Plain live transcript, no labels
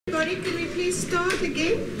Everybody, can we please start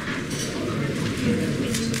again?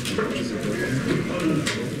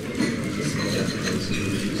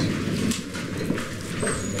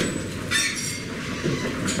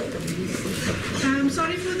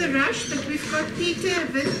 Sorry for the rush, but we've got Peter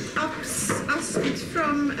Witasp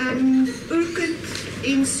from Urkund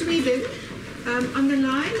in Sweden on the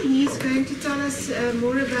line. He's going to tell us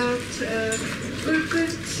more about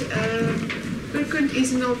Urkund. Urkund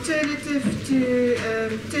is an alternative to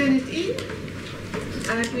Turnitin,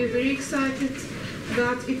 and we're very excited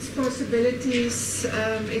about its possibilities,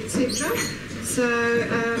 etc. So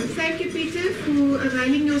thank you, Peter, for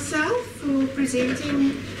availing yourself, for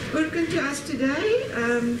presenting Urkund to us today.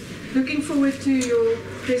 Looking forward to your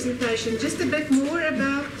presentation. Just a bit more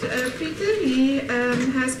about Peter. He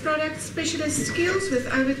has product specialist skills with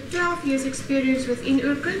over 12 years experience within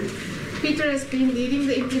Urkund. Peter has been leading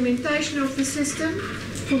the implementation of the system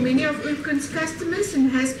for many of Urkund's customers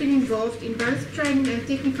and has been involved in both training and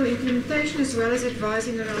technical implementation, as well as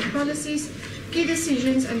advising around policies, key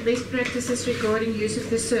decisions and best practices regarding use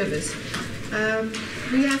of the service.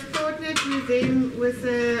 We have partnered with them with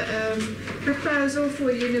a proposal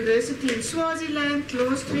for a university in Swaziland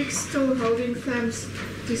last week, still holding thumbs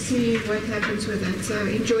to see what happens with that. So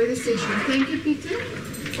enjoy the session. Thank you, Peter.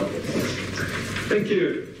 Thank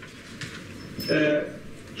you.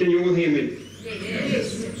 Can you all hear me?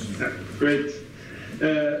 Yes. Great.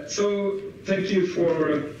 So thank you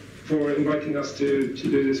for inviting us to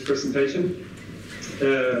do this presentation.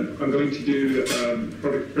 I'm going to do a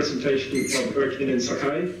product presentation of Urkund and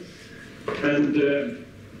Sakai, and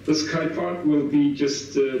the Sakai part will be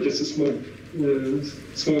just a small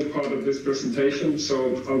part of this presentation.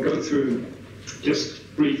 So I'll go through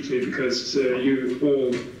just briefly, because you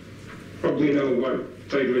all probably know why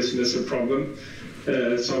plagiarism is a problem.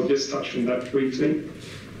 So I'll just touch on that briefly.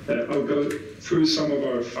 I'll go through some of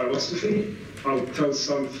our philosophy. I'll tell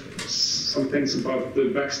some things about the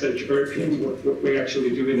backstage Urkund, what we actually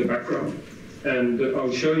do in the background. And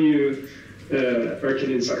I'll show you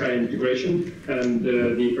Urkund and Sakai integration and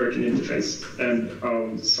the Urkund interface. And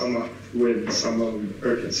I'll sum up with some of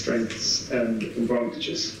Urkund's strengths and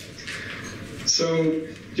advantages. So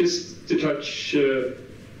just to touch a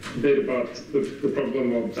bit about the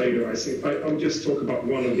problem of plagiarizing. I'll just talk about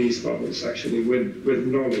one of these bubbles, actually, with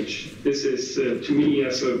knowledge. This is, to me,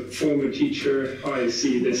 as a former teacher, I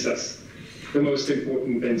see this as the most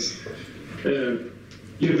important things.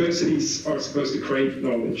 Universities are supposed to create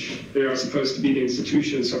knowledge. They are supposed to be the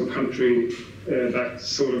institutions of a country that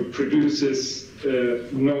sort of produces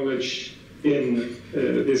knowledge in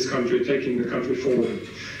this country, taking the country forward.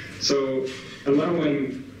 So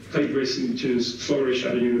allowing plagiarism to flourish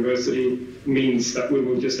at a university means that we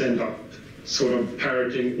will just end up sort of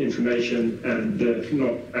parroting information and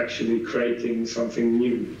not actually creating something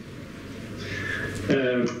new.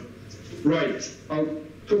 Right, I'll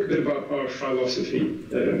talk a bit about our philosophy.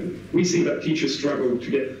 We see that teachers struggle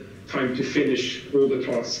to get time to finish all the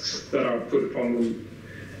tasks that are put upon them.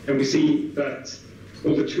 And we see that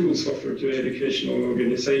all the tools offered to educational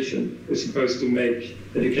organization is supposed to make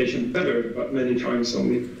education better, but many times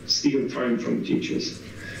only steal time from teachers.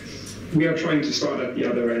 We are trying to start at the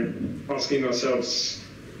other end, asking ourselves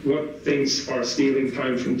what things are stealing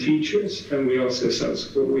time from teachers, and we ask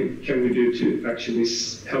ourselves what can we do to actually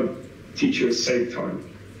help teachers save time.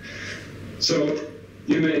 So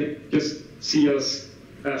you may just see us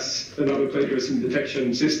as another plagiarism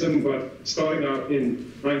detection system, but starting out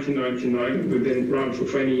in 1999, we've been around for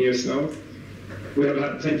 20 years now. We have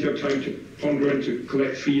had plenty of time to ponder and to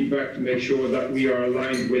collect feedback to make sure that we are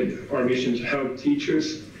aligned with our mission to help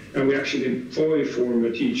teachers, and we actually employ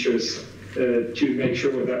former teachers to make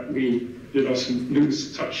sure that we do not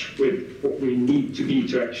lose touch with what we need to be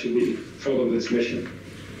to actually follow this mission.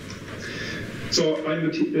 So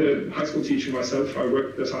I'm a high school teacher myself. I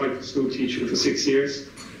worked as a high school teacher for 6 years.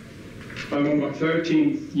 I'm on my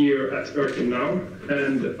 13th year at Urkund now,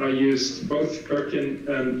 and I used both Urkund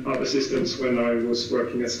and other systems when I was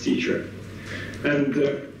working as a teacher. And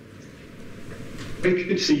I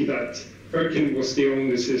could see that Urkund was the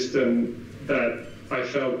only system that I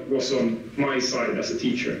felt was on my side as a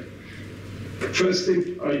teacher.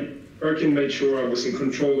 Firstly, Urkund made sure I was in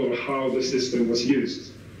control of how the system was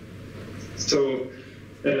used. So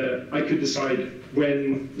I could decide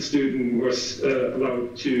when the student was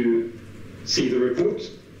allowed to see the report,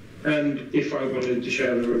 and if I wanted to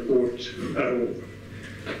share the report at all.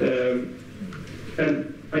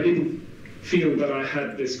 And I didn't feel that I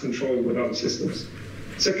had this control with other systems.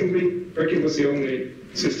 Secondly, Urkund was the only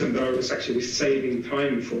system that was actually saving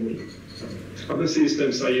time for me. Other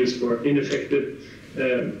systems I used were ineffective,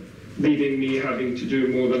 leaving me having to do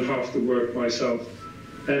more than half the work myself.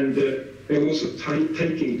 And they're also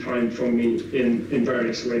taking time from me in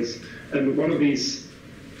various ways. And one of these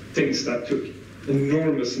things that took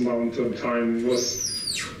enormous amount of time was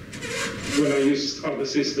when I used other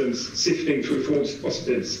systems sifting through false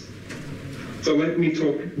positives. So let me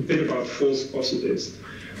talk a bit about false positives.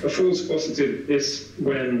 A false positive is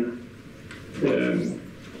when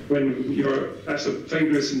your, as a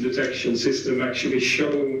plagiarism detection system, actually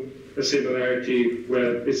show a similarity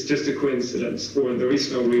where it's just a coincidence or there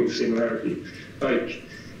is no real similarity. Like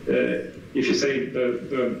if you say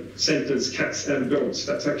the sentence cats and dogs,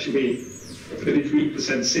 that's actually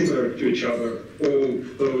 33% similar to each other,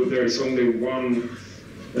 although there is only one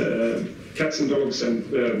cats and dogs and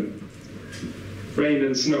rain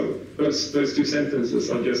and snow. Those two sentences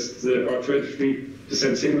are just are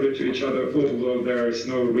 33% similar to each other, although there is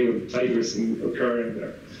no real plagiarism occurring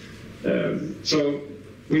there. So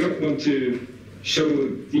we don't want to show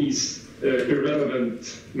these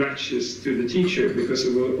irrelevant matches to the teacher because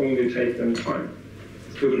it will only take them time.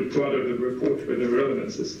 It will clutter the report with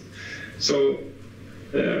irrelevances. So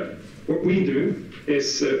what we do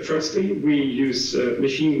is, firstly, we use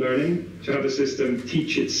machine learning to have the system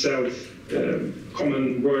teach itself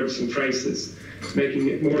common words and phrases, making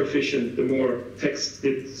it more efficient the more text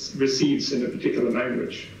it receives in a particular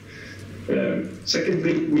language.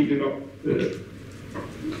 Secondly, we do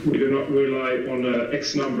not rely on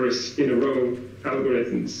X numbers in a row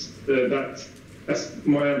algorithms. That's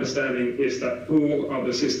my understanding is that all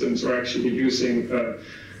other systems are actually using a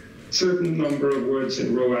certain number of words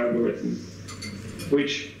in row algorithm,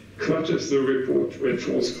 which clutters the report with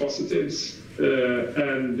false positives,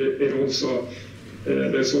 and it also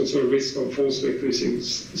there's also a risk of falsely accusing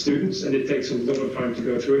students, and it takes a lot of time to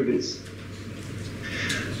go through this.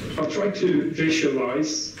 I'll try to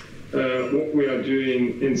visualize what we are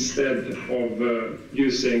doing instead of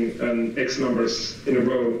using an X numbers in a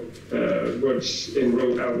row, words in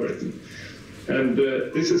row algorithm. And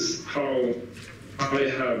this is how I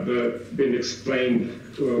have been explained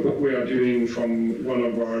what we are doing from one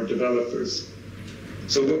of our developers.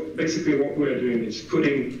 So basically what we're doing is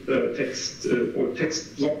putting the text or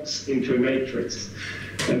text blocks into a matrix,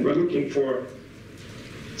 and we're looking for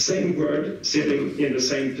same word sitting in the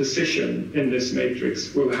same position in this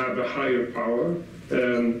matrix will have a higher power.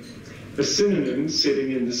 A synonym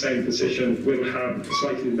sitting in the same position will have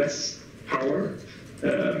slightly less power.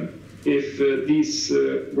 If these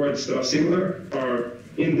words that are similar are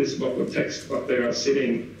in this block of text, but they are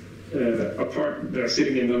sitting apart, they're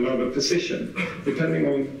sitting in another position, depending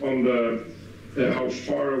on the how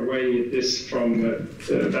far away it is from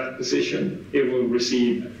that position, it will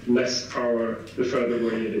receive less power the further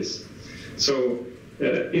away it is. So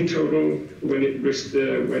in total, when it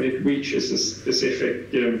reaches a specific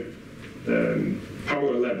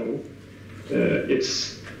power level,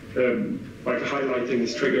 it's like highlighting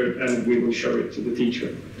is triggered, and we will show it to the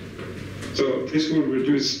teacher. So this will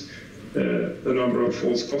reduce the number of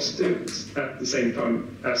false positives at the same time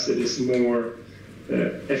as it is more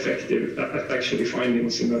effective at actually finding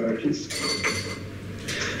similarities.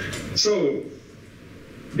 So,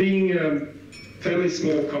 being a fairly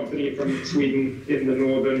small company from Sweden in the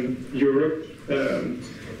northern Europe,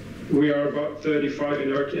 we are about 35 in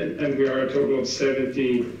Urkund, and we are a total of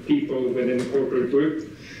 70 people within the corporate group.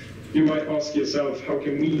 You might ask yourself, how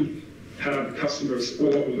can we have customers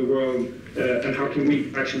all over the world, and how can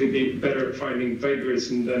we actually be better at finding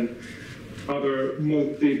plagiarism than other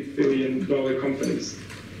multi-billion-dollar companies?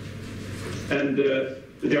 And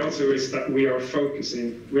the answer is that we are focused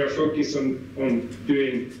on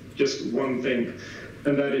doing just one thing,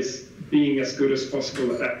 and that is being as good as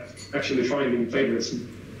possible at actually finding plagiarism.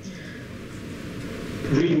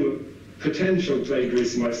 Real potential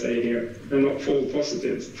plagiarism, I say here, and not false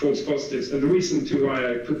positives. And the reason to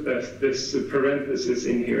why I put this parenthesis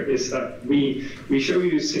in here is that we show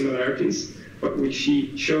you similarities, but we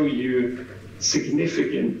show you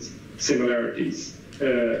significant similarities,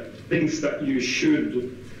 things that you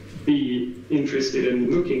should be interested in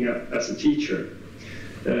looking at as a teacher.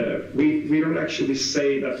 We don't actually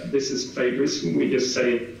say that this is plagiarism, we just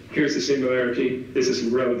say, here's a similarity, this is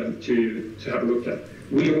relevant to have a look at.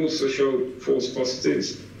 We also show false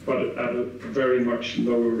positives, but at a very much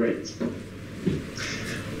lower rate.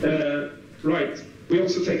 Right, we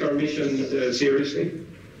also take our mission seriously.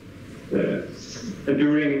 And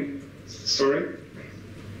during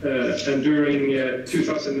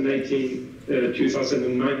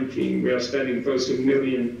 2019, we are spending close to $1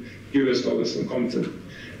 million on content,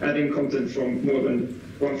 adding content from more than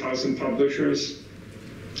 1,000 publishers.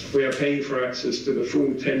 We are paying for access to the full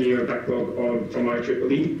 10-year backlog from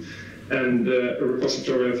IEEE, and a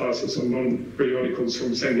repository of thousands of non-periodicals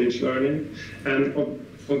from Cengage Learning. And on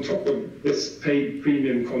top of this paid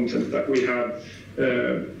premium content that we have,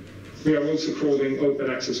 we are also crawling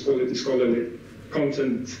open access quality scholarly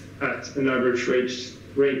content at an average rate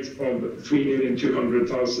of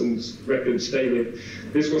 3,200,000 records daily.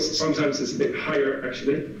 This was sometimes it's a bit higher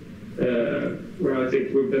actually, where I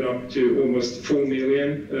think we've been up to almost 4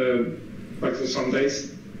 million, like for some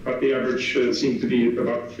days, but the average seemed to be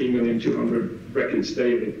about 3,200,000 records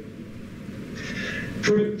daily.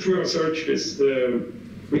 Through our search list,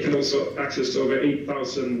 we can also access over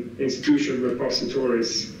 8,000 institution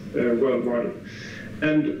repositories worldwide.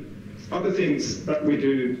 And other things that we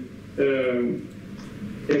do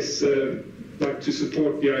is like to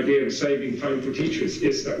support the idea of saving time for teachers,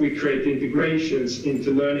 is that we create integrations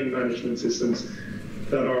into learning management systems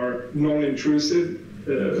that are non-intrusive,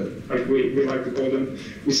 like we like to call them.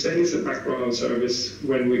 We stay as a background service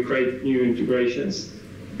when we create new integrations,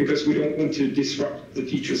 because we don't want to disrupt the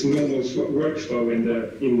teacher's normal workflow in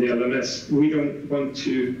the LMS. We don't want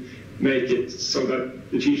to make it so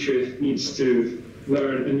that the teacher needs to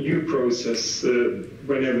learn a new process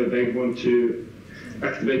whenever they want to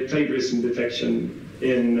activate plagiarism detection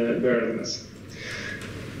in their LMS.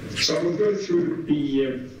 So I will go through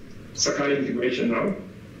the Sakai integration now,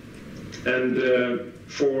 and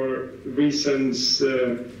for reasons,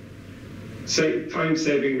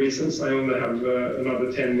 time-saving reasons, I only have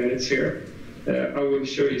another 10 minutes here. I will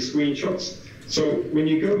show you screenshots. So when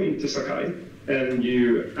you go into Sakai and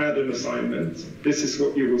you add an assignment, this is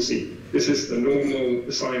what you will see. This is the normal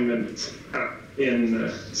assignment app in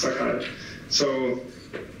Sakai. So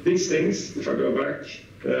these things, if I go back,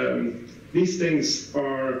 these things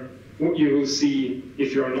are what you will see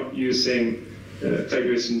if you are not using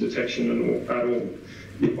plagiarism detection at all.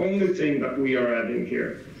 The only thing that we are adding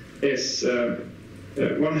here is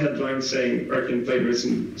one headline saying Urkund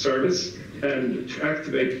plagiarism service, and to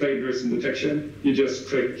activate plagiarism detection, you just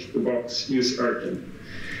click the box use Urkund.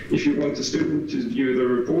 If you want the student to view the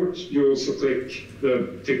report, you also click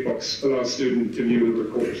the tick box allow student to view the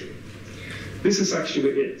report. This is actually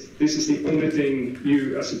it. This is the only thing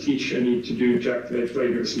you as a teacher need to do to activate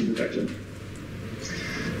plagiarism detection.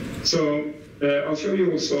 So I'll show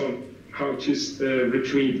you also how to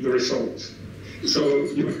retrieve the result. So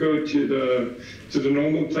you would go to the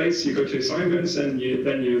normal place, you go to assignments, and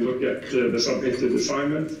then you look at the submitted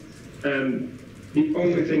assignment. And the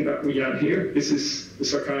only thing that we add here, this is the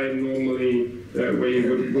Sakai normally, where you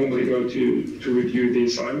would normally go to review the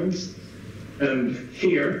assignments. And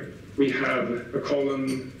here we have a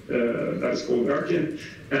column that is called Urkund,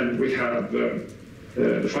 and we have the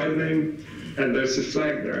file name, and there's a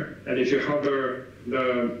flag there. And if you hover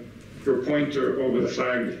your pointer over the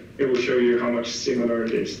flag, it will show you how much similar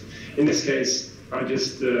it is. In this case, I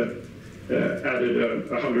just added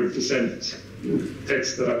 100%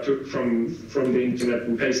 text that I took from the internet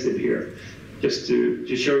and pasted here, just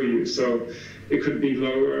to show you. So it could be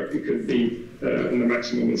lower, it could be, and the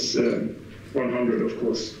maximum is 100, of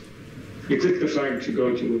course. You click the flag to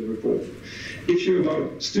go to the report. If you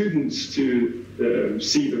allow students to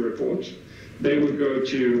see the report, they would go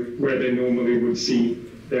to where they normally would see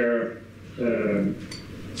their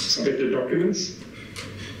submitted documents.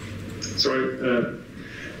 Sorry,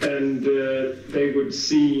 and they would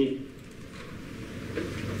see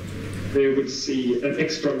an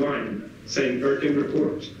extra line saying Urkund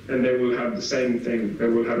report, and they will have the same thing. They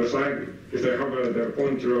will have a flag. If they hover their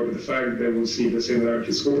pointer over the flag, they will see the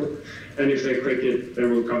similarity score, and if they click it, they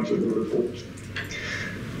will come to the report.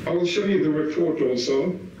 I will show you the report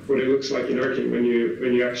also, what it looks like in Urkund when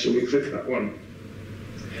you actually click that one.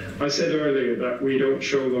 I said earlier that we don't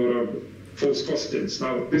show a lot of false positives.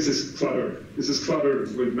 Now, this is cluttered. This is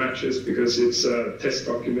cluttered with matches because it's a test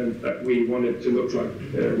document that we wanted to look like.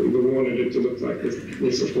 We wanted it to look like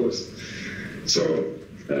this, of course. So,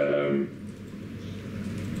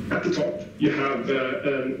 at the top, you have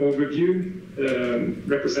an overview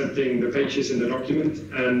representing the pages in the document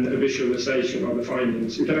and a visualization of the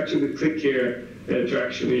findings. You can actually click here to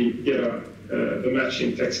actually get the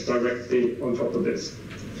matching text directly on top of this.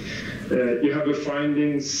 You have a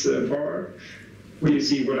findings bar where you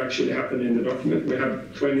see what actually happened in the document. We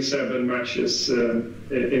have 27 matches in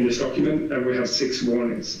this document, and we have 6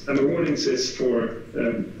 warnings. And the warnings is for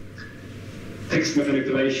text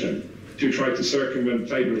manipulation to try to circumvent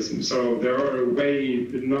plagiarism. So there are a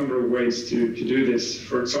number of ways to do this.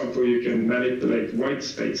 For example, you can manipulate white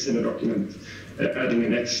space in a document, adding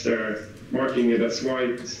an X there, marking it as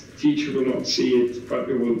white. Teacher will not see it, but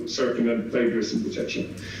it will circumvent plagiarism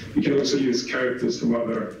detection. You can also use characters from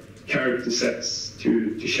other character sets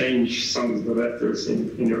to change some of the letters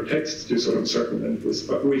in your text to sort of circumvent this,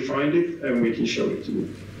 but we find it and we can show it to you.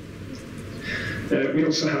 We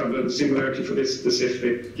also have a similarity for this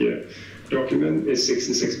specific document is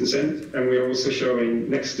 66%, and we're also showing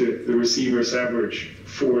next to it the receiver's average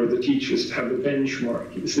for the teachers to have the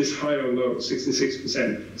benchmark. Is this high or low?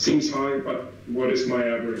 66%. Seems high, but what is my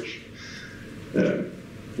average?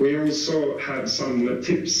 We also have some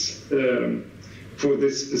tips for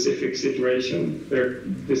this specific situation.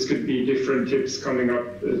 This could be different tips coming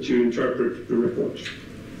up to interpret the report.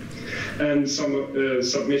 And some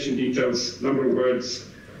submission details, number of words,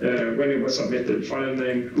 when it was submitted, file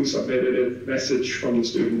name, who submitted it, message from the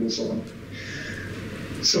student, and so on.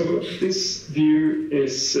 So this view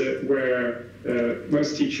is where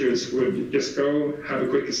most teachers would just go, have a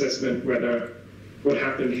quick assessment whether what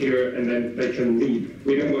happened here, and then they can leave.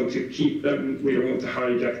 We don't want to keep them, we don't want to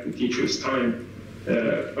hijack the teacher's time,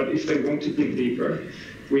 but if they want to dig deeper,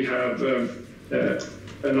 we have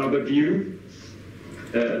another view,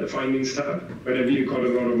 the findings tab. Whenever you got a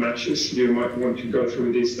lot of matches, you might want to go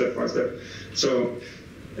through these step by step. So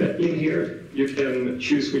in here, you can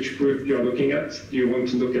choose which group you're looking at. Do you want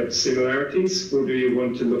to look at similarities, or do you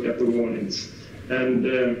want to look at the warnings? And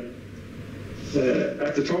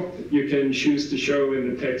at the top, you can choose to show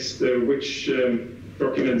in the text which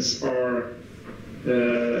documents are,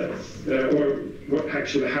 or what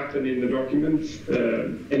actually happened in the document,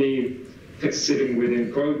 any text sitting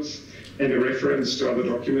within quotes, any reference to other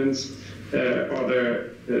documents, are there,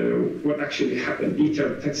 what actually happened,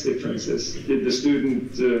 detailed text differences. Did the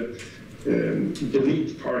student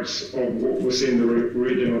delete parts of what was in the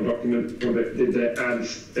original document, or did they add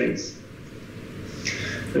things?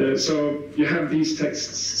 So you have these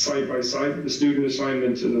texts side by side, the student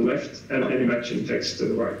assignment to the left and any matching text to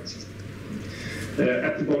the right.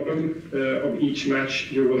 At the bottom of each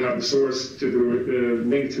match, you will have the source to the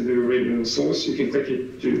link to the original source. You can click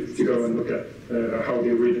it to go and look at how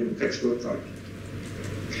the original text looked like.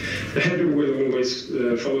 The header will always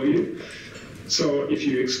follow you. So if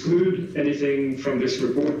you exclude anything from this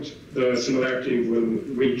report, the similarity will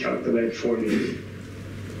recalculate for you.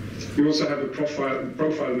 You also have a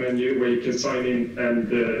profile menu where you can sign in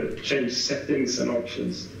and change settings and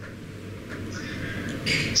options.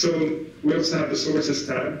 So we also have the sources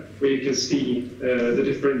tab where you can see the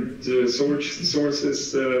different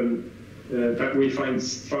sources that we found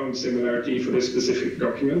similarity for this specific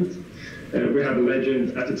document. We have a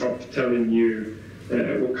legend at the top telling you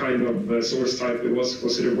what kind of source type it was.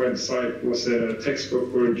 Was it a website, was it a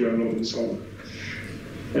textbook or a journal, and so on.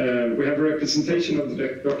 We have a representation of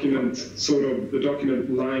the document, sort of the document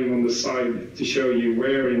lying on the side to show you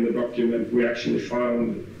where in the document we actually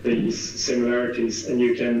found these similarities, and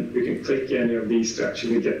you can click any of these to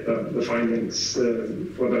actually get the findings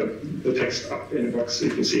or the text up in a box so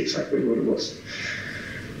you can see exactly what it was.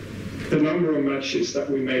 The number of matches that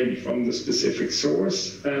we made from the specific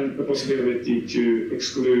source, and the possibility to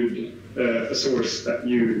exclude a source that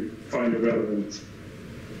you find irrelevant.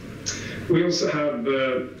 We also have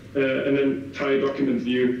an entire document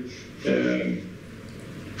view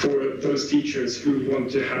for those teachers who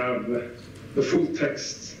want to have the full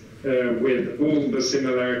text with all the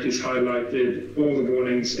similarities highlighted, all the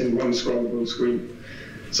warnings in one scrollable screen.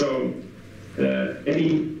 So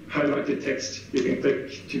any highlighted text, you can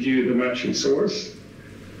click to view the matching source,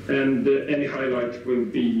 and any highlight will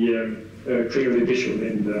be clearly visual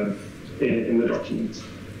in the document.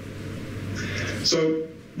 So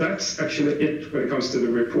that's actually it when it comes to the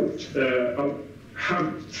report. I'll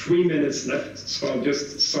have 3 minutes left, so I'll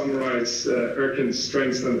just summarize Urkund's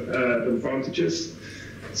strengths and advantages.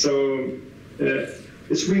 So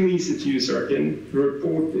it's really easy to use Urkund. The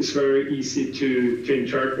report is very easy to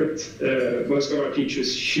interpret. Most of our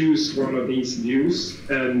teachers choose one of these views,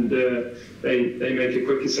 and they make a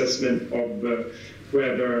quick assessment of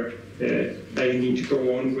whether they need to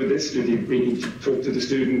go on with this. Do we need to talk to the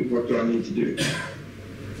student? What do I need to do?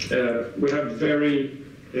 We have very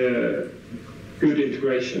good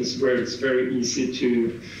integrations where it's very easy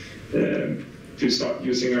to start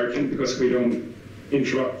using Urkund, because we don't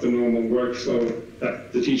interrupt the normal workflow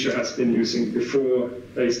that the teacher has been using before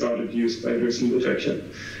they started to use plagiarism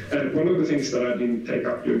detection. And one of the things that I didn't take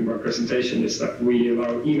up during my presentation is that we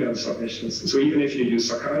allow email submissions. So even if you use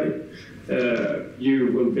Sakai,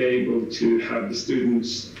 you will be able to have the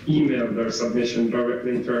students email their submission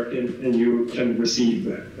directly into Urkund, and you can receive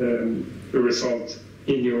the result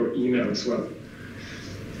in your email as well.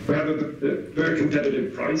 We have a very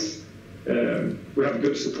competitive price. We have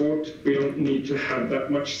good support. We don't need to have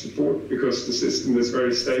that much support because the system is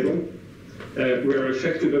very stable. We are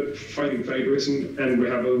effective at fighting plagiarism, and we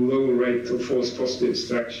have a low rate of false positives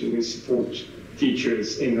to actually support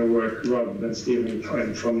teachers in their work rather than stealing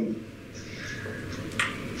time from them.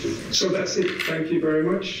 So that's it. Thank you very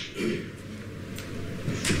much.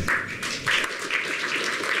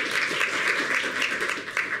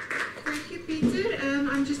 Thank you, Peter.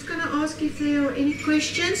 I'm just going to ask if there are any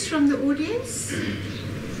questions from the audience.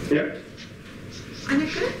 Yeah.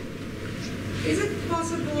 Anneke? Is it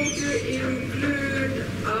possible to include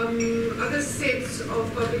other sets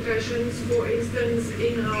of publications, for instance,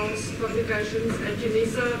 in-house publications at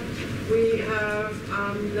UNISA? We have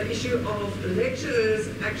the issue of lecturers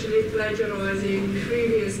actually plagiarizing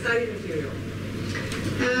previous study material.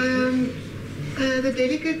 The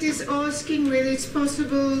delegate is asking whether it's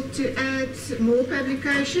possible to add more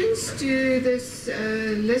publications to this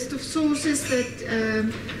list of sources that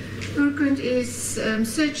Urkund is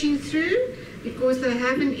searching through, because they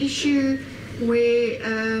have an issue where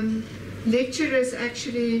lecturers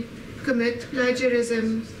actually commit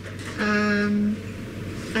plagiarism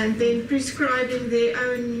and then prescribing their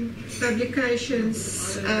own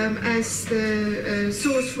publications as the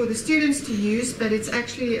source for the students to use, but it's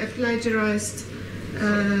actually a plagiarized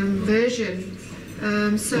version.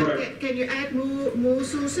 So right. Can you add more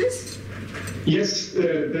sources? Yes,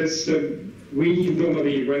 we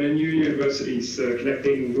normally, when a new university is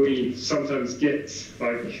connecting, we sometimes get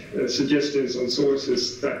suggestions on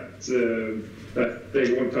sources that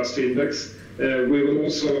they want us to index. We will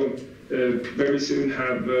also very soon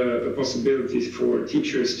have a possibility for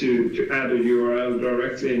teachers to add a URL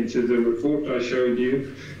directly into the report I showed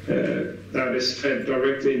you. That is fed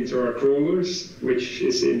directly into our crawlers, which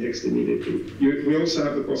is indexed immediately. We also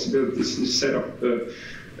have the possibility to set up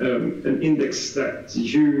an index that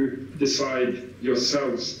you decide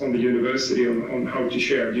yourselves on the university on how to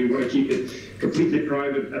share. Do you want to keep it completely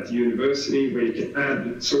private at the university, where you can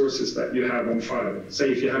add sources that you have on file? Say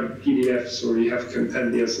if you have PDFs or you have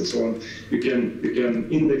compendias and so on, you can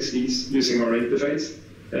index these using our interface,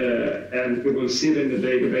 and it will sit in the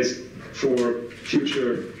database for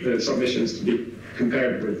future submissions to be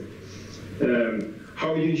compared with.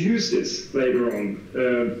 How you use this later on,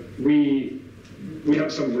 we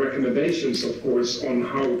have some recommendations, of course, on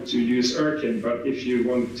how to use Urkund, but if you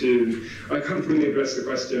want to, I can't really address the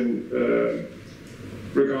question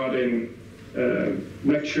regarding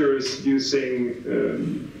lectures using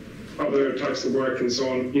other types of work and so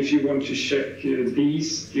on. If you want to check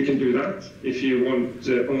these, you can do that. If you want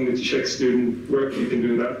only to check student work, you can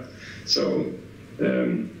do that. So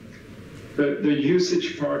the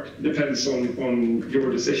usage part depends on your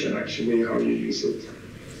decision, actually, how you use it.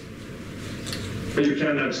 But you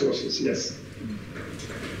can add sources, yes.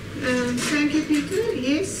 Thank you, Peter.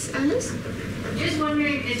 Yes, Alice? Just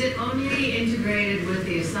wondering, is it only integrated with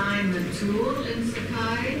the assignment tool in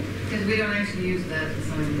Sakai? Because we don't actually use that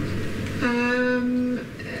assignment.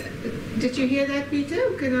 Did you hear that,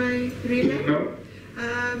 Peter? Can I relay? No.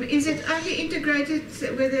 Is it only integrated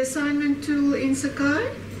with the assignment tool in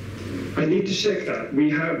Sakai? I need to check that. We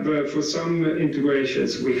have, for some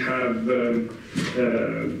integrations, we have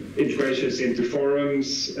integrations into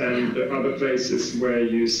forums and other places where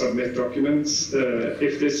you submit documents.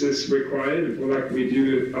 If this is required, like we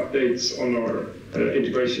do updates on our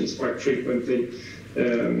integrations quite frequently,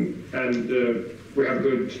 and we have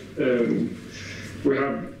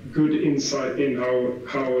good insight in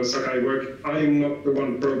how Sakai works. I'm not the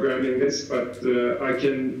one programming this, but I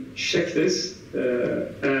can check this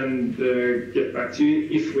and get back to you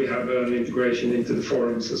if we have an integration into the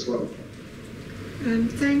forums as well.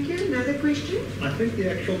 Thank you. Another question? I think the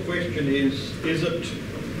actual question is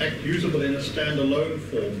it usable in a standalone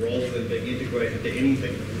form rather than being integrated to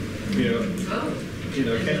anything? Can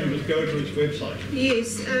you just go to its website?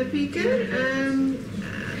 Yes, Peter.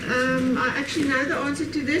 I actually know the answer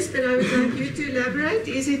to this, but I would like you to elaborate.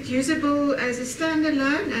 Is it usable as a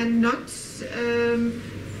standalone and not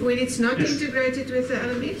when it's not integrated with the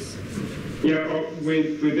LMS? Yeah,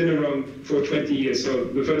 we've been around for 20 years, so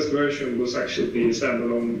the first version was actually the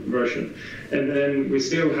standalone version. And then we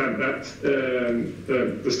still have that,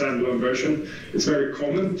 the standalone version. It's very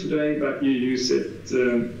common today that you use it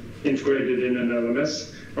integrated in an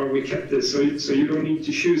LMS, but we kept this, so you don't need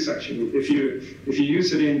to choose actually. If you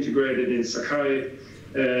use it integrated in Sakai,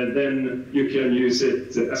 then you can use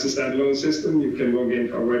it as a standalone system. You can log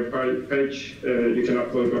into our web page. You can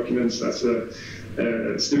upload documents as a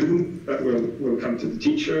student that will come to the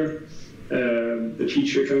teacher. The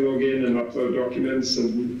teacher can log in and upload documents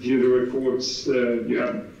and view the reports. You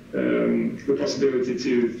have the possibility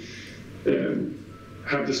to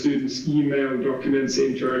have the students email documents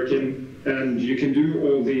into Urkund, and you can do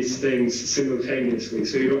all these things simultaneously,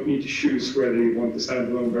 so you don't need to choose whether you want the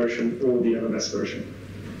standalone version or the LMS version.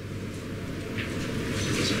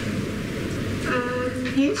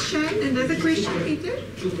 Yes, Shane, another question, Peter?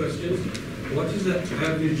 2 questions. What is the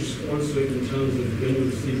average response rate in terms of when you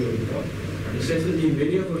receive a report? Essentially,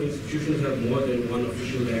 many of our institutions have more than one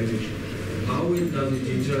official language. How does it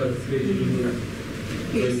interpret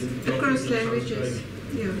yes, across languages?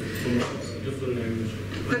 Yeah. From different languages?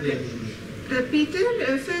 Okay.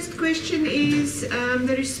 Peter, first question is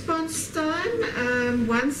the response time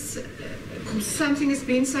once something has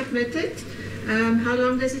been submitted. How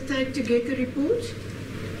long does it take to get the report?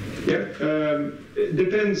 Yeah, it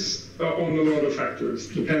depends on a lot of factors.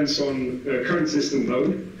 Depends on current system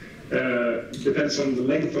load, depends on the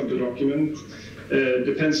length of the document,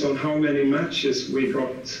 depends on how many matches we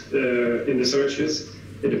got in the searches.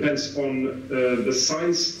 It depends on the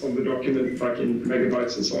size of the document, like in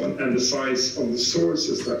megabytes and so on, and the size of the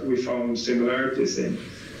sources that we found similarities in.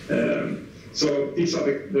 So these are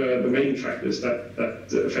the main factors that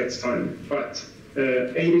affects time. But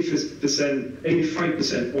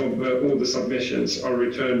 85% of all the submissions are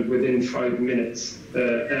returned within 5 minutes.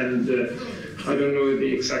 And I don't know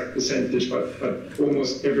the exact percentage, but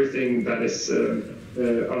almost everything that is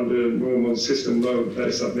under normal system load that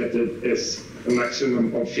is submitted is a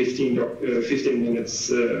maximum of 15 minutes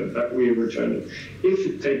that we return it. If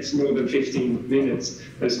it takes more than 15 minutes,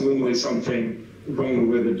 there's normally something wrong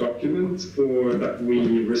with the document, or that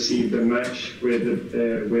we received a match with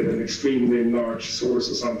an extremely large source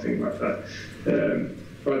or something like that.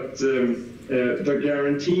 But the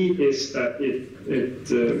guarantee is that it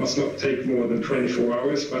must not take more than 24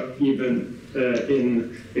 hours, but even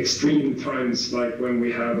in extreme times, like when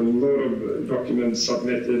we have a lot of documents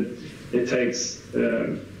submitted, it takes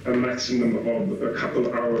a maximum of a couple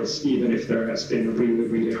of hours, even if there has been a really,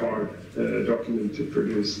 really hard document to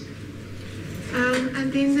produce.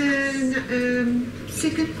 And then the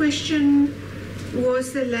second question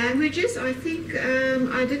was the languages. I think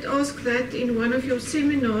I did ask that in one of your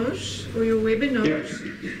seminars or your webinars. Yeah.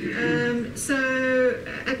 So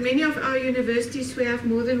at many of our universities we have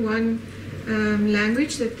more than one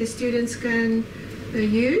language that the students can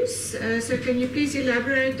use. So can you please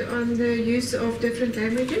elaborate on the use of different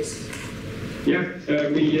languages? Yeah,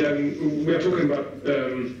 we are talking about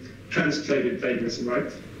translated plagiarism,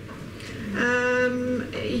 right?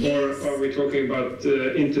 Yes. Or are we talking about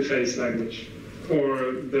interface language,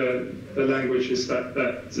 or the languages that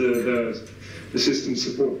the system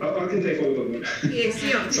support? I can take all of them. Yes,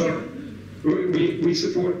 yeah. So we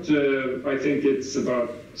support, I think it's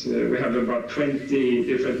about, we have about 20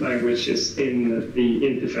 different languages in the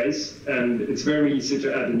interface, and it's very easy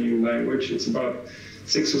to add a new language. It's about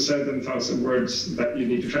 6,000 or 7,000 words that you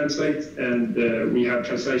need to translate, and we have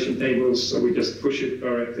translation tables, so we just push it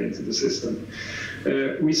directly into the system.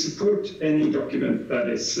 We support any document that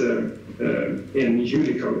is in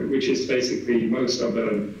Unicode, which is basically most of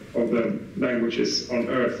the languages on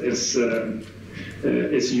Earth is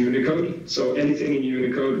Unicode. So anything in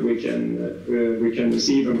Unicode we can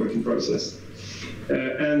receive and we can process.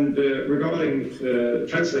 And regarding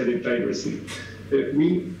translated plagiarism,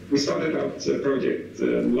 we started out a project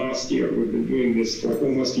last year. We've been doing this for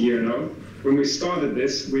almost a year now. When we started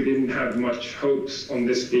this, we didn't have much hopes on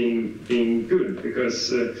this being good,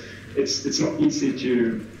 because it's not easy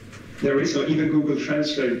to. There is not even Google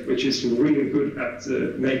Translate, which is really good at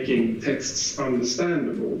making texts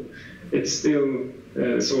understandable. It's still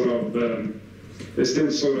there's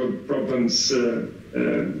still sort of problems.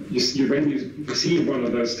 When you receive one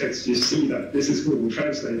of those texts, you see that this is Google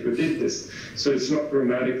Translate who did this. So it's not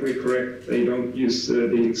grammatically correct. They don't use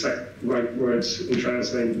the exact right words in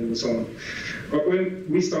translating and so on. But when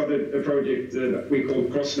we started a project that we call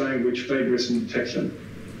cross-language plagiarism detection,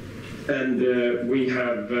 and we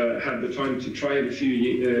have had the time to try it a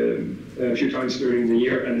few times during the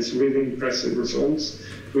year, and it's really impressive results.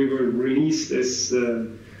 We will release this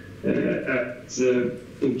in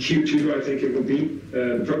Q2, I think it will be.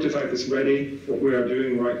 The prototype is ready. What we are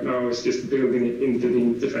doing right now is just building it into the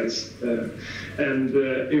interface. And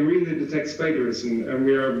it really detects plagiarism, and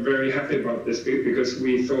we are very happy about this because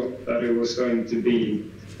we thought that it was going to be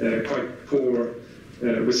quite poor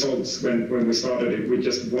results when we started it. We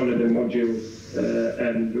just wanted a module,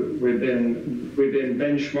 and we've been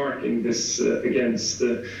benchmarking this against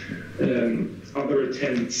other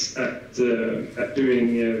attempts at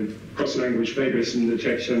doing cross-language plagiarism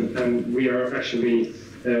detection, and we are actually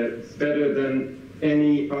better than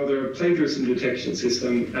any other plagiarism detection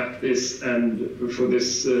system at this. And for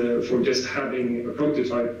this, for just having a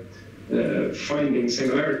prototype, finding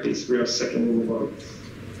similarities, we are second in the world.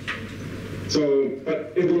 So,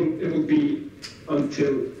 but it will be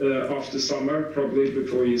until after summer, probably,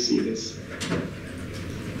 before you see this.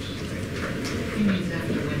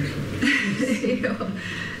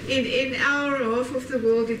 In our half of the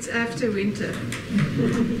world, it's after winter.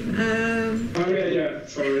 Oh yeah,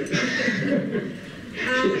 sorry.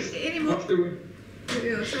 Any more?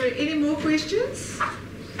 Sorry. Any more questions?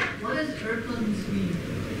 What does Urkund mean?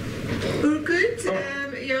 Urkund.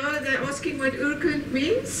 They're asking what Urkund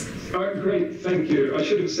means. Great, thank you. I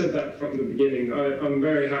should have said that from the beginning. I'm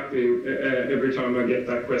very happy every time I get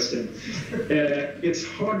that question. It's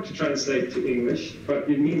hard to translate to English, but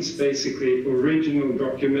it means basically original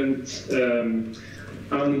document,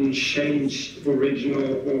 unchanged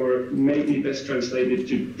original, or maybe best translated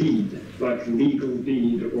to deed, like legal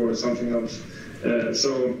deed or something else.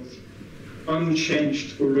 So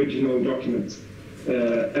unchanged original document.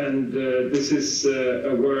 And this is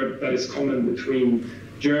a word that is common between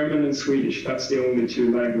German and Swedish. That's the only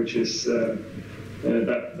two languages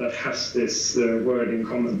that has this word in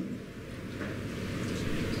common.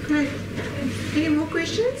 Great. Any more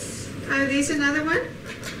questions? There's another one.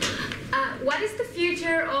 What is the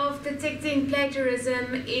future of detecting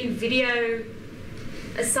plagiarism in video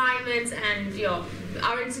assignments? And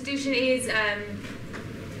our institution is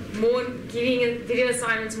more giving video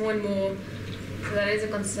assignments more and more. So that is a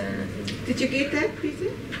concern, I think. Did you get that,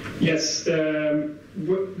 Peter? Yes.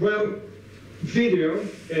 Well, video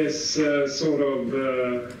is sort of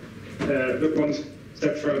one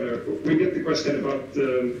step further. We get the question about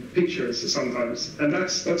pictures sometimes, and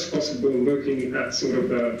that's possible looking at sort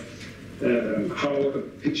of how a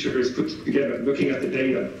picture is put together, looking at the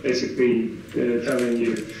data, basically telling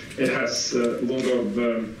you it has a lot of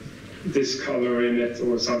this color in it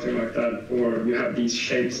or something like that, or you have these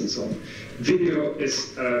shapes and so on. Video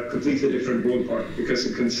is a completely different ballpark because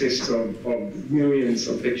it consists of millions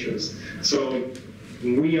of pictures. So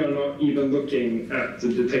we are not even looking at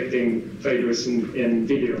detecting plagiarism in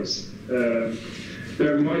videos.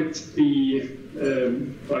 There might be,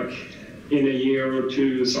 like in a year or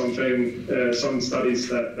two, some studies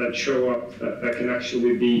that show up that can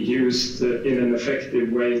actually be used in an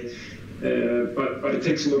effective way. But it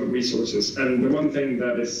takes a lot of resources, and the one thing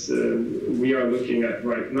that is we are looking at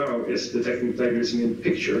right now is detecting plagiarism in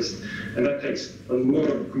pictures, and that takes a lot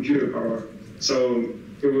of computer power. So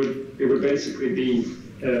it would basically be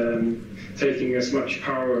taking as much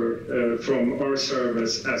power from our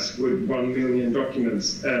servers as would 1 million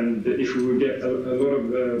documents, and if we would get a lot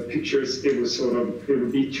of pictures, it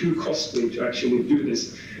would be too costly to actually do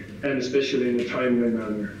this, and especially in a timely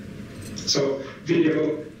manner. So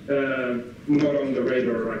video. Not on the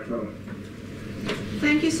radar right now.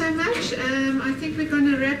 Thank you so much. I think we're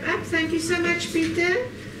going to wrap up. Thank you so much, Peter.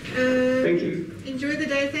 Thank you. Enjoy the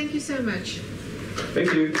day. Thank you so much.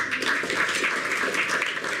 Thank you.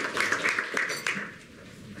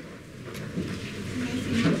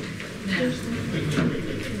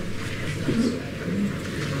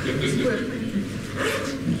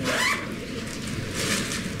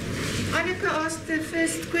 Anneke asked the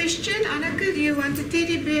first question. Anneke, do you want a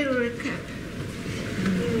teddy bear or a cup?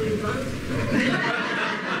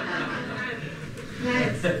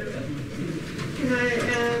 Nice. Can I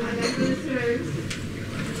go through?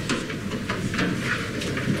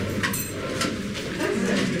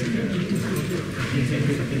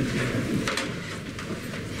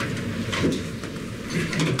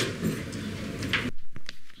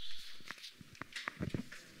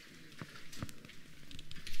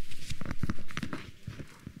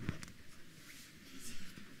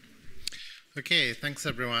 Okay, thanks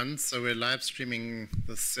everyone. So we're live streaming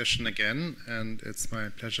this session again, and it's my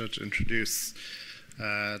pleasure to introduce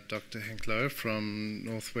Dr. Henk Louw from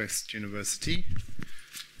Northwest University,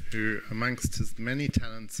 who amongst his many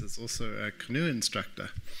talents is also a canoe instructor.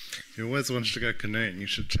 He always wanted to go canoeing. You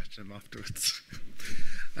should chat to him afterwards.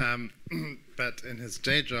 But in his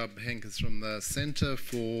day job, Henk is from the Center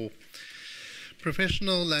for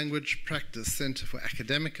Professional Language Practice, Center for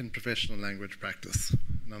Academic and Professional Language Practice.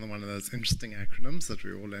 Another one of those interesting acronyms that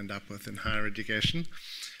we all end up with in higher education,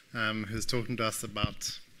 who's talking to us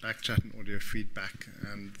about Backchat and audio feedback,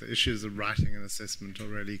 and the issues of writing and assessment are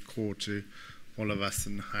really core to all of us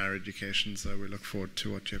in higher education, so we look forward to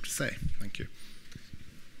what you have to say. Thank you.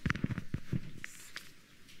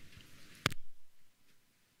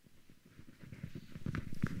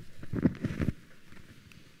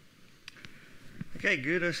 Okay,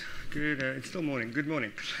 it's still morning. Good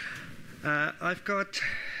morning. I've got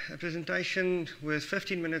a presentation with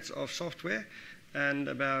 15 minutes of software and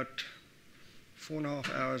about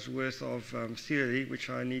 4.5 hours worth of theory, which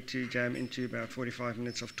I need to jam into about 45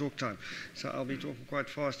 minutes of talk time. So I'll be talking quite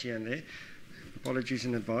fast here and there. Apologies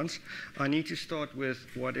in advance. I need to start with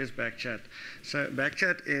what is Backchat. So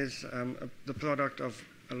Backchat is the product of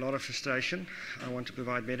a lot of frustration. I want to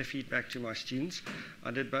provide better feedback to my students. I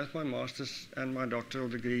did both my master's and my doctoral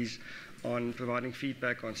degrees on providing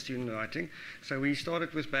feedback on student writing. So we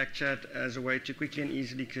started with Backchat as a way to quickly and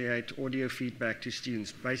easily create audio feedback to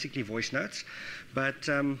students, basically voice notes. But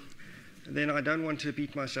then I don't want to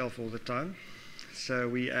repeat myself all the time. So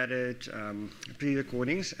we added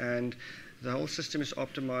pre-recordings, and the whole system is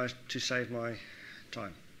optimized to save my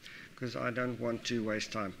time, because I don't want to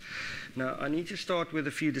waste time. Now, I need to start with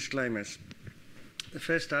a few disclaimers. The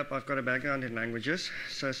first up, I've got a background in languages,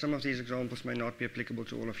 so some of these examples may not be applicable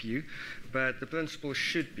to all of you, but the principles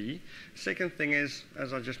should be. Second thing is,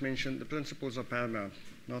 as I just mentioned, the principles are paramount,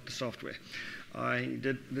 not the software. I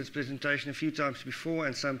did this presentation a few times before,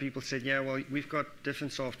 and some people said, yeah, well, we've got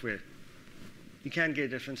different software. You can get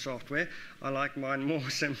different software. I like mine more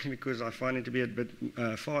simply because I find it to be a bit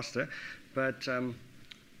faster, but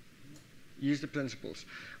use the principles.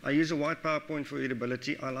 I use a white PowerPoint for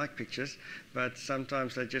readability. I like pictures, but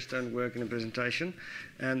sometimes they just don't work in a presentation.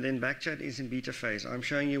 And then Backchat is in beta phase. I'm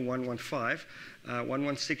showing you 1.15.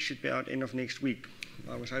 1.16 should be out end of next week.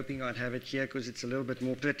 I was hoping I'd have it here because it's a little bit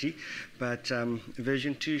more pretty, but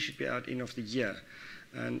version 2 should be out end of the year.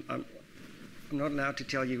 And I'm not allowed to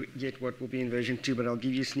tell you yet what will be in version 2, but I'll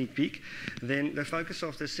give you a sneak peek. Then the focus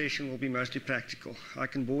of this session will be mostly practical. I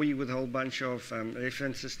can bore you with a whole bunch of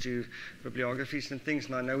references to bibliographies and things,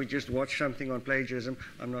 and I know we just watched something on plagiarism.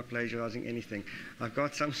 I'm not plagiarizing anything. I've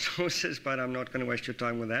got some sources, but I'm not going to waste your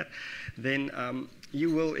time with that. Then you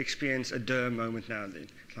will experience a duh moment now and then.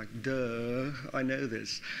 It's like, duh, I know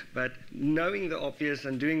this. But knowing the obvious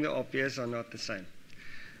and doing the obvious are not the same.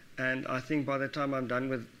 And I think by the time I'm done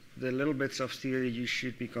with the little bits of theory, you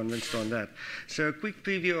should be convinced on that. So a quick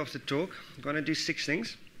preview of the talk. I'm going to do 6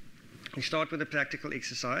 things. We start with a practical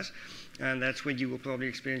exercise, and that's when you will probably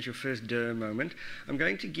experience your first duh moment. I'm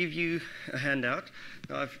going to give you a handout.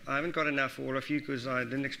 Now, I haven't got enough for all of you because I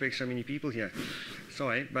didn't expect so many people here.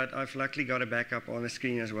 Sorry, but I've luckily got a backup on the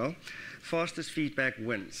screen as well. Fastest feedback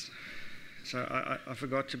wins. So I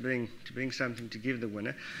forgot to bring something to give the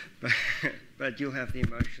winner, but you'll have the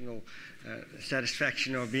emotional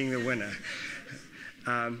satisfaction of being the winner.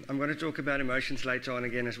 I'm going to talk about emotions later on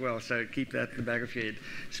again as well, so keep that in the back of your head.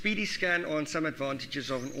 Speedy scan on some advantages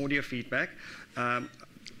of an audio feedback.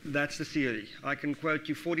 That's the theory. I can quote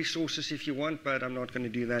you 40 sources if you want, but I'm not going to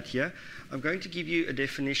do that here. I'm going to give you a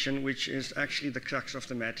definition which is actually the crux of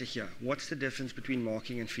the matter here. What's the difference between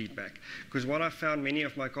marking and feedback? Because what I've found many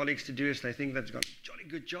of my colleagues to do is they think they've got a jolly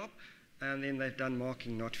good job, and then they've done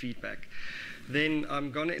marking, not feedback. Then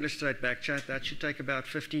I'm going to illustrate Backchat. That should take about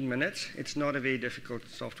 15 minutes. It's not a very difficult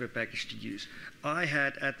software package to use. I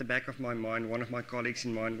had at the back of my mind one of my colleagues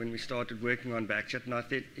in mind when we started working on Backchat, and I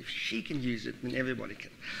thought if she can use it, then everybody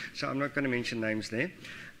can. So I'm not going to mention names there.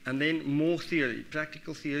 And then more theory,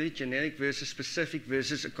 practical theory, generic versus specific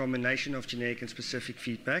versus a combination of generic and specific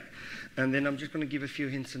feedback. And then I'm just going to give a few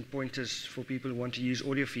hints and pointers for people who want to use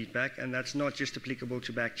audio feedback, and that's not just applicable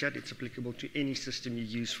to Backchat, it's applicable to any system you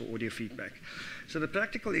use for audio feedback. So the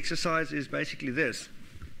practical exercise is basically this.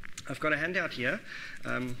 I've got a handout here.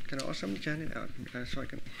 Can I ask somebody to hand it out? So I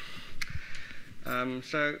can.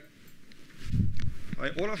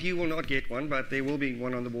 All of you will not get one, but there will be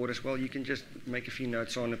one on the board as well. You can just make a few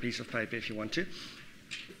notes on a piece of paper if you want to.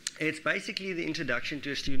 It's basically the introduction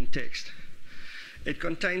to a student text. It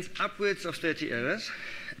contains upwards of 30 errors,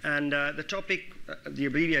 and the topic, the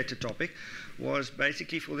abbreviated topic, was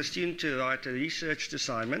basically for the student to write a researched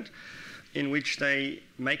assignment in which they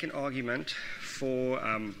make an argument for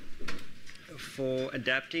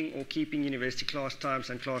adapting or keeping university class times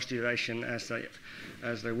and class duration as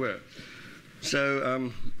they were.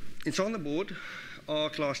 So it's on the board.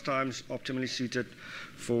 Are class times optimally suited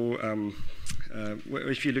for,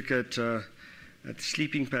 if you look at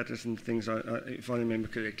sleeping patterns and things, if I remember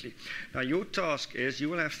correctly. Now your task is you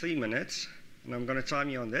will have 3 minutes, and I'm going to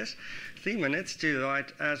time you on this, 3 minutes to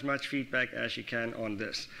write as much feedback as you can on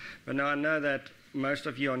this. But now I know that most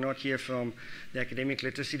of you are not here from the academic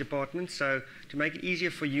literacy department, so to make it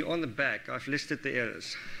easier for you, on the back I've listed the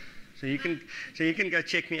errors. So you can go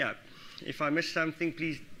check me up. If I miss something,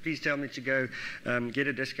 please tell me to go get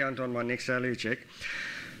a discount on my next salary check.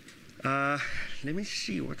 Let me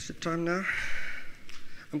see, what's the time now?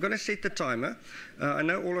 I'm going to set the timer. I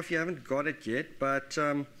know all of you haven't got it yet, but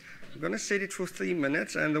I'm going to set it for 3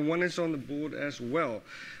 minutes, and the one is on the board as well.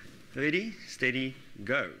 Ready, steady,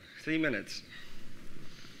 go. 3 minutes.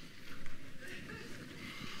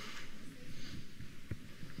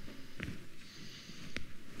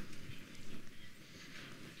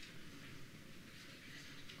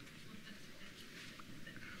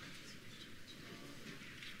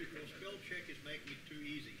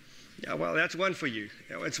 Yeah, well, that's one for you.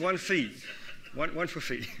 It's one free. One for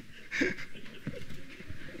free.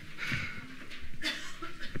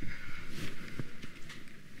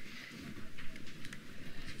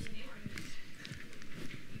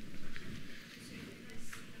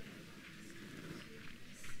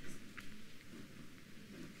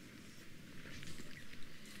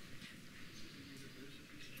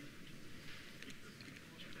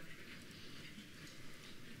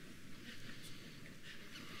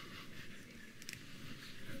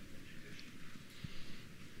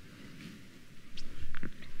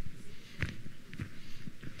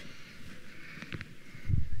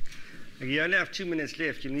 You only have 2 minutes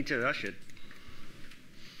left. You need to rush it.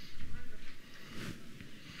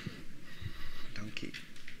 Donkey.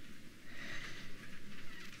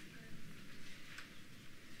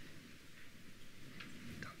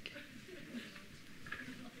 Donkey.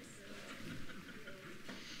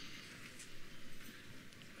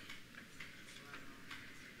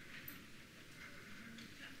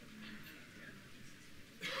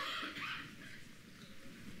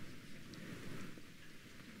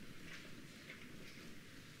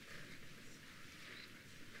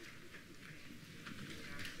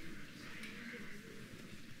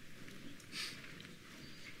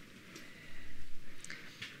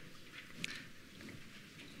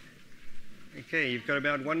 Okay, you've got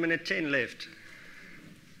about 1 minute 10 left.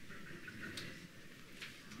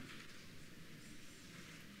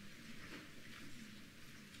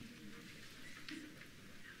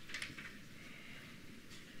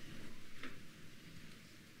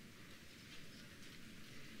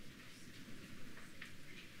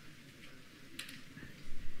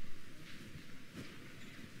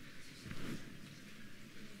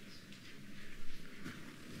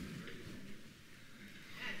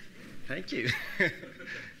 Thank you.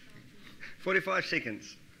 45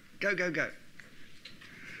 seconds. Go, go, go.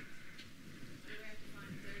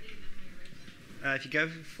 If you go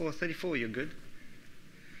for 34, you're good.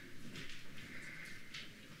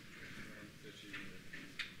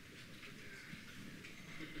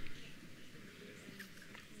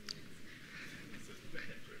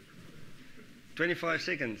 "25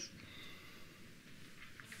 seconds.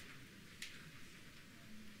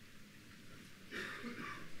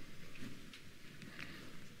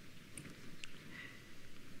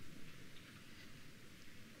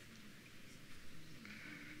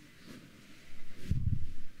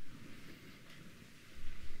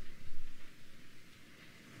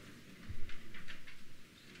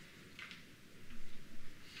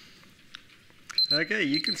 Okay,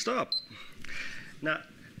 you can stop. Now,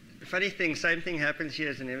 funny thing, same thing happens here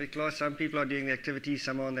as in every class. Some people are doing the activities,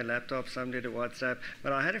 some are on their laptop, some did a WhatsApp.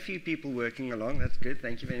 But I had a few people working along. That's good.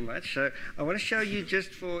 Thank you very much. So I want to show you, just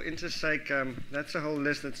for interest's sake, that's the whole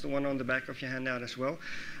list. That's the one on the back of your handout as well.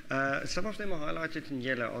 Some of them are highlighted in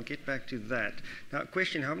yellow. I'll get back to that. Now,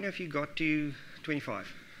 question, how many of you got to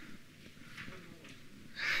 25?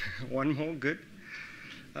 One more, good.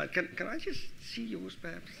 Can I just see yours,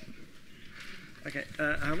 perhaps? Okay,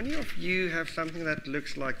 how many of you have something that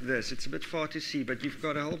looks like this? It's a bit far to see, but you've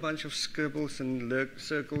got a whole bunch of scribbles and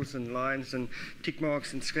circles and lines and tick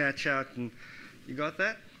marks and scratch out, and you got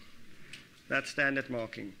that? That's standard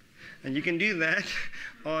marking. And you can do that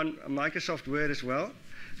on Microsoft Word as well,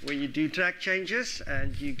 where you do track changes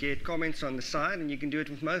and you get comments on the side, and you can do it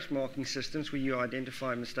with most marking systems where you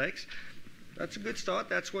identify mistakes. That's a good start.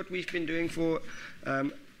 That's what we've been doing for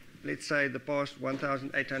let's say the past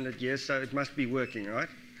 1,800 years, so it must be working, right?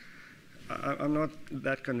 I'm not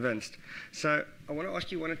that convinced. So I want to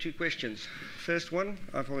ask you one or two questions. First one,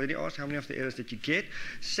 I've already asked, how many of the errors did you get?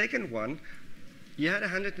 Second one, you had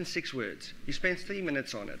 106 words. You spent 3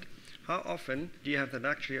 minutes on it. How often do you have the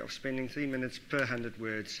luxury of spending 3 minutes per 100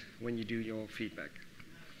 words when you do your feedback?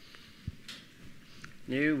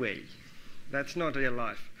 No way. That's not real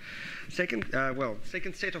life. Second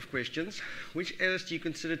set of questions. Which errors do you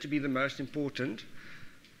consider to be the most important?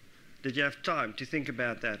 Did you have time to think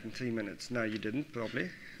about that in 3 minutes? No, you didn't, probably,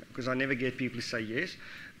 because I never get people to say yes.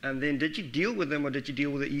 And then, did you deal with them, or did you deal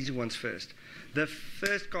with the easy ones first? The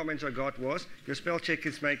first comment I got was, your spell check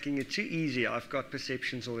is making it too easy. I've got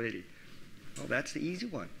perceptions already. Well, that's the easy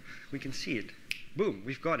one. We can see it. Boom,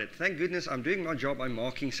 we've got it. Thank goodness I'm doing my job, I'm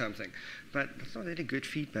marking something. But that's not really good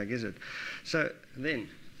feedback, is it? So then,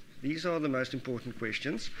 these are the most important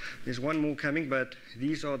questions. There's one more coming, but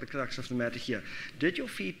these are the crux of the matter here. Did your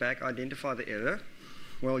feedback identify the error?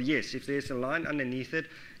 Well, yes. If there's a line underneath it,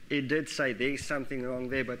 it did say there's something wrong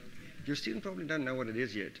there, but your student probably don't know what it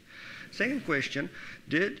is yet. Second question,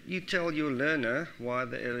 did you tell your learner why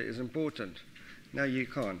the error is important? No, you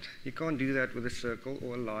can't. You can't do that with a circle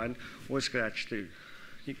or a line or a scratch through.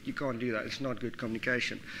 You can't do that. It's not good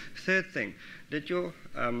communication. Third thing, did your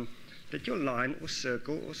line or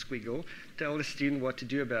circle or squiggle tell the student what to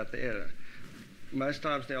do about the error? Most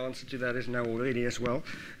times the answer to that is no already as well.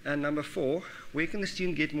 And number 4, where can the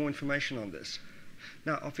student get more information on this?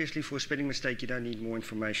 Now, obviously, for a spelling mistake, you don't need more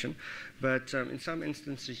information, but in some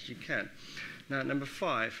instances, you can. Now, number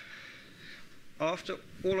 5, after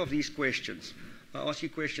all of these questions, I ask you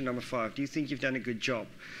question number 5, do you think you've done a good job?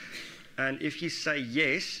 And if you say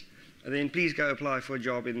yes, then please go apply for a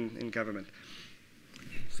job in government.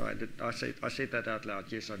 So I said that out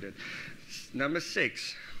loud. Yes, I did. Number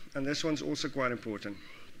 6, and this one's also quite important.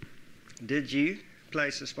 Did you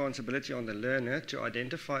place responsibility on the learner to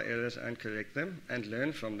identify errors and correct them and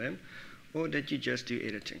learn from them, or did you just do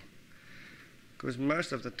editing? Because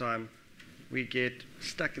most of the time we get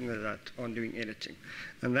stuck in the rut on doing editing.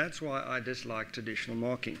 And that's why I dislike traditional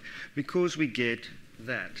marking, because we get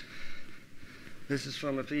that. This is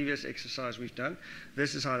from a previous exercise we've done.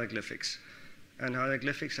 This is hieroglyphics. And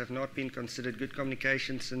hieroglyphics have not been considered good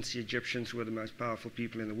communication since the Egyptians were the most powerful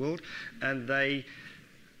people in the world. And they,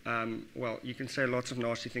 well, you can say lots of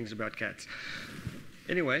nasty things about cats.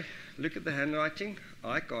 Anyway, look at the handwriting.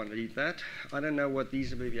 I can't read that. I don't know what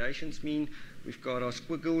these abbreviations mean. We've got our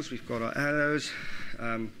squiggles, we've got our arrows.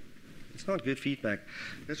 It's not good feedback.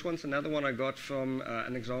 This one's another one I got from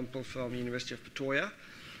an example from the University of Pretoria.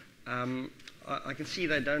 I can see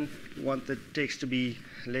they don't want the text to be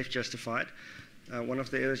left justified. One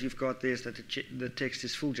of the errors you've got there is that the text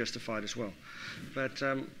is full justified as well. But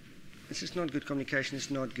this is not good communication,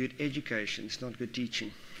 it's not good education, it's not good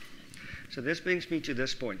teaching. So this brings me to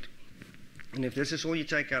this point. And if this is all you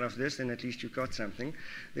take out of this, then at least you've got something.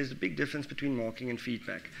 There's a big difference between marking and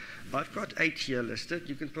feedback. I've got 8 here listed.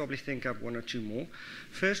 You can probably think up 1 or 2 more.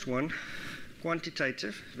 First one,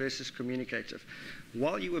 quantitative versus communicative.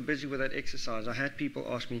 While you were busy with that exercise, I had people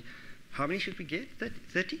ask me, how many should we get?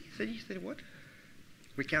 30? 30 what?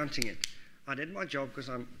 We're counting it. I did my job because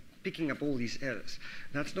I'm picking up all these errors.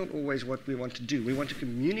 That's not always what we want to do. We want to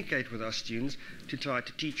communicate with our students to try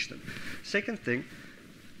to teach them. Second thing,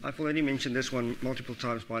 I've already mentioned this one multiple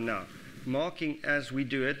times by now. Marking as we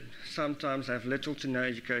do it sometimes have little to no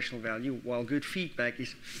educational value, while good feedback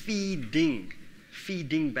is feeding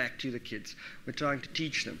back to the kids. We're trying to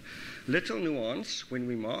teach them. Little nuance when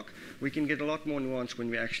we mark, we can get a lot more nuance when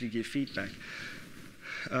we actually give feedback.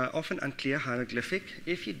 Often unclear hieroglyphic.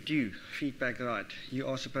 If you do feedback right, you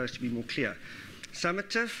are supposed to be more clear.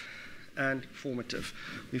 Summative and formative.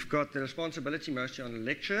 We've got the responsibility mostly on the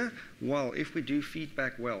lecturer, while if we do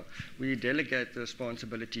feedback well, we delegate the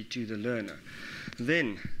responsibility to the learner.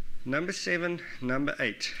 Then, number 7, number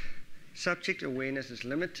 8. Subject awareness is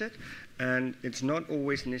limited, and it's not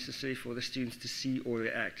always necessary for the students to see or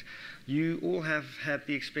react. You all have had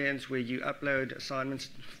the experience where you upload assignments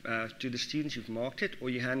to the students, you've marked it, or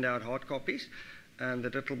you hand out hard copies, and the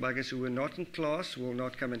little buggers who were not in class will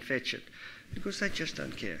not come and fetch it, because they just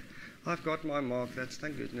don't care. I've got my mark, that's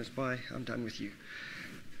thank goodness, bye, I'm done with you.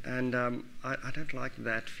 And I don't like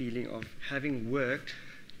that feeling of having worked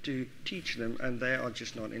to teach them and they are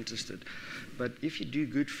just not interested. But if you do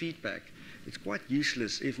good feedback, it's quite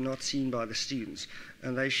useless if not seen by the students,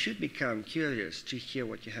 and they should become curious to hear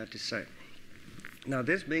what you have to say. Now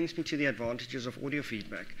this brings me to the advantages of audio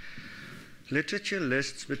feedback. Literature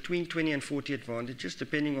lists between 20 and 40 advantages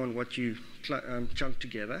depending on what you chunk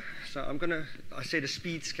together. So I said a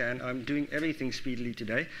speed scan, I'm doing everything speedily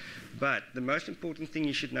today, but the most important thing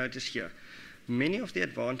you should notice here, many of the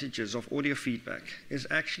advantages of audio feedback is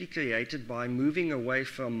actually created by moving away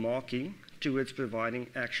from marking towards providing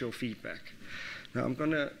actual feedback. Now I'm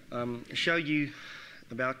going to show you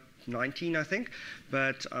about 19 I think,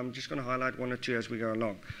 but I'm just going to highlight 1 or 2 as we go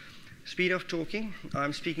along. Speed of talking,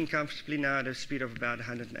 I'm speaking comfortably now at a speed of about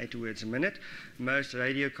 180 words a minute. Most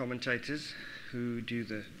radio commentators who do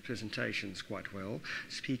the presentations quite well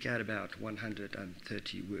speak at about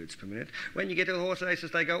 130 words per minute. When you get to the horse races,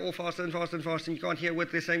 they go all faster and faster and faster, and you can't hear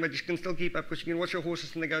what they're saying, but you can still keep up because you can watch your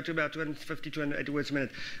horses and they go to about 250, 280 words a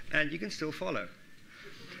minute, and you can still follow.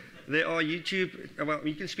 There are YouTube, well,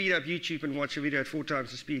 you can speed up YouTube and watch a video at 4 times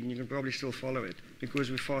the speed, and you can probably still follow it because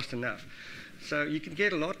we're fast enough. So you can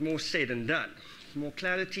get a lot more said and done. More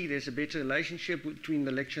clarity, there's a better relationship between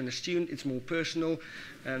the lecturer and the student, it's more personal.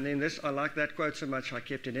 And then this, I like that quote so much I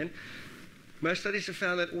kept it in. Most studies have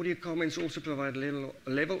found that audio comments also provide a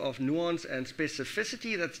level of nuance and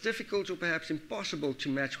specificity that's difficult or perhaps impossible to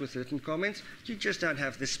match with written comments. You just don't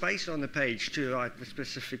have the space on the page to write the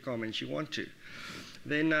specific comments you want to.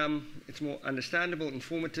 Then it's more understandable,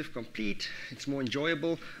 informative, complete, it's more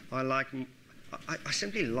enjoyable. I I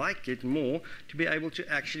simply like it more to be able to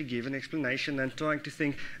actually give an explanation than trying to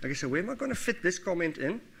think, okay, so where am I going to fit this comment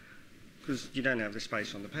in? Because you don't have the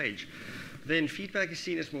space on the page. Then feedback is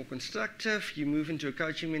seen as more constructive. You move into a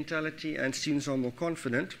coaching mentality and students are more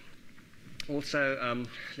confident. Also,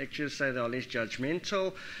 lecturers say they are less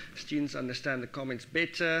judgmental. Students understand the comments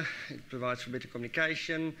better. It provides for better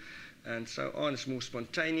communication and so on. It's more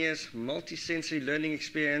spontaneous, multisensory learning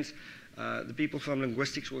experience. The people from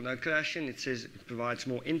linguistics will know crashing. It says it provides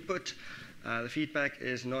more input. The feedback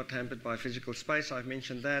is not hampered by physical space. I've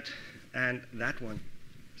mentioned that. And that one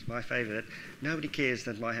is my favorite. Nobody cares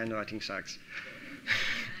that my handwriting sucks.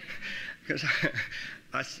 Because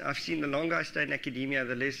I've seen the longer I stay in academia,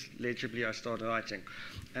 the less legibly I start writing.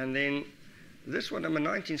 And then this one, number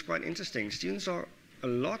 19, is quite interesting. Students are a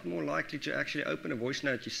lot more likely to actually open a voice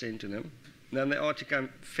note you send to them than they are to come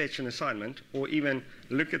fetch an assignment or even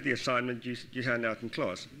look at the assignment you hand out in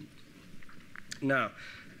class. Now,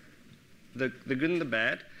 the good and the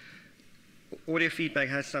bad, audio feedback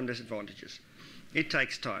has some disadvantages. It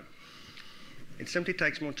takes time. It simply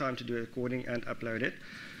takes more time to do a recording and upload it.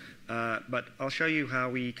 But I'll show you how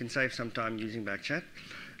we can save some time using Backchat.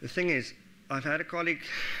 The thing is, I've had a colleague,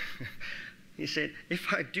 he said,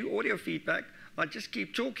 if I do audio feedback, I just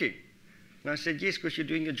keep talking. And I said, yes, because you're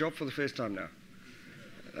doing your job for the first time now.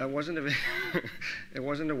 It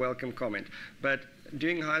wasn't a welcome comment. But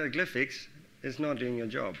doing hieroglyphics is not doing your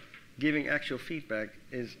job. Giving actual feedback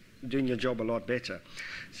is doing your job a lot better.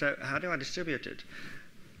 So how do I distribute it?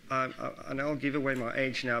 And I'll give away my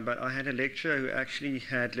age now, but I had a lecturer who actually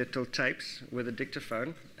had little tapes with a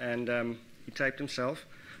dictaphone, and he taped himself,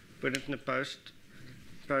 put it in a post,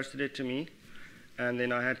 posted it to me, and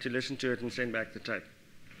then I had to listen to it and send back the tape.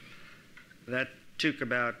 That took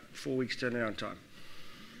about 4 weeks turnaround time.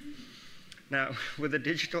 Now, with the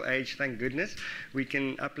digital age, thank goodness, we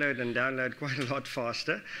can upload and download quite a lot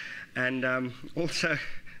faster, and also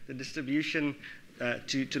the distribution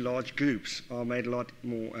to large groups are made a lot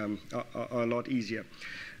more, are a lot easier.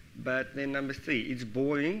 But then number 3, it's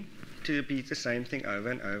boring to repeat the same thing over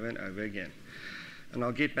and over and over again. And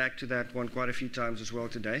I'll get back to that one quite a few times as well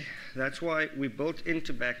today. That's why we built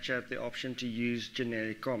into Backchat the option to use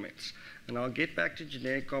generic comments. And I'll get back to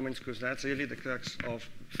generic comments because that's really the crux of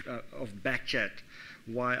Backchat,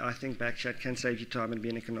 why I think Backchat can save you time and be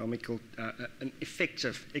an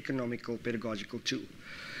effective economical pedagogical tool.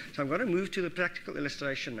 So I'm going to move to the practical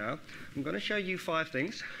illustration now. I'm going to show you 5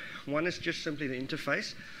 things. One is just simply the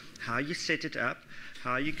interface, how you set it up,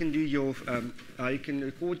 how you can do your, how you can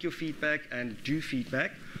record your feedback and do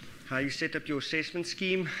feedback, how you set up your assessment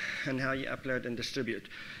scheme, and how you upload and distribute.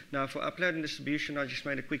 Now, for upload and distribution, I just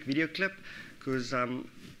made a quick video clip because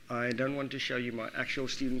I don't want to show you my actual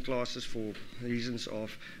student classes for reasons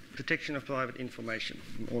of protection of private information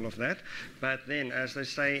and all of that. But then, as they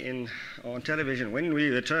say on television, when we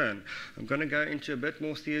return, I'm going to go into a bit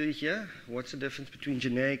more theory here. What's the difference between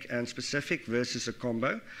generic and specific versus a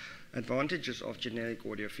combo? Advantages of generic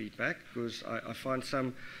audio feedback, because I find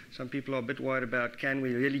some people are a bit worried about, can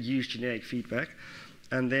we really use generic feedback?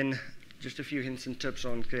 And then just a few hints and tips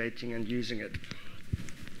on creating and using it.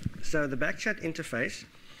 So the Backchat interface,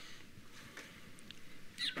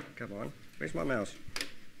 come on, where's my mouse?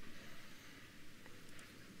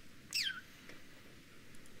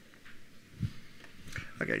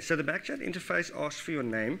 Okay, so the Backchat interface asks for your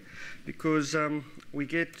name because we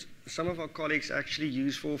get some of our colleagues actually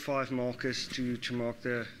use 4 or 5 markers to mark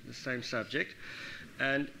the same subject.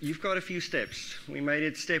 And you've got a few steps. We made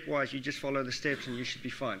it stepwise. You just follow the steps and you should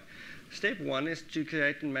be fine. Step 1 is to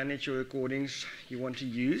create and manage your recordings you want to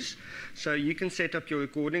use. So you can set up your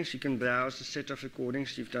recordings. You can browse the set of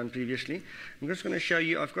recordings you've done previously. I'm just going to show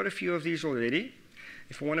you. I've got a few of these already.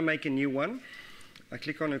 If I want to make a new one, I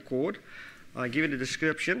click on record. I give it a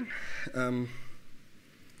description,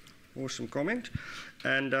 awesome comment,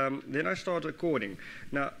 and then I start recording.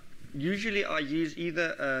 Now, usually I use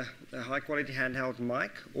either a high-quality handheld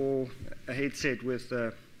mic or a headset with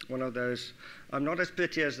one of those. I'm not as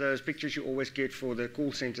pretty as those pictures you always get for the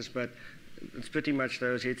call centers, but it's pretty much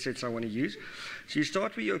those headsets I want to use. So you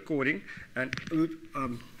start with your recording, and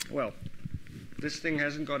well, this thing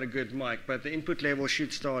hasn't got a good mic, but the input level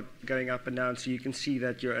should start going up and down so you can see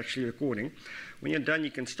that you're actually recording. When you're done, you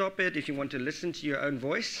can stop it. If you want to listen to your own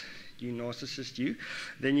voice, you narcissist you,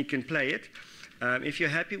 then you can play it. If you're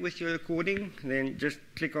happy with your recording, then just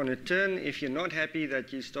click on return. If you're not happy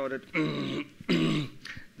that you started,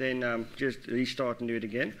 then just restart and do it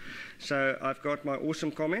again. So I've got my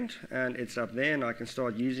awesome comment, and it's up there, and I can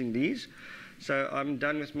start using these. So I'm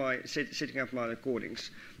done with my setting up my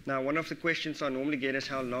recordings. Now, one of the questions I normally get is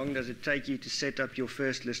how long does it take you to set up your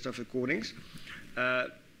first list of recordings?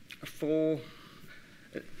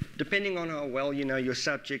 Depending on how well you know your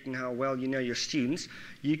subject and how well you know your students,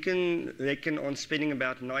 you can reckon on spending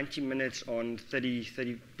about 90 minutes on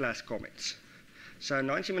 30 plus comments. So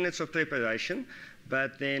 90 minutes of preparation,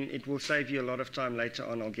 but then it will save you a lot of time later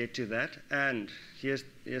on. I'll get to that. And here's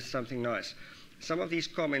something nice. Some of these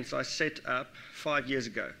comments I set up 5 years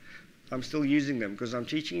ago. I'm still using them because I'm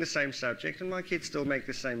teaching the same subject and my kids still make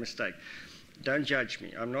the same mistake. Don't judge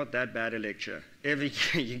me. I'm not that bad a lecturer. Every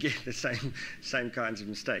year you get the same kinds of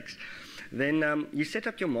mistakes. Then you set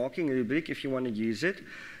up your marking rubric if you want to use it.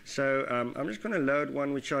 So I'm just going to load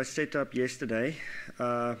one which I set up yesterday.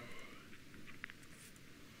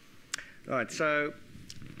 Right, so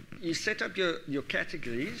you set up your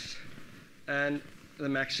categories and the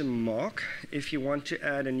maximum mark. If you want to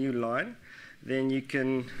add a new line, then you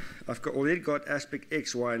can, already got aspect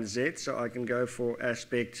X, Y, and Z, so I can go for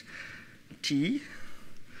aspect T.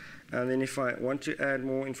 And then if I want to add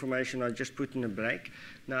more information, I just put in a break.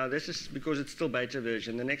 Now this is because it's still beta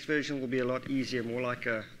version. The next version will be a lot easier, more like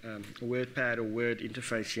a WordPad or Word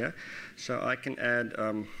interface here. So I can add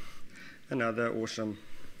another awesome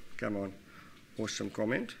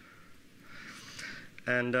comment.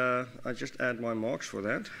 And I just add my marks for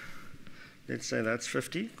that. Let's say that's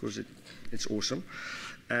 50 because it's awesome.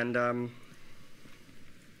 And I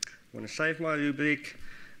want to save my rubric,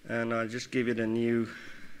 and I just give it a new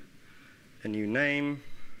name.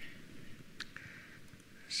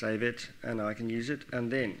 Save it, and I can use it.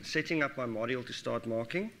 And then setting up my module to start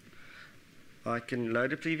marking. I can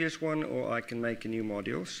load a previous one, or I can make a new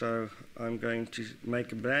module. So I'm going to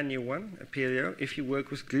make a brand new one, Apereo. If you work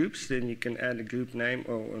with groups, then you can add a group name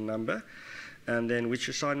or a number. And then which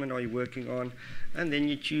assignment are you working on? And then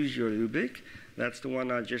you choose your rubric. That's the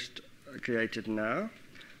one I just created now.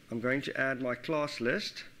 I'm going to add my class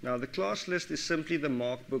list. Now the class list is simply the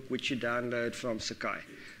mark book which you download from Sakai.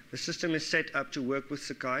 The system is set up to work with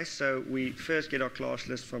Sakai, so we first get our class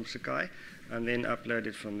list from Sakai and then upload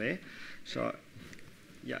it from there. So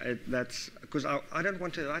yeah, that's because I don't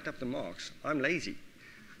want to write up the marks. I'm lazy.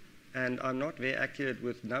 And I'm not very accurate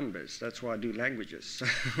with numbers. That's why I do languages.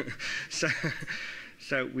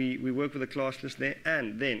 So we work with a class list there.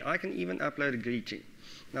 And then I can even upload a greeting.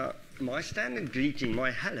 Now, my standard greeting, my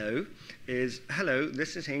hello, is, hello,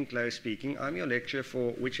 this is Henk Louw speaking. I'm your lecturer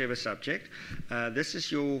for whichever subject. This is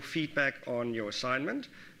your feedback on your assignment.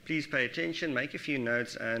 Please pay attention, make a few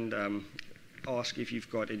notes, and ask if you've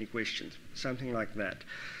got any questions, something like that.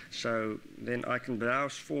 So then I can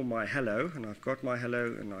browse for my hello, and I've got my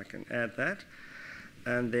hello, and I can add that.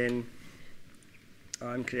 And then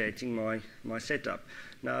I'm creating my setup.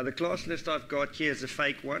 Now the class list I've got here is a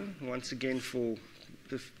fake one, once again for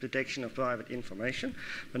the protection of private information.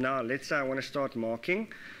 But now let's say I want to start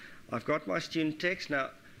marking. I've got my student text. Now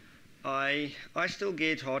I still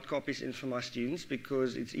get hard copies in from my students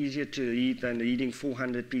because it's easier to read than reading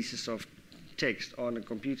 400 pieces of text on a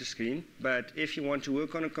computer screen. But if you want to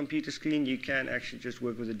work on a computer screen, you can actually just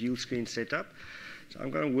work with a dual screen setup. So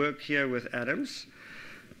I'm going to work here with Adams,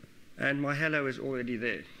 and my hello is already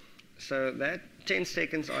there. So that 10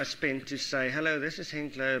 seconds I spent to say, hello, this is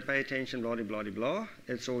Henk Louw, pay attention, blah, blah, blah, blah.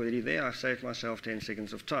 It's already there. I've saved myself 10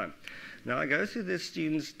 seconds of time. Now I go through this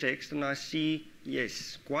student's text and I see,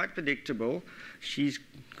 yes, quite predictable. She's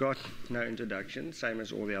got no introduction, same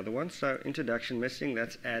as all the other ones. So introduction missing,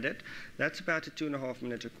 that's added. That's about a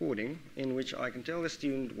 2.5-minute recording in which I can tell the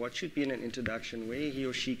student what should be in an introduction, where he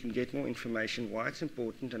or she can get more information, why it's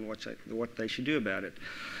important, and what they should do about it.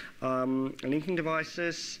 Linking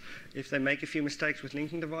devices, if they make a few mistakes with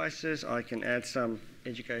linking devices, I can add some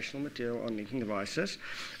educational material on linking devices.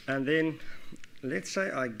 And then let's say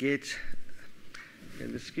I get,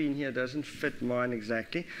 the screen here doesn't fit mine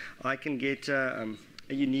exactly, I can get a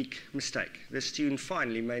unique mistake. The student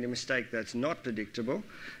finally made a mistake that's not predictable.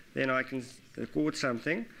 Then I can record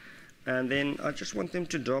something, and then I just want them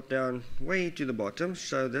to drop down way to the bottom.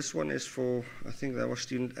 So this one is for, I think that was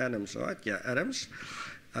student Adams, right? Yeah, Adams.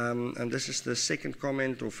 And this is the second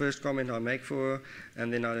comment or first comment I make for her,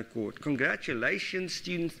 and then I record. Congratulations,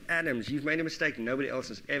 student Adams, you've made a mistake nobody else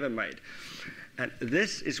has ever made. And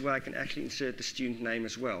this is where I can actually insert the student name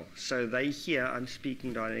as well. So they hear I'm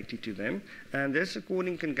speaking directly to them. And this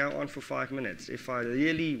recording can go on for 5 minutes. If I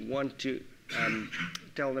really want to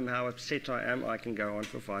tell them how upset I am, I can go on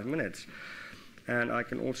for 5 minutes. And I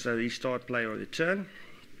can also restart, play, or return.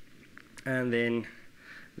 And then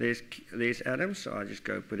there's Adams, so I just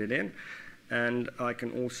go put it in. And I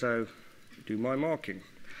can also do my marking.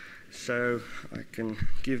 So I can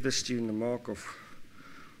give the student a mark of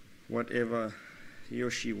whatever he or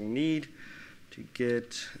she will need to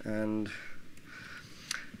get, and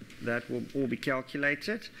that will all be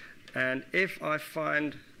calculated. And if I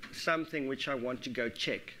find something which I want to go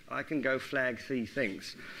check, I can go flag 3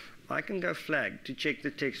 things. I can go flag to check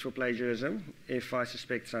the text for plagiarism if I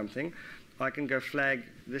suspect something. I can go flag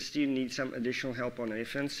the student needs some additional help on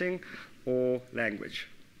referencing or language.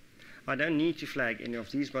 I don't need to flag any of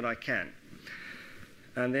these, but I can.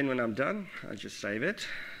 And then when I'm done, I just save it.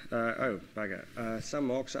 Oh, bugger. Some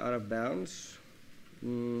marks are out of bounds.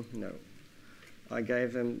 No. I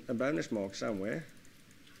gave them a bonus mark somewhere.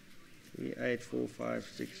 3, 8, 4,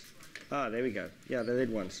 5, 6. Ah, there we go. Yeah, the red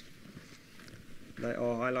ones. They are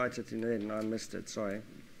highlighted in red, and I missed it. Sorry.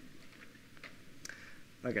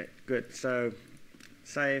 Okay, good. So,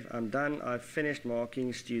 save. I'm done. I've finished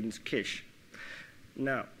marking students' quiche.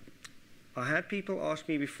 Now, I had people ask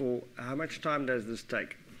me before, how much time does this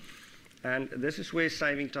take? And this is where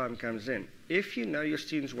saving time comes in. If you know your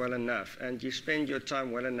students well enough and you spend your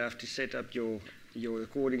time well enough to set up your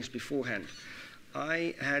recordings beforehand.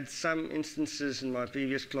 I had some instances in my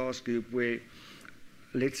previous class group where,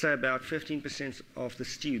 let's say about 15% of the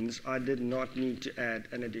students, I did not need to add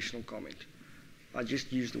an additional comment. I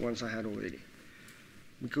just used the ones I had already,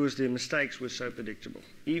 because their mistakes were so predictable.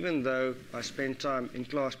 Even though I spent time in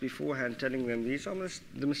class beforehand telling them, these are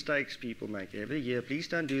the mistakes people make every year, please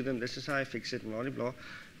don't do them, this is how I fix it, and blah, blah, blah,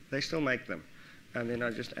 they still make them. And then I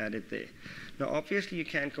just add it there. Now, obviously, you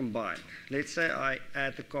can combine. Let's say I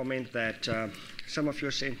add the comment that some of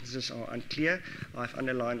your sentences are unclear. I've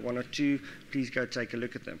underlined 1 or 2. Please go take a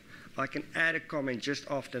look at them. I can add a comment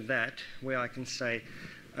just after that where I can say,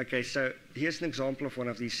 okay, so here's an example of one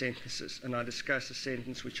of these sentences, and I discuss a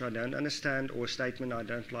sentence which I don't understand or a statement I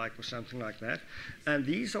don't like or something like that. And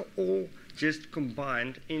these are all just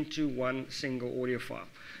combined into one single audio file.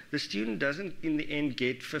 The student doesn't, in the end,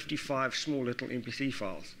 get 55 small little MP3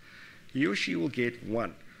 files. He or she will get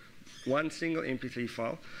one single MP3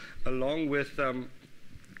 file, along with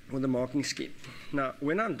the marking scheme. Now,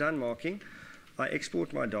 when I'm done marking, I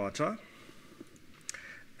export my data,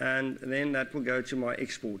 and then that will go to my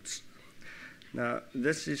exports. Now,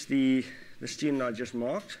 this is the student I just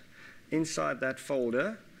marked. Inside that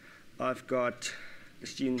folder, I've got the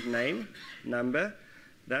student name, number.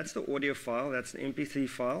 That's the audio file, that's the MP3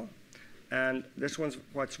 file. And this one's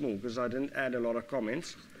quite small because I didn't add a lot of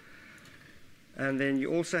comments. And then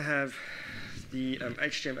you also have the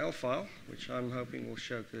HTML file, which I'm hoping will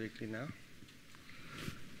show correctly now.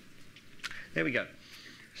 There we go.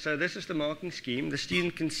 So this is the marking scheme. The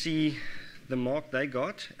student can see the mark they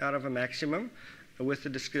got out of a maximum with the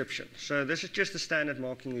description. So this is just the standard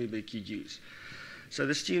marking rubric you'd use. So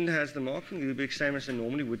the student has the marking rubric, same as they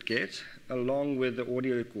normally would get, along with the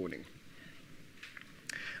audio recording.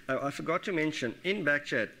 I forgot to mention, in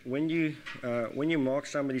Backchat, when you mark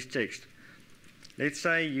somebody's text, let's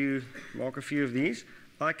say you mark a few of these,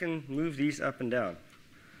 I can move these up and down.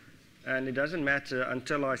 And it doesn't matter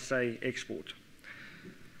until I say export.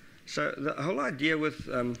 So the whole idea with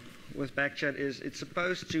Backchat is it's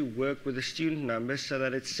supposed to work with the student numbers so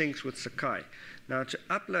that it syncs with Sakai. Now, to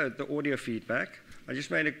upload the audio feedback, I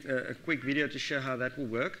just made a quick video to show how that will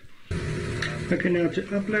work. Okay, now to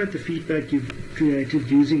upload the feedback you've created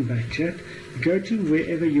using Backchat, go to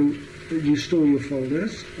wherever you store your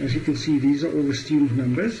folders. As you can see, these are all the student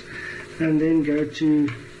numbers. And then go to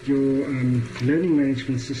your learning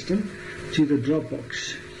management system, to the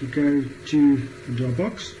Dropbox. You go to the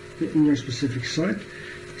Dropbox in your specific site,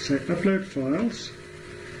 say upload files,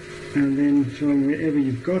 and then from wherever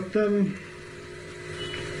you've got them,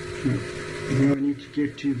 now I need to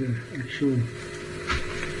get to the actual,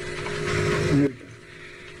 there we go.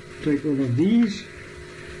 Take all of these,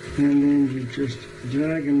 and then you just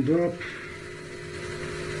drag and drop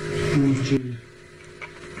onto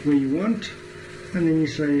where you want, and then you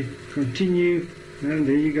say continue, and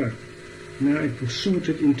there you go. Now it will sort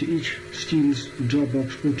it into each student's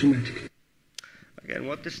Dropbox automatically. Okay, and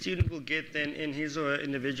what the student will get then in his or her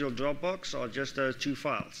individual Dropbox are just those 2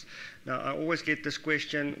 files. Now, I always get this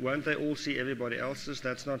question, won't they all see everybody else's?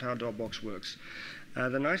 That's not how Dropbox works. The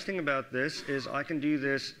nice thing about this is I can do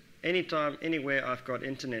this anytime, anywhere I've got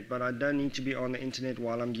internet, but I don't need to be on the internet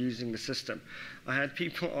while I'm using the system. I had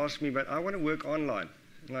people ask me, but I want to work online.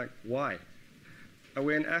 I'm like, why?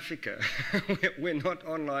 We're in Africa. We're not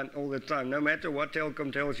online all the time. No matter what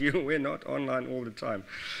Telkom tells you, we're not online all the time.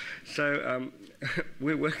 So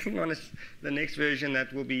we're working on the next version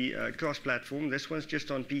that will be cross-platform. This one's just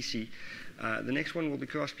on PC. The next one will be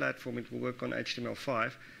cross-platform. It will work on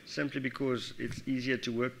HTML5, simply because it's easier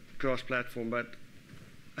to work cross-platform. But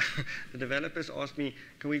the developers asked me,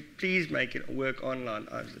 can we please make it work online?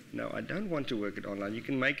 I said, no, I don't want to work it online. You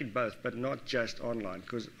can make it both, but not just online,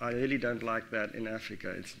 because I really don't like that in Africa.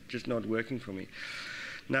 It's just not working for me.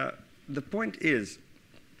 Now, the point is,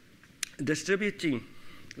 distributing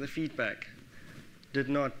the feedback did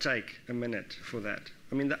not take a minute for that.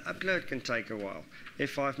 I mean, the upload can take a while.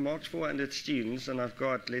 If I've marked 400 students and I've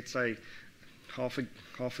got, let's say, half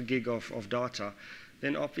a gig of data,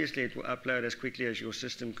 then obviously it will upload as quickly as your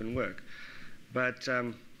system can work. But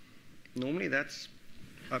normally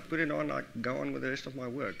I put it on, I go on with the rest of my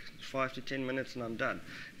work. 5 to 10 minutes and I'm done.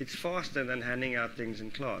 It's faster than handing out things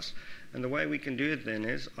in class. And the way we can do it then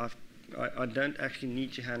is I don't actually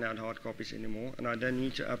need to hand out hard copies anymore, and I don't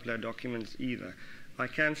need to upload documents either. I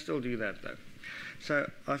can still do that though. So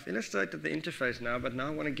I've illustrated the interface now, but now I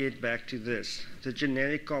want to get back to this, the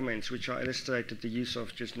generic comments, which I illustrated the use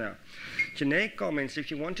of just now. Generic comments,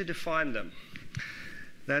 if you want to define them,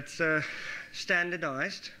 that's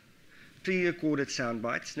standardized, pre-recorded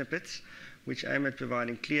soundbite snippets, which aim at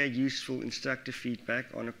providing clear, useful, instructive feedback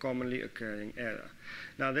on a commonly occurring error.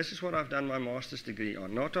 Now, this is what I've done my master's degree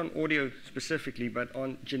on, not on audio specifically, but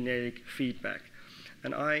on generic feedback.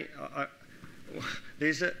 And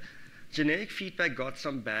there's a generic feedback got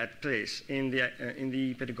some bad press in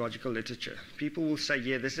the pedagogical literature. People will say,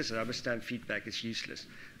 yeah, this is rubber stamp feedback, it's useless.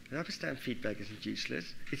 Rubber stamp feedback isn't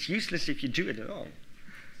useless. It's useless if you do it wrong.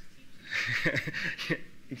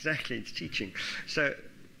 Exactly, it's teaching. So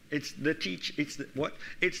it's the teach. It's the, what?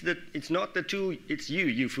 It's not the tool. It's you,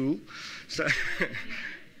 you fool. So,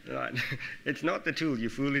 right. It's not the tool, you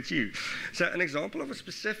fool. It's you. So an example of a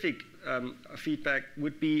specific feedback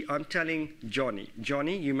would be: I'm telling Johnny,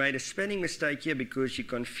 you made a spelling mistake here because you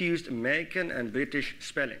confused American and British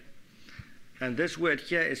spelling. And this word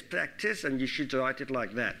here is practice, and you should write it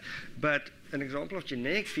like that. But an example of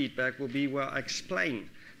generic feedback will be where I explain,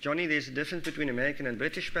 Johnny, there's a difference between American and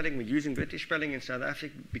British spelling. We're using British spelling in South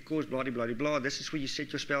Africa because blah, blah, blah, blah. This is where you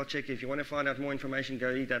set your spell check. If you want to find out more information,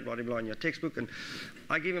 go read that blah, blah, blah in your textbook. And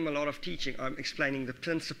I give him a lot of teaching. I'm explaining the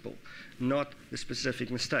principle, not the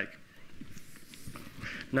specific mistake.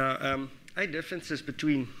 Now, eight differences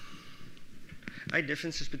between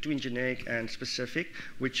generic and specific,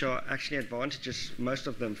 which are actually advantages, most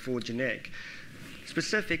of them, for generic.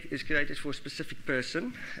 Specific is created for a specific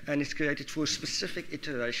person and is created for a specific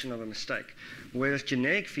iteration of a mistake, whereas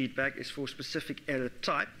generic feedback is for specific error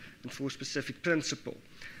type and for specific principle.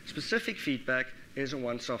 Specific feedback is a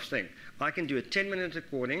once-off thing. I can do a 10-minute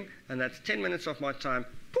recording, and that's 10 minutes of my time,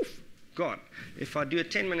 poof, gone. If I do a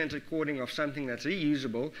 10-minute recording of something that's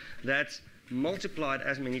reusable, that's multiplied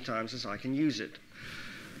as many times as I can use it.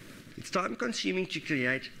 It's time-consuming to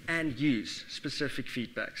create and use specific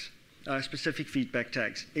feedbacks. Specific feedback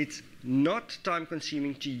tags. It's not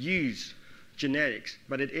time-consuming to use generics,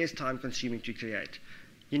 but it is time-consuming to create.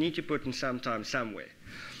 You need to put in some time somewhere.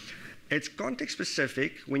 It's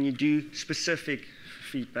context-specific when you do specific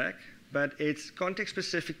feedback, but it's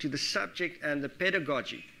context-specific to the subject and the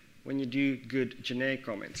pedagogy when you do good generic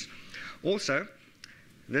comments. Also,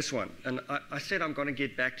 this one, and I said I'm going to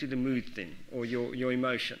get back to the mood thing, or your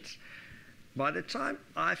emotions. By the time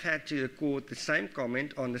I've had to record the same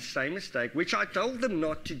comment on the same mistake, which I told them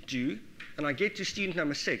not to do, and I get to student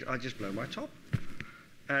number 6, I just blow my top.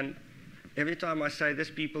 And every time I say this,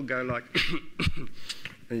 people go like,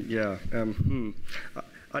 yeah,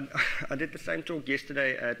 I did the same talk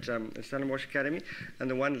yesterday at Stellenbosch Academy, and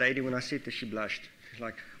the one lady, when I said this, she blushed. She's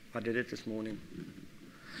like, I did it this morning.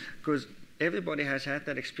 Because everybody has had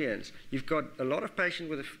that experience. You've got a lot of patients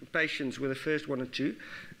with the first 1 or 2,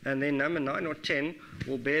 and then number 9 or 10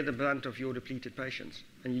 will bear the brunt of your depleted patients,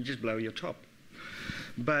 and you just blow your top.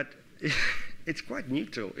 But it's quite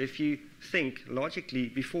neutral. If you think logically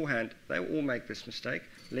beforehand, they will all make this mistake.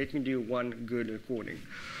 Let me do one good recording.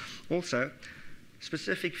 Also,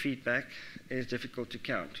 specific feedback is difficult to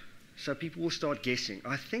count. So people will start guessing.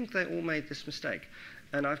 I think they all made this mistake.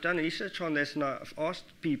 And I've done research on this, and I've asked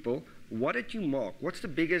people, what did you mark? What's the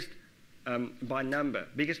biggest, by number,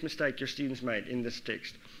 biggest mistake your students made in this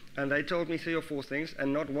text? And they told me 3 or 4 things,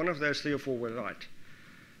 and not one of those 3 or 4 were right.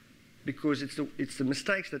 Because it's the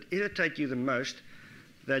mistakes that irritate you the most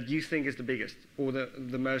that you think is the biggest, or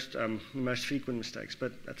the most frequent mistakes.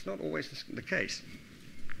 But that's not always the case.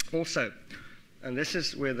 Also, and this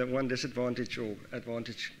is where the one disadvantage or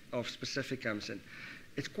advantage of specific comes in,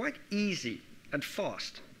 it's quite easy and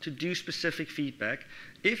fast to do specific feedback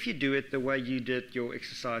if you do it the way you did your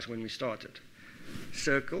exercise when we started.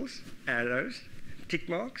 Circles, arrows, tick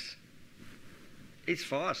marks. It's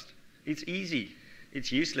fast. It's easy.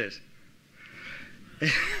 It's useless.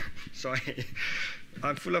 Sorry.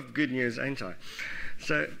 I'm full of good news, ain't I?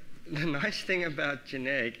 So the nice thing about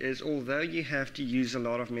generic is, although you have to use a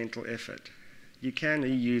lot of mental effort, you can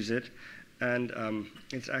reuse it, and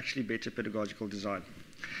it's actually better pedagogical design.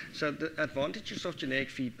 So the advantages of generic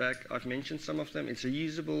feedback, I've mentioned some of them. It's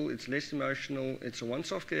reusable, it's less emotional, it's a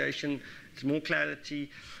once-off creation, it's more clarity.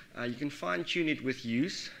 You can fine-tune it with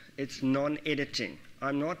use. It's non-editing.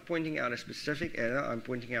 I'm not pointing out a specific error, I'm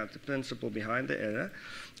pointing out the principle behind the error,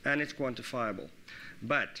 and it's quantifiable.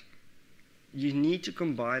 But you need to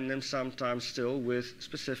combine them sometimes still with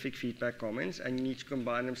specific feedback comments, and you need to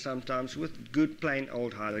combine them sometimes with good plain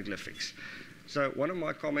old hieroglyphics. So one of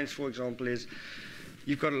my comments, for example, is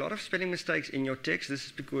you've got a lot of spelling mistakes in your text. This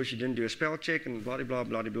is because you didn't do a spell check and blah, blah,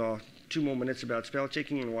 blah, blah, blah. 2 more minutes about spell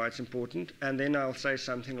checking and why it's important. And then I'll say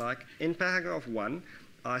something like, in paragraph 1,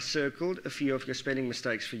 I circled a few of your spelling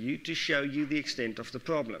mistakes for you to show you the extent of the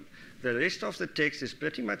problem. The rest of the text is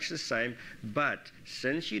pretty much the same, but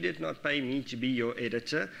since you did not pay me to be your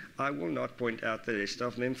editor, I will not point out the rest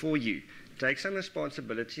of them for you. Take some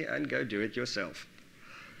responsibility and go do it yourself.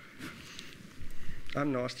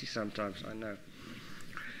 I'm nasty sometimes, I know.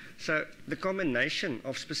 So the combination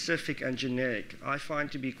of specific and generic I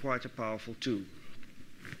find to be quite a powerful tool.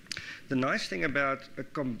 The nice thing about a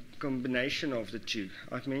combination of the two,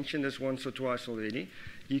 I've mentioned this once or twice already,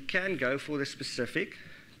 you can go for the specific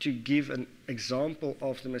to give an example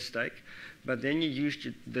of the mistake, but then you use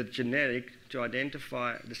the generic to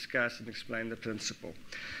identify, discuss, and explain the principle.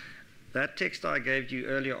 That text I gave you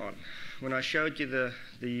earlier on, when I showed you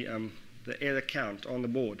the error count on the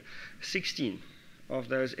board, 16 of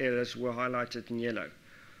those errors were highlighted in yellow.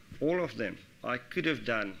 All of them I could have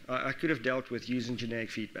dealt with using generic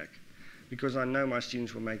feedback, because I know my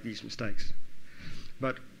students will make these mistakes.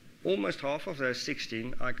 But almost half of those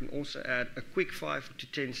 16, I can also add a quick 5 to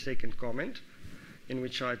 10 second comment in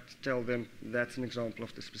which I tell them that's an example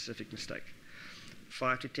of the specific mistake.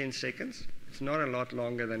 5 to 10 seconds, it's not a lot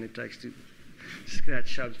longer than it takes to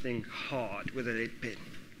scratch something hard with a red pen.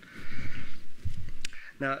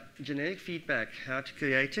 Now, generic feedback, how to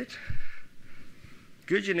create it?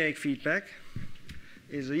 Good generic feedback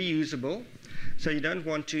is reusable. So you don't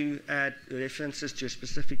want to add references to a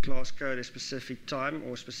specific class code, a specific time,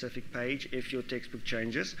 or a specific page if your textbook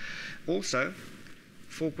changes. Also,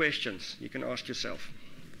 4 questions you can ask yourself.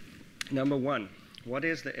 Number 1, what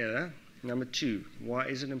is the error? Number 2, why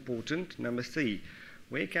is it important? Number 3,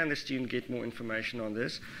 where can the student get more information on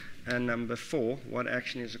this? And number 4, what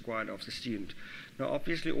action is required of the student? Now,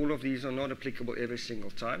 obviously, all of these are not applicable every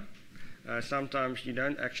single time. Sometimes you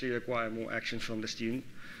don't actually require more action from the student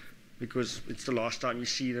because it's the last time you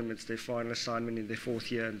see them, it's their final assignment in their 4th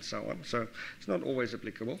year and so on. So it's not always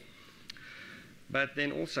applicable. But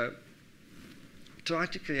then also, try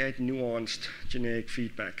to create nuanced generic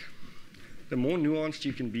feedback. The more nuanced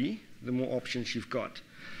you can be, the more options you've got.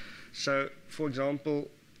 So, for example,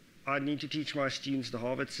 I need to teach my students the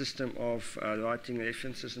Harvard system of writing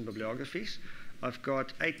references and bibliographies. I've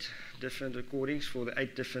got 8 different recordings for the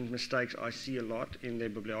 8 different mistakes I see a lot in their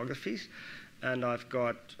bibliographies. And I've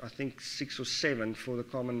got, I think, 6 or 7 for the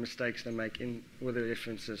common mistakes they make with the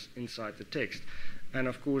references inside the text. And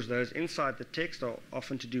of course, those inside the text are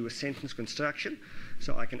often to do with sentence construction.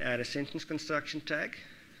 So I can add a sentence construction tag.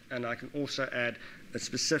 And I can also add a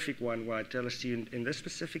specific one where I tell a student, in this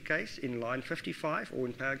specific case, in line 55 or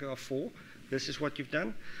in paragraph 4, this is what you've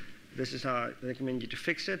done. This is how I recommend you to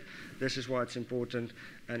fix it. This is why it's important.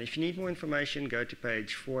 And if you need more information, go to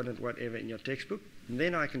page 400 whatever in your textbook. And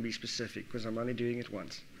then I can be specific because I'm only doing it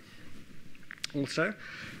once. Also,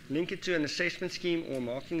 link it to an assessment scheme or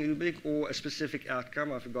marking rubric or a specific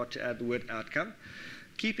outcome. I forgot to add the word outcome.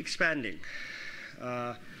 Keep expanding.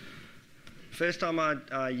 First time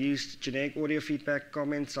I used generic audio feedback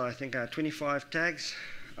comments, I think I had 25 tags.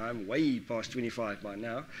 I'm way past 25 by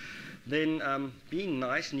now. Then being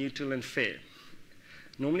nice, neutral, and fair.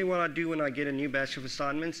 Normally what I do when I get a new batch of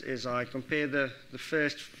assignments is I compare the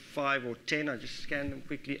first 5 or 10. I just scan them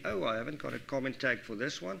quickly. Oh, I haven't got a comment tag for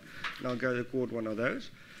this one. And I'll go record one of those.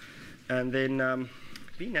 And then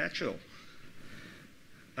be natural.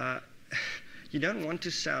 You don't want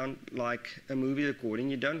to sound like a movie recording.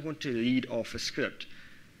 You don't want to read off a script.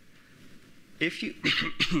 If you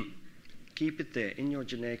keep it there in your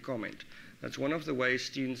generic comment, that's one of the ways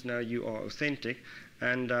students know you are authentic.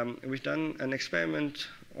 And we've done an experiment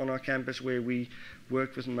on our campus where we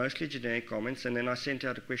worked with mostly generic comments, and then I sent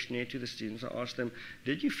out a questionnaire to the students. I asked them,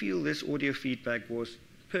 did you feel this audio feedback was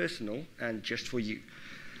personal and just for you?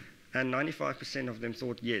 And 95% of them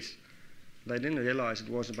thought yes. They didn't realize it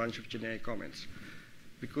was a bunch of generic comments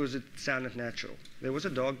because it sounded natural. There was a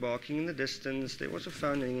dog barking in the distance, there was a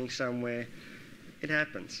phone ringing somewhere. It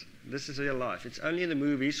happens. This is real life. It's only in the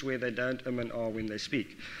movies where they don't and ah when they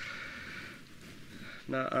speak.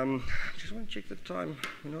 Now, I just want to check the time.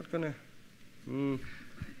 We're not going to...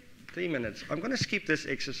 3 minutes. I'm going to skip this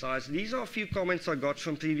exercise. These are a few comments I got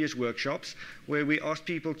from previous workshops where we asked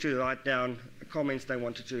people to write down comments they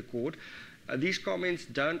wanted to record. These comments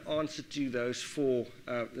don't answer to those 4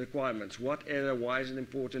 requirements. What error, why is it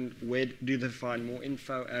important, where do they find more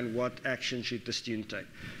info, and what action should the student take?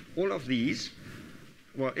 All of these,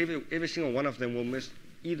 well, every single one of them will miss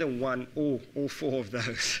either one or all 4 of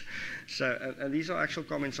those. So, and these are actual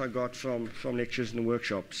comments I got from lectures in the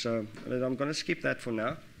workshop. So I'm going to skip that for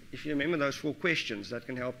now. If you remember those 4 questions, that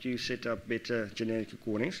can help you set up better generic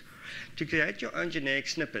recordings. To create your own generic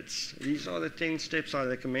snippets, these are the 10 steps I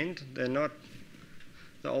recommend. They're not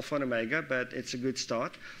the alpha and omega, but it's a good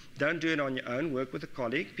start. Don't do it on your own. Work with a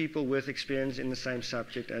colleague, people with experience in the same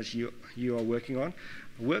subject as you are working on.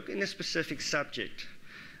 Work in a specific subject,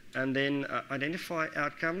 and then identify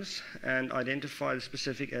outcomes and identify the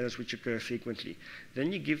specific errors which occur frequently.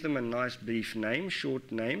 Then you give them a nice brief name,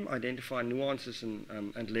 short name, identify nuances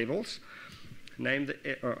and levels. Name the,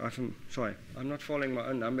 sorry, I'm not following my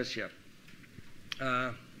own numbers here.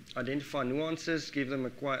 Identify nuances, give them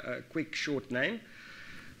a quick short name.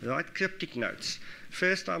 Write cryptic notes.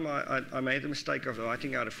 First time I made the mistake of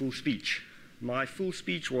writing out a full speech. My full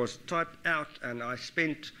speech was typed out, and I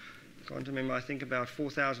spent, I can't remember, I think about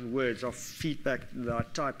 4,000 words of feedback that I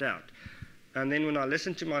typed out. And then when I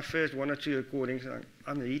listened to my first 1 or 2 recordings,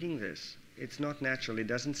 I'm reading this. It's not natural. It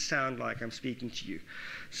doesn't sound like I'm speaking to you.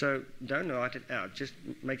 So don't write it out. Just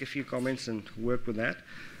make a few comments and work with that.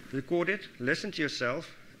 Record it. Listen to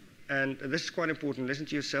yourself. And this is quite important. Listen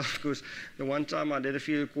to yourself, because the one time I did a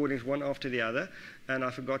few recordings, one after the other, and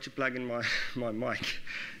I forgot to plug in my mic.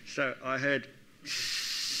 So I heard...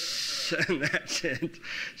 and that's it.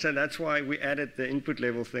 So that's why we added the input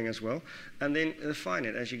level thing as well. And then refine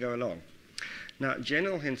it as you go along. Now,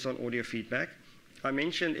 general hints on audio feedback. I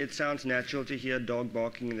mentioned it sounds natural to hear a dog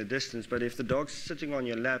barking in the distance, but if the dog's sitting on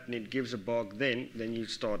your lap and it gives a bark then you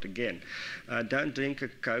start again. Don't drink a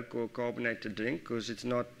Coke or carbonated drink, because it's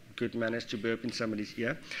not good manners to burp in somebody's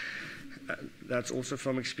ear. That's also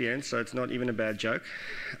from experience, so it's not even a bad joke.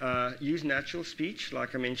 Use natural speech,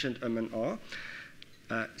 like I mentioned, and ah.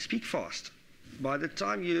 Speak fast. By the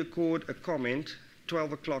time you record a comment,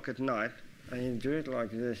 12 o'clock at night, and you do it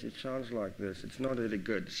like this, it sounds like this. It's not really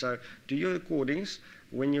good. So do your recordings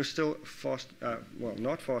when you're still fast, well,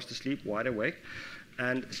 not fast asleep, wide awake,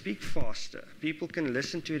 and speak faster. People can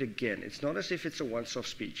listen to it again. It's not as if it's a once-off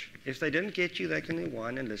speech. If they didn't get you, they can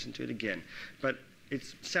rewind and listen to it again. But it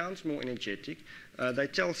sounds more energetic. They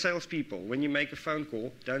tell salespeople, when you make a phone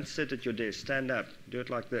call, don't sit at your desk, stand up, do it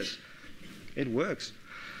like this. It works.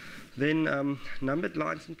 Then numbered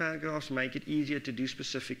lines and paragraphs make it easier to do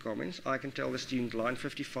specific comments. I can tell the student line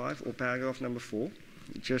 55 or paragraph number 4.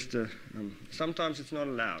 Just sometimes it's not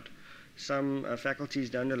allowed. Some faculties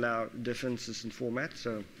don't allow differences in format,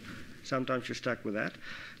 so sometimes you're stuck with that.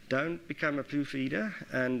 Don't become a proofreader,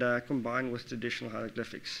 and combine with traditional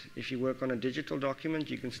hieroglyphics. If you work on a digital document,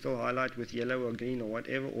 you can still highlight with yellow or green or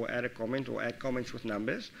whatever, or add a comment, or add comments with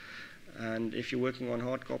numbers. And if you're working on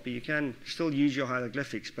hard copy, you can still use your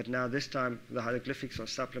hieroglyphics, but now this time the hieroglyphics are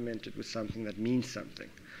supplemented with something that means something.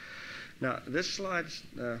 Now, this slide's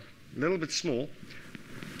a little bit small.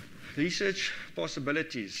 Research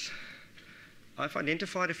possibilities. I've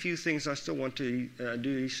identified a few things I still want to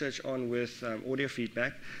do research on with audio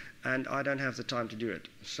feedback, and I don't have the time to do it.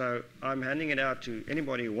 So I'm handing it out to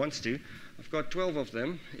anybody who wants to. I've got 12 of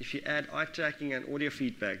them. If you add eye tracking and audio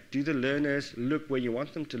feedback, do the learners look where you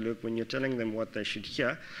want them to look when you're telling them what they should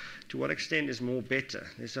hear? To what extent is more better?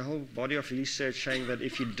 There's a whole body of research saying that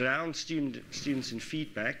if you drown students in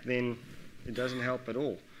feedback, then it doesn't help at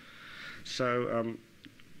all. So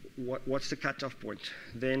what's the cutoff point?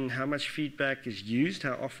 Then how much feedback is used?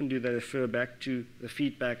 How often do they refer back to the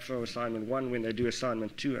feedback from assignment 1 when they do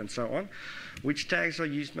assignment 2, and so on? Which tags are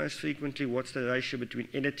used most frequently? What's the ratio between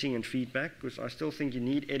editing and feedback? Because I still think you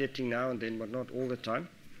need editing now and then, but not all the time.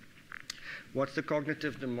 What's the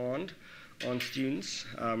cognitive demand on students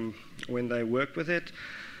when they work with it?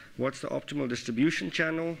 What's the optimal distribution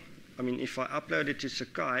channel? I mean, if I upload it to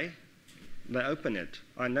Sakai, they open it.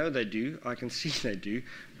 I know they do. I can see they do.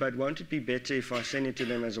 But won't it be better if I send it to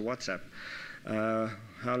them as a WhatsApp?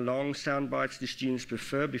 How long sound bites do students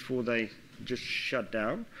prefer before they just shut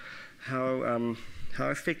down? How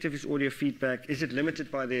effective is audio feedback? Is it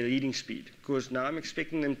limited by their reading speed? Because now I'm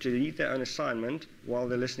expecting them to read their own assignment while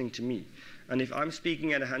they're listening to me. And if I'm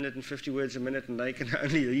speaking at 150 words a minute and they can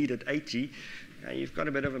only read at 80, you've got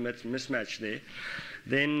a bit of a mismatch there.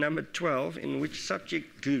 Then number 12, in which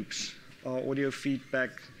subject groups are audio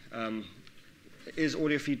feedback, is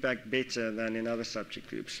audio feedback better than in other subject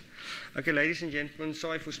groups? Okay, ladies and gentlemen,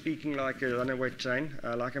 sorry for speaking like a runaway train.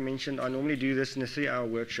 Like I mentioned, I normally do this in a 3-hour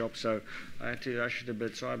workshop, so I had to rush it a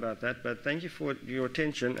bit. Sorry about that. But thank you for your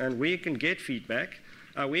attention. And where you can get feedback,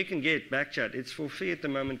 where you can get Backchat, it's for free at the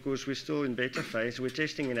moment because we're still in beta phase. We're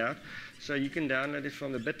testing it out. So you can download it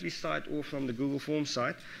from the Bitly site or from the Google Forms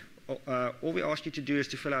site. All we ask you to do is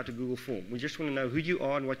to fill out a Google form. We just want to know who you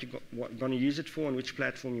are and what you're going to use it for and which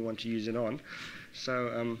platform you want to use it on.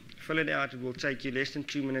 So fill it out. It will take you less than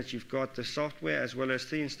 2 minutes. You've got the software as well as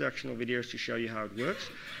 3 instructional videos to show you how it works.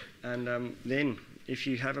 And then if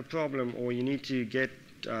you have a problem or you need to get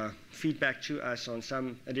feedback to us on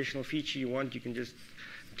some additional feature you want, you can just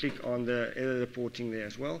click on the error reporting there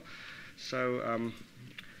as well. So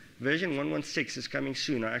version 1.16 is coming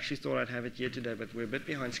soon. I actually thought I'd have it here today, but we're a bit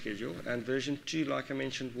behind schedule. And version 2, like I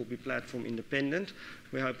mentioned, will be platform independent.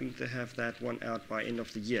 We're hoping to have that one out by end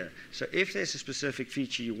of the year. So if there's a specific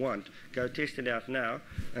feature you want, go test it out now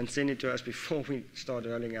and send it to us before we start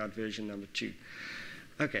rolling out version number 2.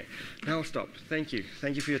 Okay, now I'll stop. Thank you.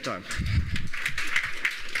 Thank you for your time. Thank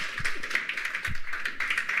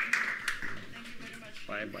you very much.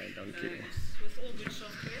 Bye-bye, don't kill me. With all good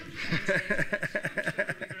software, that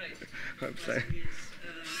would be great. Hope so.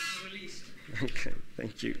 It's released. Okay,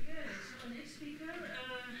 thank you. Okay, so our next speaker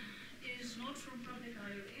is not from public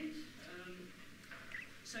higher ed,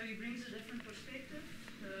 so he brings a different perspective.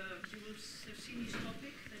 You will have seen his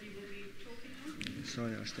topic that he will be talking on.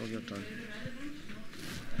 Sorry, I stole your time. Very relevant, not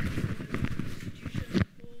institution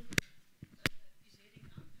Paul is heading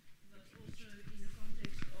up, but also in the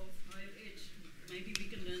context of higher ed, maybe we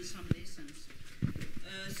can learn some lessons.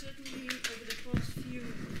 Certainly over the past few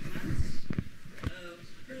months,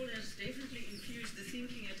 Paul has definitely infused the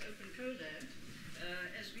thinking at Opencast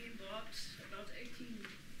as we embarked about 18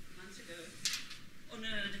 months ago on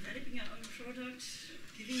developing our own product,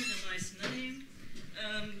 giving it a nice name.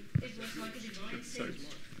 It was like a divine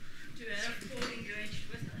sentiment to have Paul engaged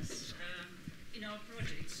with us in our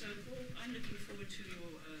project. So Paul, I'm looking forward to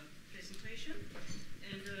your presentation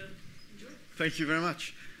and enjoy. Thank you very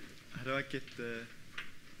much. How do I get the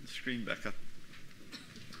screen back up?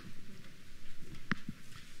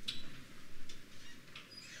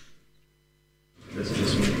 That's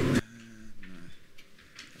just me. No,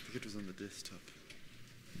 I think it was on the desktop.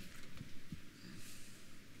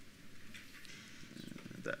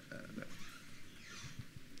 That.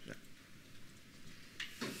 Yeah.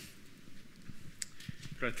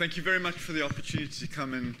 Great. Thank you very much for the opportunity to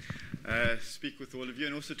come and speak with all of you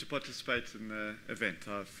and also to participate in the event.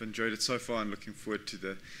 I've enjoyed it so far and looking forward to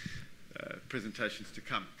the presentations to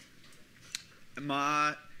come.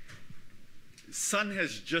 My son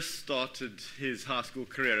has just started his high school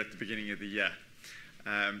career at the beginning of the year,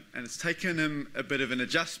 and it's taken him a bit of an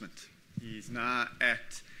adjustment. He's now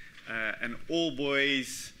at an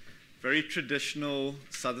all-boys, very traditional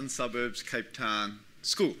southern suburbs, Cape Town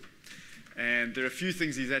school. And there are a few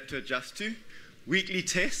things he's had to adjust to. Weekly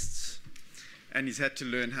tests, and he's had to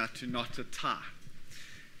learn how to knot a tie.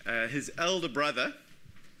 His elder brother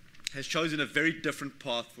has chosen a very different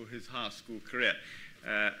path for his high school career,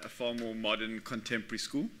 a far more modern contemporary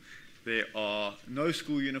school. There are no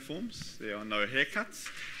school uniforms, there are no haircuts,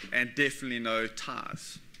 and definitely no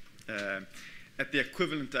ties. At the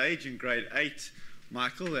equivalent age in grade 8,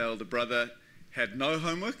 Michael, the elder brother, had no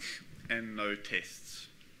homework and no tests.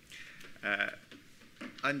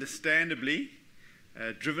 Understandably,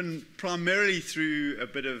 driven primarily through a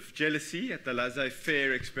bit of jealousy at the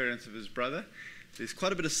laissez-faire experience of his brother, there's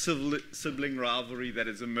quite a bit of sibling rivalry that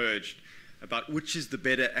has emerged about which is the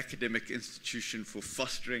better academic institution for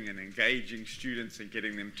fostering and engaging students and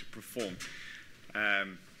getting them to perform.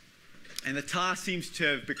 And the tie seems to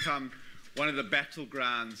have become one of the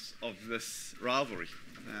battlegrounds of this rivalry.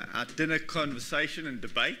 Our dinner conversation and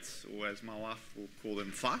debates, or as my wife will call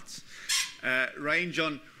them, fights, range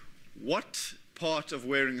on what part of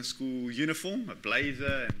wearing a school uniform, a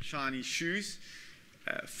blazer and shiny shoes,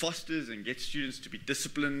 fosters and gets students to be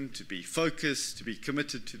disciplined, to be focused, to be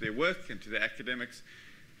committed to their work and to their academics,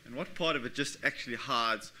 and what part of it just actually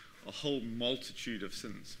hides a whole multitude of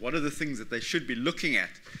sins. What are the things that they should be looking at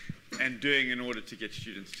and doing in order to get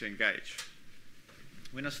students to engage?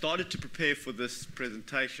 When I started to prepare for this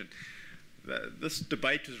presentation, this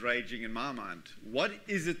debate was raging in my mind. What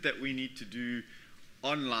is it that we need to do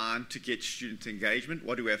online to get student engagement?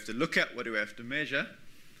 What do we have to look at? What do we have to measure?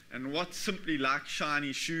 And what simply like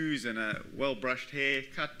shiny shoes and a well-brushed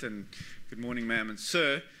haircut and good morning, ma'am and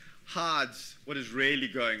sir, hides what is really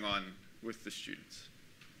going on with the students.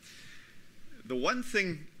 The one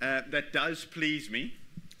thing that does please me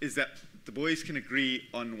is that the boys can agree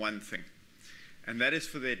on one thing, and that is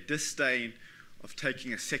for their disdain of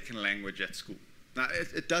taking a second language at school. Now,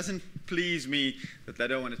 it doesn't please me that they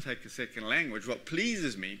don't want to take a second language. What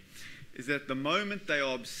pleases me is that at the moment they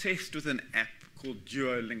are obsessed with an app called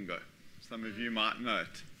Duolingo. Some of you might know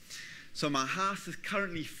it. So my house is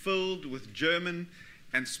currently filled with German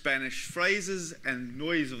and Spanish phrases and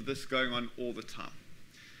noise of this going on all the time.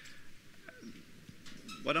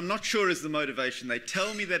 What I'm not sure is the motivation. They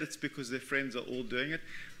tell me that it's because their friends are all doing it,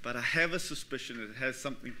 but I have a suspicion it has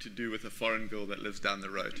something to do with a foreign girl that lives down the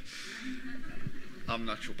road. I'm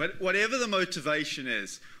not sure. But whatever the motivation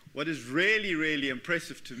is, what is really, really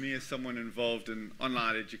impressive to me as someone involved in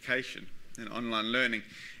online education and online learning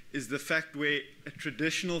is the fact where a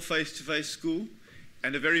traditional face-to-face school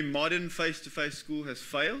and a very modern face-to-face school has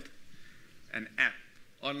failed, an app,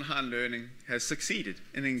 online learning, has succeeded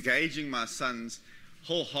in engaging my sons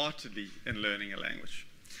wholeheartedly in learning a language.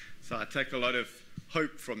 So I take a lot of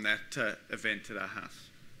hope from that event at our house.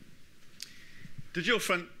 Digital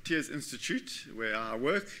Frontiers Institute, where I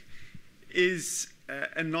work, is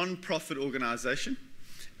a non-profit organization,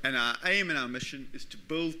 and our aim and our mission is to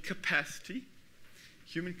build capacity,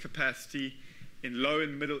 human capacity, in low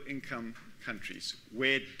and middle income countries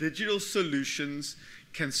where digital solutions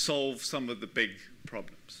can solve some of the big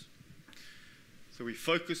problems. So we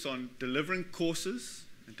focus on delivering courses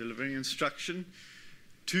and delivering instruction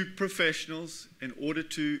to professionals in order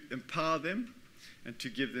to empower them and to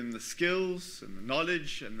give them the skills and the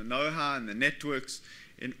knowledge and the know-how and the networks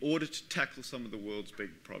in order to tackle some of the world's big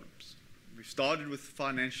problems. We've started with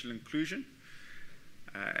financial inclusion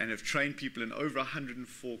and have trained people in over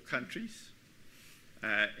 104 countries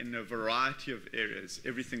in a variety of areas,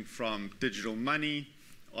 everything from digital money,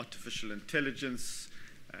 artificial intelligence,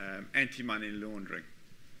 anti-money laundering.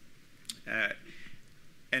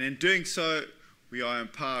 And in doing so, we are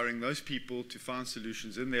empowering those people to find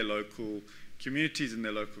solutions in their local communities, in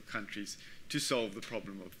their local countries, to solve the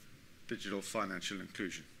problem of digital financial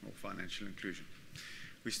inclusion or financial inclusion.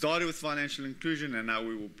 We started with financial inclusion, and now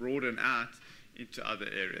we will broaden out into other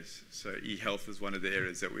areas. So e-health is one of the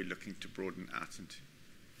areas that we're looking to broaden out into.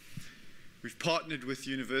 We've partnered with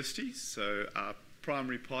universities. So our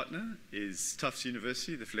primary partner is Tufts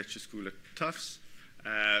University, the Fletcher School at Tufts,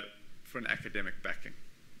 for an academic backing.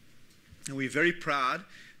 And we're very proud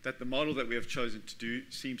that the model that we have chosen to do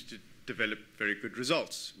seems to develop very good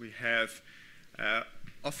results. We have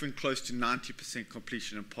often close to 90%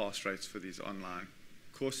 completion and pass rates for these online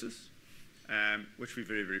courses, which we're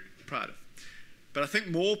very, very proud of. But I think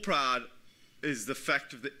more proud is the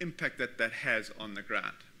fact of the impact that that has on the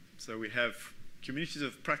ground. So we have communities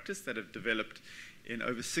of practice that have developed in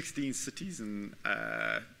over 16 cities, and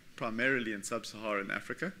primarily in sub-Saharan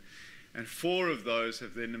Africa. And 4 of those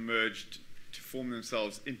have then emerged to form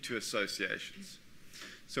themselves into associations.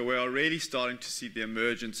 So we're already starting to see the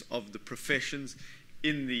emergence of the professions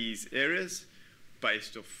in these areas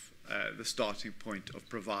based off the starting point of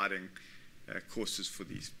providing courses for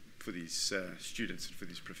these students and for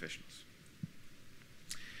these professionals.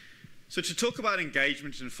 So to talk about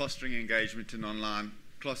engagement and fostering engagement in online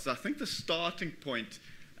classes, I think the starting point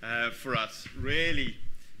for us really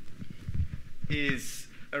is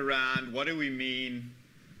around what do we mean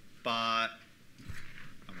by,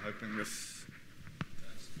 I'm hoping this,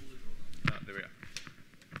 oh, there we are.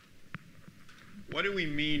 What do we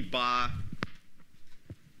mean by,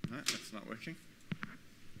 no, that's not working.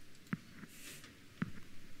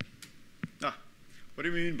 What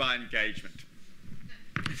do we mean by engagement?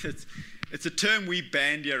 It's a term we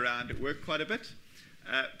bandy around at work quite a bit,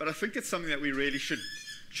 but I think it's something that we really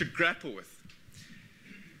should grapple with.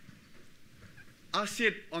 I see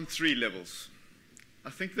it on 3 levels. I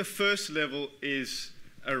think the first level is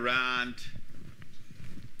around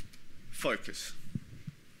focus.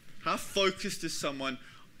 How focused is someone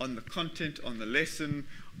on the content, on the lesson,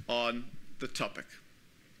 on the topic?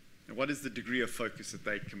 And what is the degree of focus that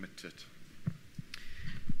they commit to it?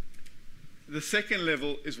 The second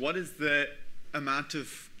level is what is the amount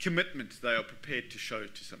of commitment they are prepared to show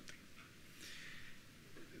to something.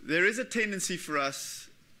 There is a tendency for us,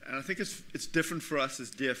 and I think it's different for us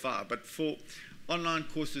as DFR, but for online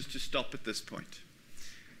courses to stop at this point.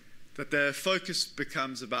 That the focus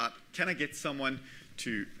becomes about, can I get someone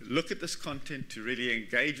to look at this content, to really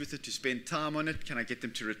engage with it, to spend time on it? Can I get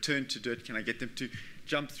them to return to do it? Can I get them to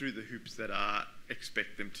jump through the hoops that I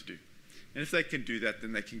expect them to do? And if they can do that,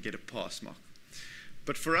 then they can get a pass mark.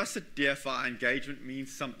 But for us at DFI, engagement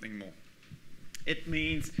means something more. It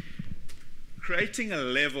means creating a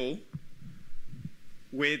level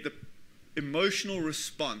where the emotional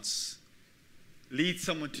response leads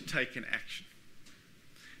someone to take an action.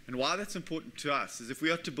 And why that's important to us is if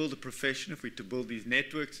we are to build a profession, if we are to build these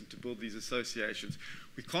networks and to build these associations,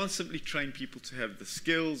 we can't simply train people to have the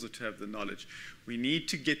skills or to have the knowledge. We need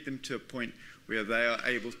to get them to a point where they are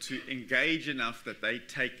able to engage enough that they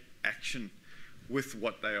take action with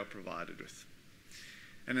what they are provided with.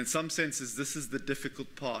 And in some senses, this is the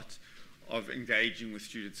difficult part of engaging with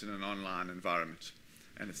students in an online environment.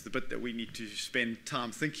 And it's the bit that we need to spend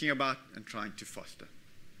time thinking about and trying to foster.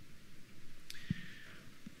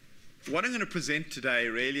 What I'm going to present today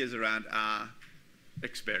really is around our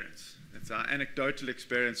experience. It's our anecdotal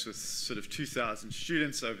experience with sort of 2,000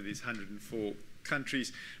 students over these 104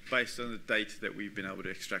 countries based on the data that we've been able to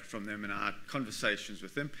extract from them and our conversations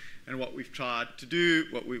with them and what we've tried to do,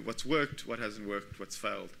 what's worked, what hasn't worked, what's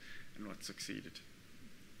failed, and what's succeeded.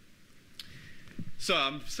 So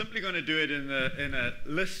I'm simply going to do it in a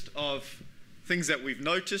list of things that we've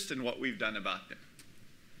noticed and what we've done about them.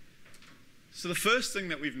 So the first thing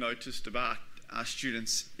that we've noticed about our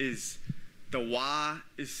students is the why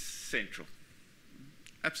is central.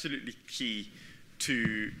 Absolutely key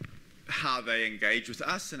to how they engage with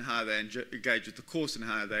us and how they engage with the course and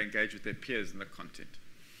how they engage with their peers and the content.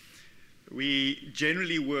 We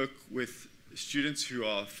generally work with students who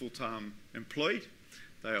are full-time employed.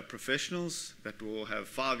 They are professionals that will have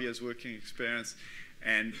 5 years working experience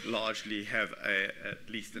and largely have at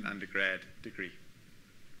least an undergrad degree.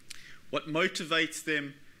 What motivates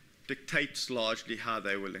them dictates largely how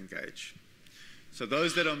they will engage. So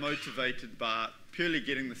those that are motivated by purely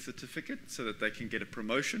getting the certificate so that they can get a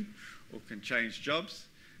promotion or can change jobs,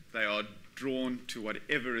 they are drawn to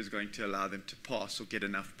whatever is going to allow them to pass or get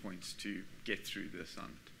enough points to get through the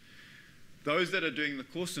assignment. Those that are doing the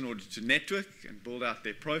course in order to network and build out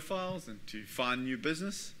their profiles and to find new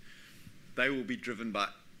business, they will be driven by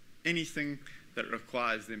anything that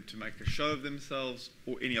requires them to make a show of themselves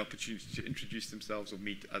or any opportunity to introduce themselves or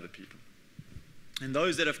meet other people. And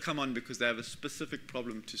those that have come on because they have a specific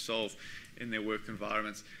problem to solve in their work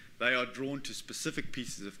environments, they are drawn to specific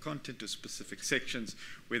pieces of content or specific sections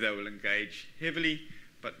where they will engage heavily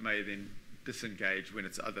but may then disengage when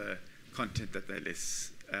it's other content that they're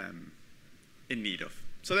less in need of.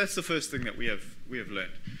 So that's the first thing that we have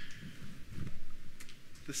learned.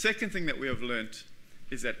 The second thing that we have learned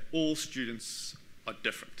is that all students are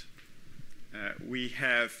different. We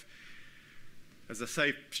have, as I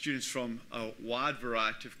say, students from a wide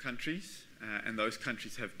variety of countries, and those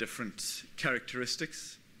countries have different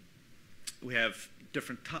characteristics. We have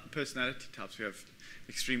different personality types. We have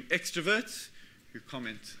extreme extroverts who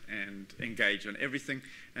comment and engage on everything,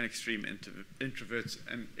 and extreme introverts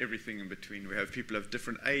and everything in between. We have people of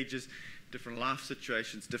different ages, different life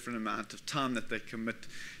situations, different amount of time that they commit,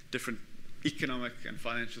 different economic and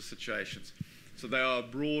financial situations. So they are a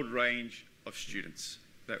broad range of students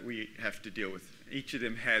that we have to deal with. Each of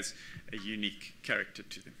them has a unique character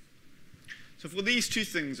to them. So for these two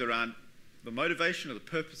things around the motivation or the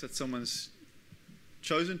purpose that someone's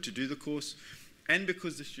chosen to do the course, and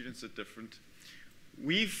because the students are different,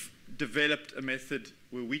 we've developed a method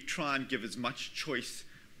where we try and give as much choice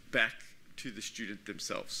back to the student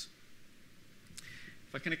themselves.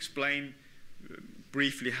 If I can explain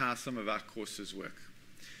briefly how some of our courses work.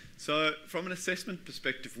 So from an assessment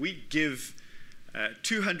perspective, we give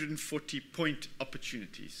 240 point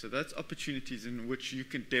opportunities. So that's opportunities in which you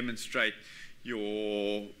can demonstrate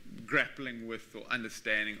your grappling with or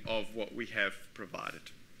understanding of what we have provided.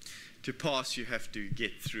 To pass, you have to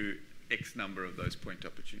get through X number of those point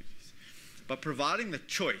opportunities. By providing the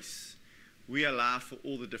choice, we allow for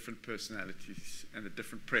all the different personalities and the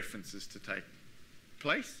different preferences to take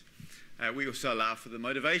place. We also allow for the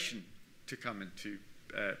motivation to come into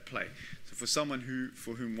play. So for someone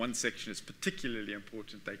for whom one section is particularly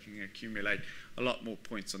important, they can accumulate a lot more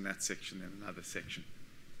points on that section than another section.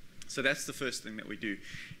 So that's the first thing that we do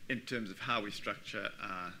in terms of how we structure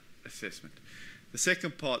our assessment. The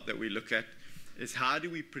second part that we look at is how do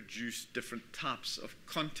we produce different types of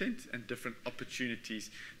content and different opportunities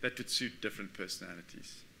that would suit different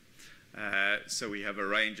personalities. So we have a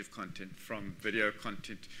range of content, from video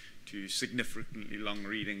content to significantly long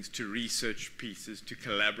readings, to research pieces, to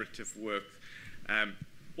collaborative work,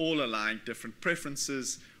 all align different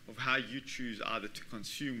preferences of how you choose either to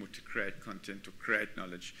consume or to create content or create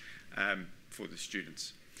knowledge for the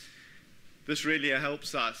students. This really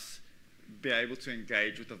helps us be able to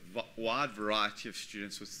engage with a wide variety of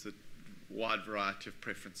students with the wide variety of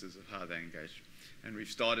preferences of how they engage. And we've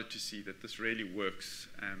started to see that this really works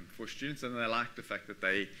for students, and they like the fact that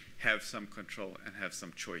they have some control and have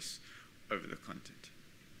some choice over the content.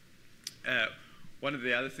 One of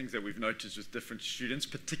the other things that we've noticed with different students,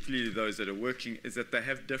 particularly those that are working, is that they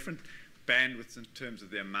have different bandwidths in terms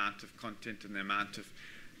of the amount of content and the amount of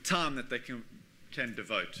time that they can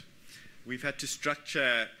devote. We've had to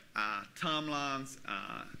structure our timelines,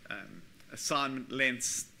 our assignment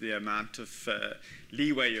lengths, the amount of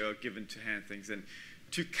leeway you're given to hand things, and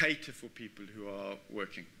to cater for people who are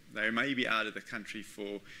working. They may be out of the country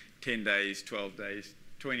for 10 days, 12 days,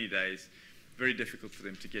 20 days. Very difficult for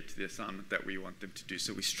them to get to the assignment that we want them to do.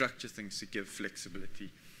 So we structure things to give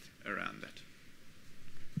flexibility around that.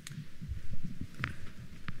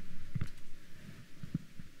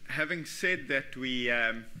 Having said that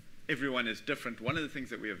everyone is different, one of the things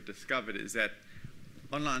that we have discovered is that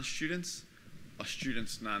online students are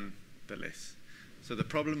students nonetheless. So the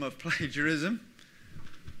problem of plagiarism,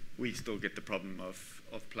 we still get the problem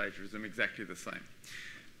of plagiarism exactly the same.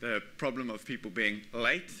 The problem of people being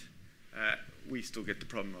late, we still get the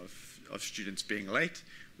problem of students being late.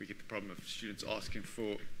 We get the problem of students asking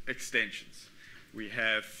for extensions. We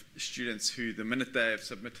have students who, the minute they have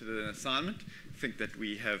submitted an assignment, think that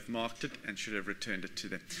we have marked it and should have returned it to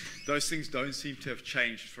them. Those things don't seem to have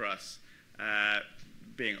changed for us,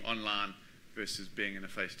 being online versus being in a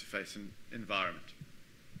face-to-face environment.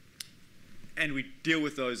 And we deal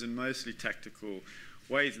with those in mostly tactical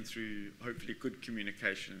ways and through, hopefully, good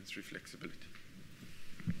communication and through flexibility.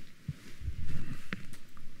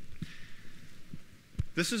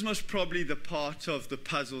 This is most probably the part of the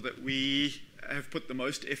puzzle that we have put the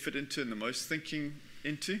most effort into and the most thinking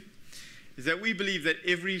into, is that we believe that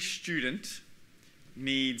every student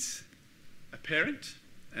needs a parent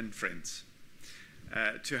and friends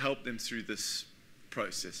to help them through this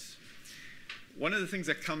process. One of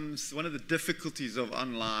the difficulties of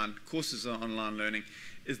online courses on online learning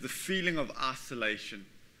is the feeling of isolation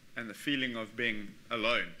and the feeling of being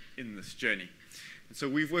alone in this journey. And so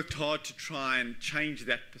we've worked hard to try and change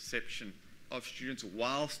that perception of students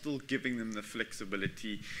while still giving them the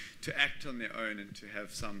flexibility to act on their own and to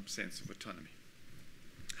have some sense of autonomy.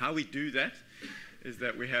 How we do that is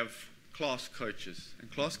that we have class coaches,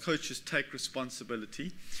 and class coaches take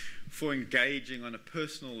responsibility for engaging on a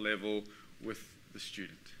personal level with the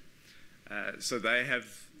student. So they have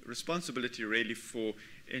responsibility really for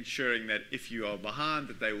ensuring that if you are behind,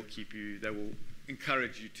 that they will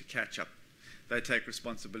encourage you to catch up. They take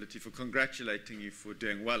responsibility for congratulating you for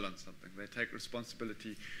doing well on something. They take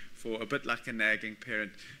responsibility for, a bit like a nagging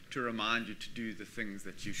parent, to remind you to do the things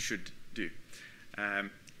that you should do. And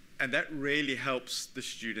that really helps the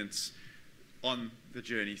students on the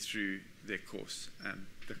journey through their course.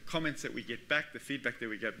 The comments that we get back, the feedback that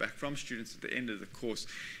we get back from students at the end of the course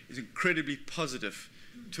is incredibly positive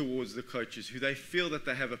towards the coaches who they feel that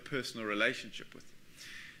they have a personal relationship with.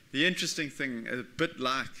 The interesting thing, a bit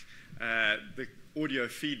like the audio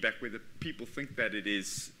feedback where the people think that it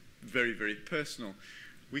is very, very personal,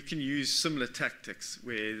 we can use similar tactics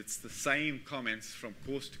where it's the same comments from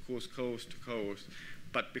course to course, course to course,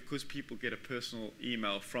 but because people get a personal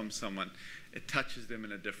email from someone, it touches them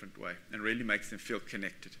in a different way and really makes them feel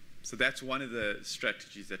connected. So that's one of the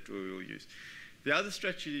strategies that we will use. The other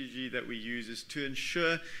strategy that we use is to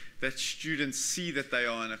ensure that students see that they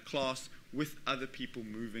are in a class with other people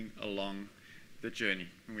moving along the journey.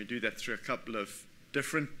 And we do that through a couple of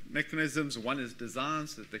different mechanisms. One is design,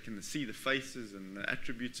 so that they can see the faces and the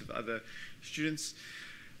attributes of other students.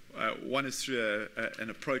 One is through an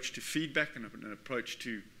approach to feedback and an approach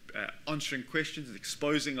to answering questions and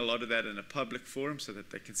exposing a lot of that in a public forum so that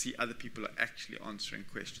they can see other people are actually answering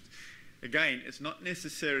questions. Again, it's not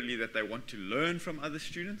necessarily that they want to learn from other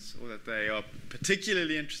students or that they are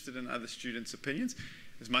particularly interested in other students' opinions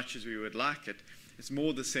as much as we would like it. It's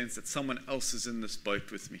more the sense that someone else is in this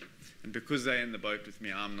boat with me. And because they're in the boat with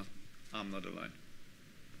me, I'm not alone.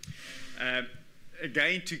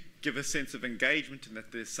 Again, to give a sense of engagement and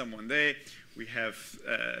that there's someone there, we have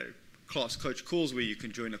class coach calls where you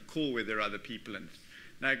can join a call where there are other people in it.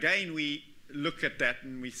 Now, again, we look at that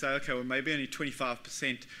and we say, okay, well, maybe only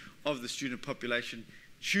 25% of the student population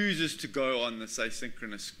chooses to go on this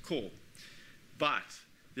asynchronous call. But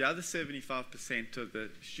the other 75% of the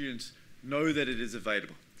students know that it is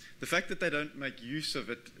available. The fact that they don't make use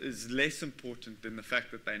of it is less important than the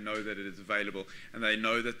fact that they know that it is available and they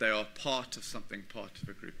know that they are part of something, part of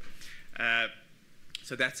a group.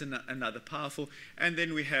 So that's another powerful. And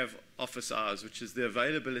then we have office hours, which is the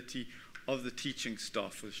availability of the teaching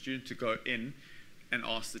staff for the student to go in and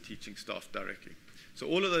ask the teaching staff directly. So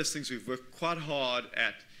all of those things we've worked quite hard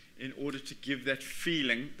at in order to give that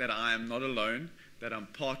feeling that I am not alone, that I'm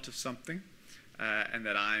part of something, and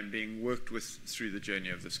that I am being worked with through the journey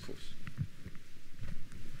of this course.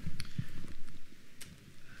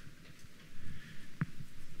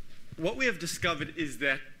 What we have discovered is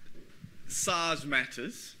that size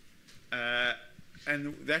matters,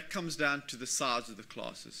 and that comes down to the size of the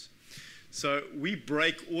classes. So we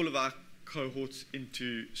break all of our cohorts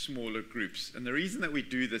into smaller groups, and the reason that we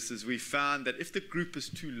do this is we found that if the group is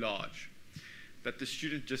too large, that the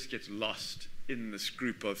student just gets lost in this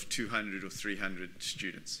group of 200 or 300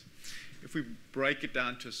 students. If we break it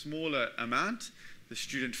down to a smaller amount, the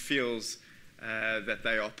student feels that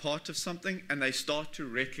they are part of something, and they start to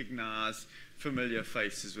recognize familiar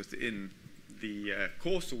faces within the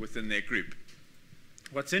course or within their group.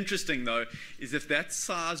 What's interesting, though, is if that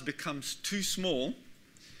size becomes too small,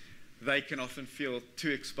 they can often feel too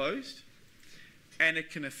exposed, and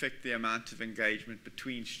it can affect the amount of engagement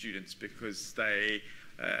between students because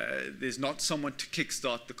there's not someone to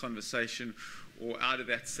kickstart the conversation, or out of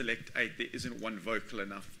that select 8, there isn't one vocal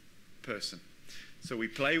enough person. So we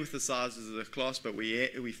play with the sizes of the class, but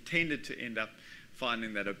we've tended to end up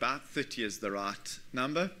finding that about 30 is the right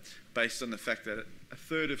number, based on the fact that a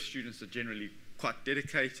third of students are generally quite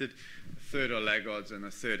dedicated, a third are laggards, and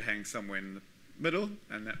a third hang somewhere in the middle,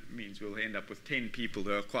 and that means we'll end up with 10 people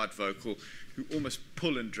who are quite vocal, who almost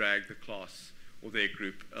pull and drag the class or their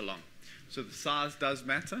group along. So the size does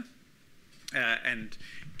matter, and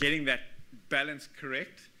getting that balance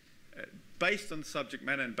correct, based on the subject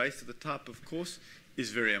matter and based on the type of course, is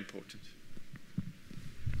very important.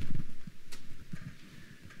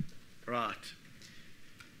 Right.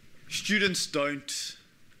 Students don't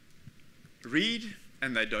read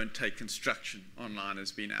and they don't take instruction online,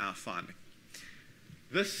 has been our finding.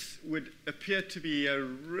 This would appear to be a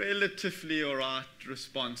relatively all right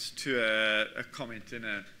response to a comment in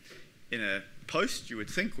a post, you would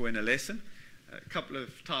think, or in a lesson. A couple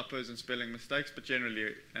of typos and spelling mistakes, but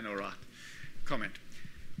generally an all right comment.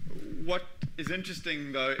 What is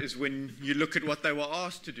interesting, though, is when you look at what they were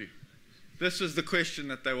asked to do. This was the question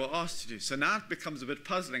that they were asked to do. So now it becomes a bit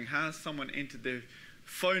puzzling. How has someone entered their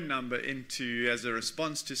phone number into as a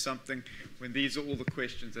response to something when these are all the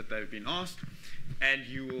questions that they've been asked? And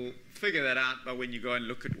you will figure that out by when you go and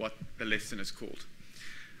look at what the lesson is called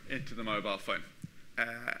into the mobile phone.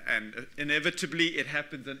 And inevitably, it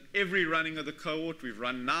happens in every running of the cohort. We've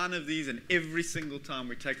run 9 of these, and every single time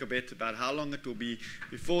we take a bet about how long it will be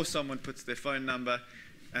before someone puts their phone number,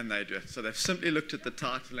 and they do it. So they've simply looked at the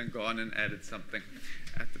title and gone and added something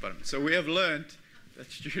at the bottom. So we have learned that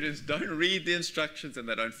students don't read the instructions and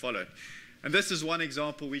they don't follow it. And this is one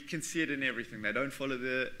example. We can see it in everything. They don't follow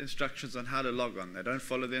the instructions on how to log on. They don't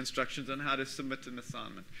follow the instructions on how to submit an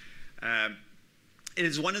assignment. It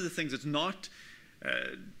is one of the things that's not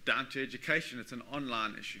down to education. It's an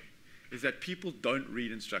online issue, is that people don't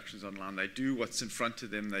read instructions online. They do what's in front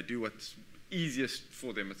of them. They do what's easiest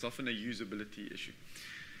for them. It's often a usability issue.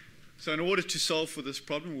 So in order to solve for this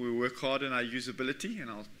problem, we work hard on our usability, and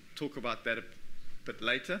I'll talk about that a bit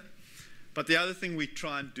later. But the other thing we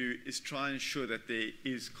try and do is try and ensure that there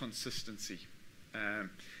is consistency.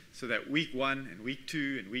 So that week 1 and week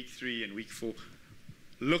 2 and week 3 and week 4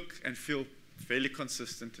 look and feel fairly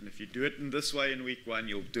consistent. And if you do it in this way in week 1,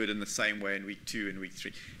 you'll do it in the same way in week 2 and week 3.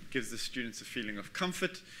 It gives the students a feeling of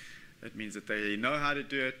comfort. That means that they know how to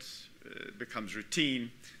do it. It becomes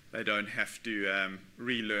routine. They don't have to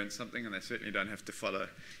relearn something, and they certainly don't have to follow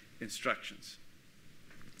instructions.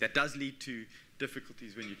 That does lead to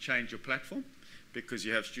difficulties when you change your platform, because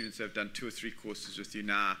you have students who have done 2 or 3 courses with you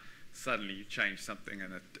now. Suddenly you change something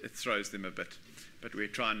and it throws them a bit. But we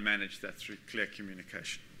try and manage that through clear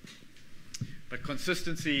communication. But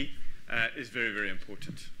consistency is very, very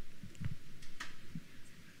important.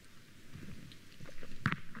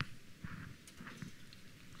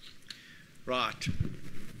 Right.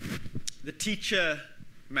 The teacher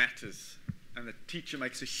matters, and the teacher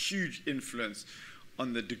makes a huge influence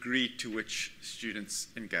on the degree to which students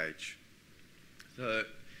engage. So,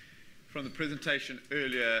 from the presentation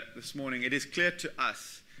earlier this morning, it is clear to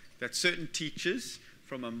us that certain teachers,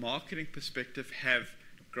 from a marketing perspective, have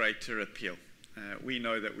greater appeal. We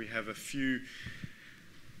know that we have a few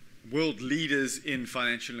world leaders in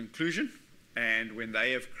financial inclusion, and when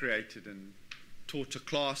they have created and taught a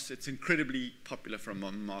class, it's incredibly popular from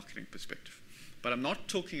a marketing perspective. But I'm not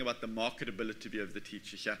talking about the marketability of the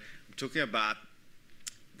teacher here. I'm talking about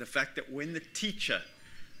the fact that when the teacher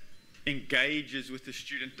engages with the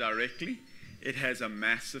student directly, it has a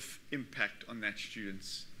massive impact on that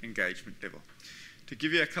student's engagement level. To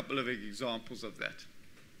give you a couple of examples of that.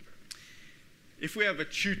 If we have a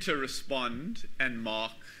tutor respond and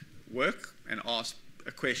mark work and ask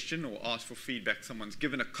a question or ask for feedback, someone's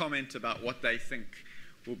given a comment about what they think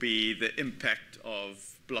will be the impact of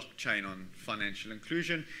blockchain on financial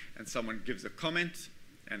inclusion, and someone gives a comment,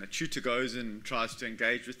 and a tutor goes and tries to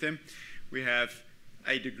engage with them, we have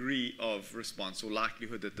a degree of response or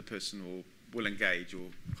likelihood that the person will engage or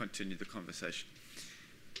continue the conversation.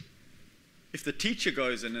 If the teacher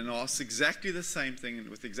goes in and asks exactly the same thing and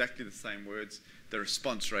with exactly the same words, the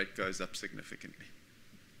response rate goes up significantly.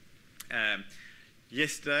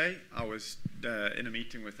 Yesterday, I was in a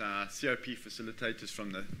meeting with our COP facilitators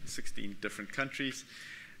from the 16 different countries,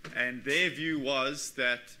 and their view was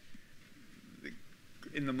that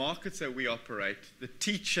in the markets that we operate, the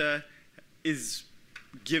teacher is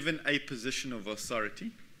given a position of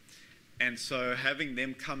authority, and so having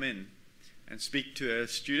them come in and speak to a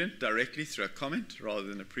student directly through a comment rather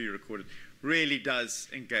than a pre-recorded really does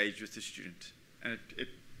engage with the student, and it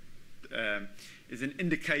is an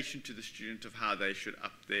indication to the student of how they should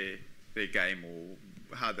up their game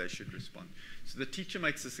or how they should respond. So the teacher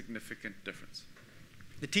makes a significant difference.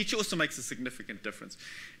 The teacher also makes a significant difference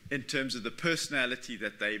in terms of the personality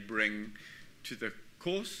that they bring to the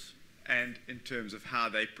course and in terms of how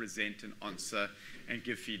they present and answer and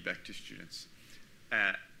give feedback to students.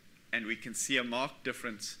 And we can see a marked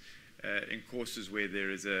difference in courses where there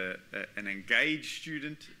is an engaged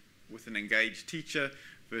student with an engaged teacher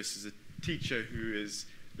versus a teacher who is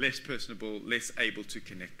less personable, less able to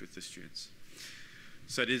connect with the students.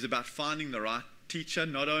 So it is about finding the right teacher,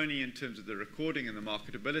 not only in terms of the recording and the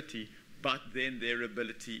marketability, but then their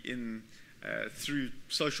ability in through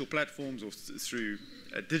social platforms or through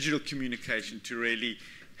digital communication to really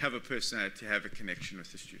have a personality, have a connection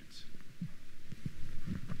with the students.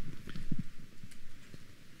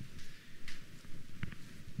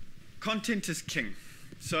 Content is king.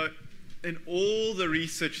 So in all the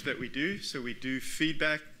research that we do, so we do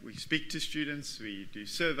feedback, we speak to students, we do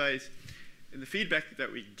surveys. In the feedback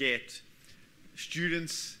that we get,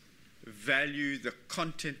 students value the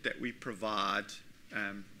content that we provide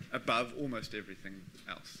above almost everything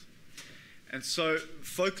else. And so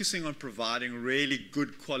focusing on providing really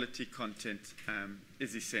good quality content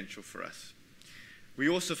is essential for us. We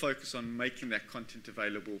also focus on making that content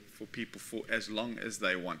available for people for as long as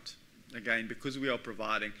they want. Again, because we are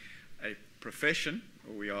providing a profession,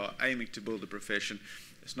 or we are aiming to build a profession,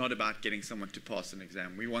 it's not about getting someone to pass an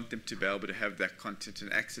exam. We want them to be able to have that content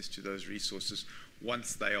and access to those resources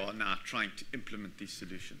once they are now trying to implement these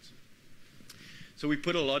solutions. So we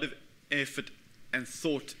put a lot of effort and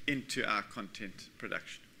thought into our content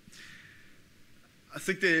production. I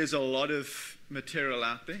think there is a lot of material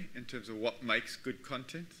out there in terms of what makes good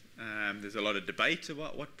content. There's a lot of debate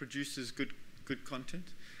about what produces good content.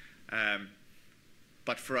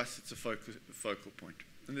 But for us, it's a focal point.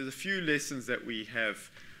 And there's a few lessons that we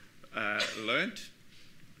have learned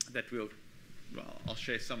that I'll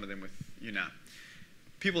share some of them with you now.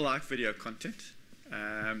 People like video content.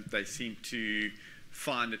 They seem to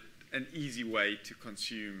find it an easy way to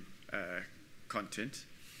consume content.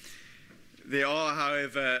 There are,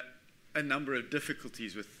 however, a number of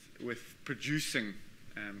difficulties with producing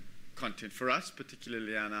content. For us,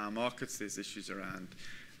 particularly in our markets, there's issues around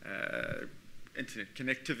internet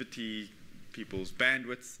connectivity, people's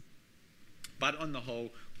bandwidth. But on the whole,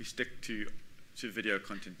 we stick to video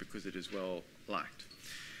content because it is well liked.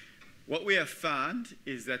 What we have found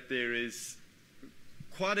is that there is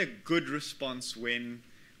quite a good response when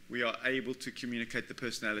we are able to communicate the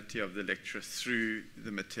personality of the lecturer through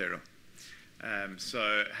the material.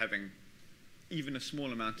 So having even a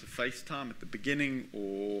small amount of FaceTime at the beginning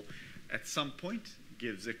or at some point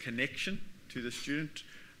gives a connection to the student,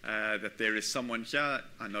 that there is someone here,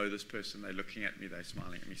 I know this person, they're looking at me, they're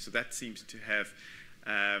smiling at me. So that seems to have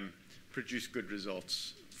produced good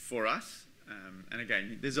results for us. And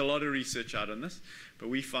again, there's a lot of research out on this, but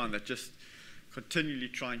we found that just continually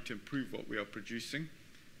trying to improve what we are producing,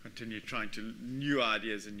 continue trying to new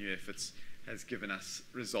ideas and new efforts has given us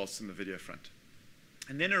results in the video front.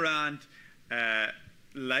 And then around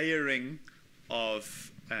layering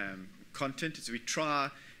of content, as we try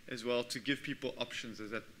as well to give people options,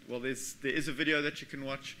 is that, well, there is a video that you can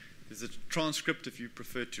watch, there's a transcript if you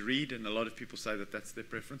prefer to read, and a lot of people say that that's their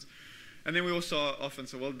preference. And then we also often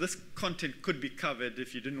say, well, this content could be covered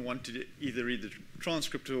if you didn't want to either read the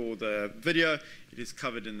transcript or the video, it is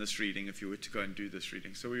covered in this reading if you were to go and do this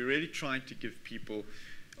reading. So we're really trying to give people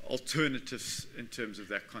alternatives in terms of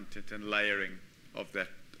that content and layering of that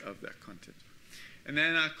content. And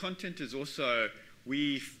then our content is also,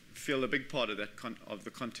 we feel a big part of that of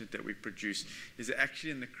the content that we produce is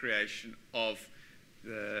actually in the creation of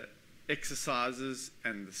the exercises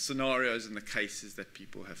and the scenarios and the cases that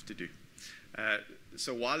people have to do.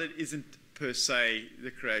 So while it isn't per se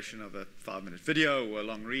the creation of a 5-minute video or a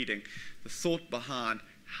long reading, the thought behind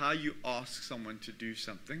how you ask someone to do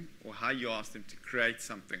something or how you ask them to create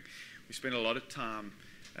something, we spend a lot of time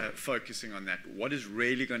focusing on that. What is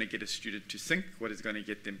really going to get a student to think? What is going to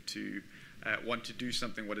get them to want to do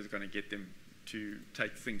something? What is going to get them to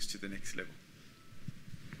take things to the next level?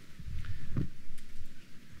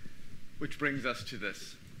 Which brings us to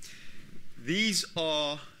this. These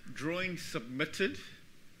are drawings submitted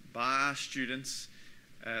by our students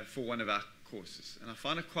for one of our courses. And I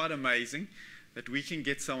find it quite amazing that we can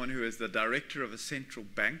get someone who is the director of a central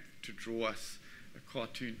bank to draw us a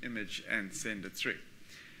cartoon image and send it through.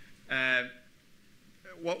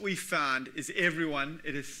 What we found is everyone,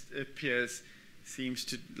 it appears, seems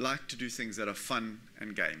to like to do things that are fun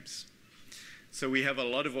and games. So we have a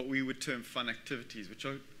lot of what we would term fun activities, which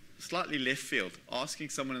are slightly left field. Asking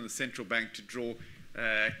someone in the central bank to draw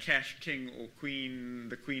Cash King or Queen,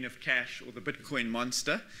 the Queen of Cash, or the Bitcoin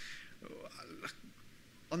monster.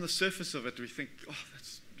 On the surface of it, we think, oh,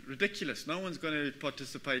 that's ridiculous. No one's going to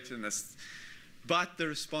participate in this. But the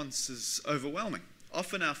response is overwhelming.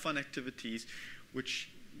 Often our fun activities, which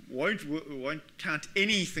won't count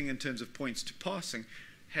anything in terms of points to passing,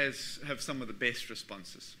 have some of the best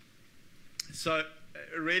responses. So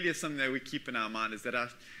really is something that we keep in our mind, is that our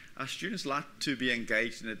students like to be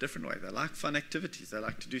engaged in a different way. They like fun activities. They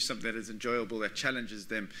like to do something that is enjoyable, that challenges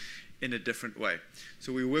them in a different way.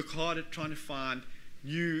 So we work hard at trying to find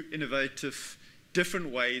new, innovative, different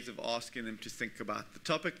ways of asking them to think about the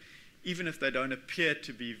topic, even if they don't appear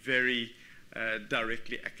to be very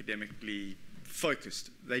directly academically focused.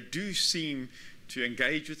 They do seem to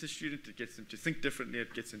engage with the student. It gets them to think differently.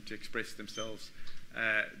 It gets them to express themselves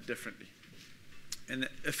differently. And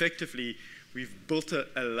effectively, we've built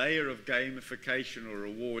a layer of gamification or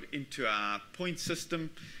reward into our point system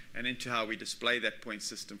and into how we display that point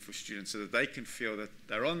system for students, so that they can feel that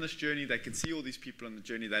they're on this journey. They can see all these people on the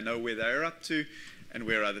journey. They know where they're up to and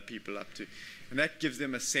where other people are up to. And that gives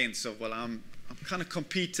them a sense of, well, I'm kind of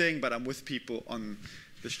competing, but I'm with people on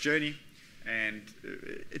this journey. And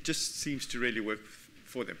it just seems to really work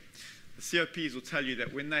for them. The COPs will tell you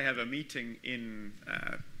that when they have a meeting in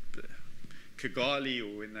Kigali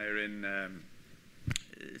or when they're in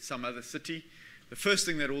some other city, the first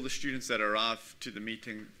thing that all the students that arrive to the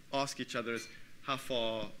meeting ask each other is, how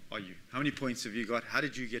far are you? How many points have you got? How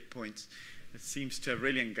did you get points? It seems to have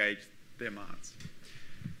really engaged their minds.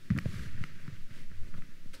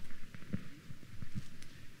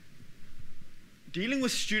 Dealing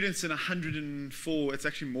with students in 104, it's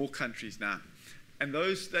actually more countries now, and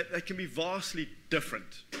those that they can be vastly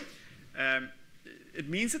different. It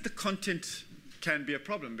means that the content can be a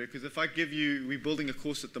problem, because if I give you, we're building a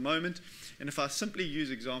course at the moment, and if I simply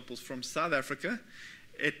use examples from South Africa,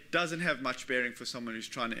 it doesn't have much bearing for someone who's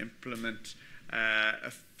trying to implement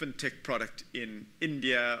a fintech product in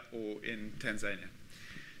India or in Tanzania.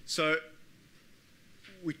 So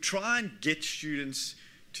we try and get students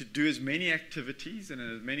to do as many activities and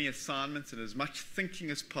as many assignments and as much thinking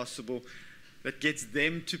as possible that gets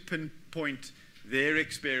them to pinpoint their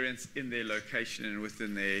experience in their location and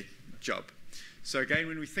within their job. So again,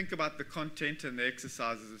 when we think about the content and the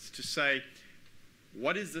exercises, it's to say,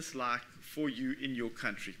 what is this like for you in your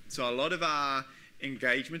country? So a lot of our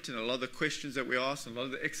engagement and a lot of the questions that we ask and a lot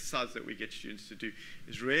of the exercises that we get students to do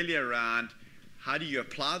is really around, how do you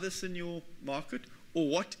apply this in your market, or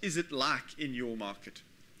what is it like in your market?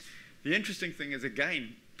 The interesting thing is,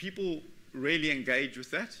 again, people really engage with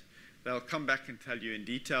that. They'll come back and tell you in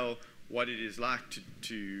detail what it is like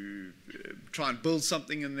to try and build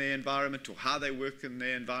something in their environment, or how they work in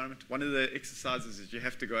their environment. One of the exercises is you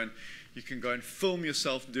have to go and you can go and film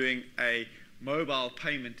yourself doing a mobile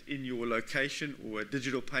payment in your location or a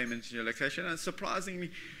digital payment in your location. And surprisingly,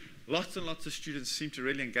 lots and lots of students seem to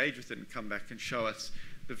really engage with it and come back and show us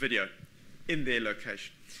the video in their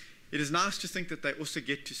location. It is nice to think that they also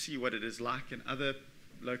get to see what it is like in other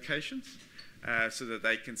locations, so that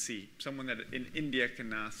they can see. Someone that in India can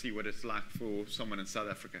now see what it's like for someone in South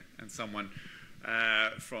Africa, and someone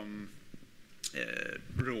from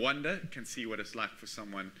Rwanda can see what it's like for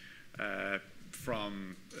someone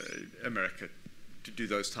from America to do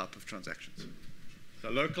those type of transactions.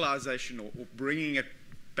 So localization, or bringing it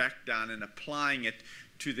back down and applying it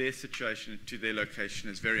to their situation, to their location,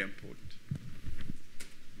 is very important.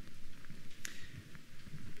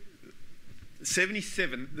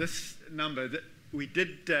 77, this number, that we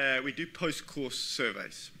do post-course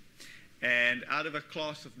surveys, and out of a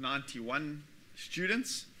class of 91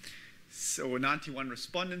 students, or 91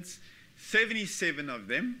 respondents, 77 of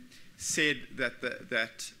them said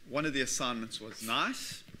that one of the assignments was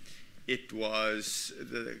nice, it was,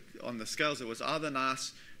 on the scales, it was either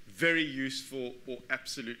nice, very useful, or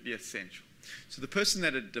absolutely essential. So the person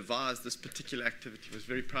that had devised this particular activity was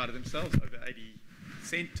very proud of themselves. Over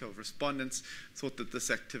 80% of respondents thought that this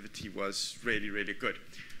activity was really, really good.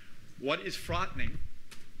 What is frightening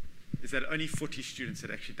is that only 40 students had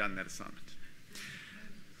actually done that assignment.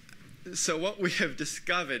 So what we have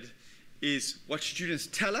discovered is what students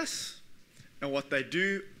tell us and what they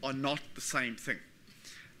do are not the same thing.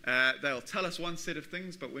 They'll tell us one set of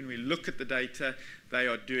things, but when we look at the data, they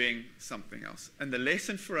are doing something else. And the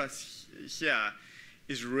lesson for us here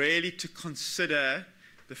is really to consider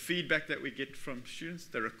the feedback that we get from students,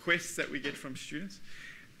 the requests that we get from students,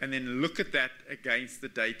 and then look at that against the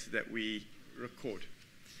data that we record.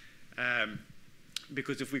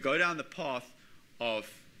 Because if we go down the path of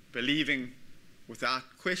believing without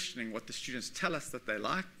questioning what the students tell us that they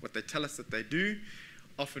like, what they tell us that they do,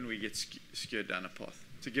 often we get skewed down a path.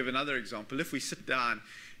 To give another example, if we sit down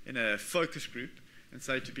in a focus group and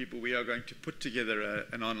say to people, we are going to put together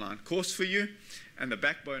an online course for you, and the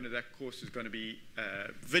backbone of that course is going to be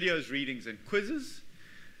videos, readings, and quizzes.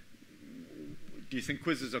 Do you think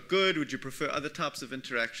quizzes are good? Would you prefer other types of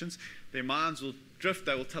interactions? Their minds will drift.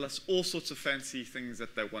 They will tell us all sorts of fancy things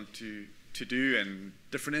that they want to do, and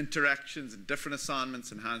different interactions and different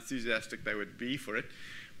assignments, and how enthusiastic they would be for it.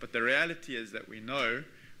 But the reality is that we know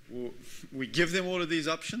we give them all of these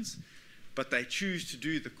options, but they choose to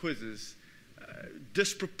do the quizzes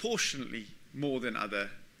disproportionately more than other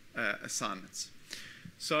assignments.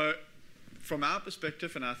 So from our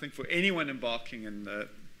perspective, and I think for anyone embarking in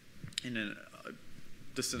a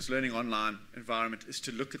distance learning online environment, is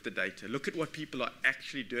to look at the data, look at what people are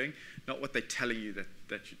actually doing, not what they're telling you that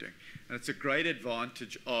you're doing. And it's a great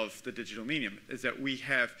advantage of the digital medium, is that we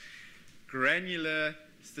have granular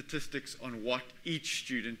statistics on what each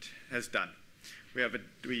student has done.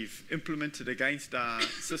 We've implemented against our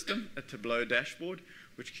system a Tableau dashboard,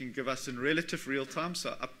 which can give us in relative real time,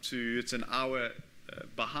 so up to, it's an hour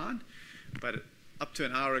behind, but up to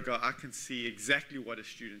an hour ago, I can see exactly what a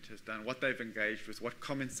student has done, what they've engaged with, what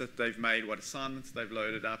comments that they've made, what assignments they've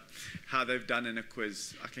loaded up, how they've done in a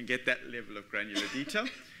quiz. I can get that level of granular detail,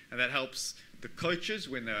 and that helps the coaches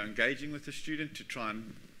when they're engaging with the student to try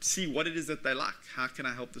and see what it is that they like. How can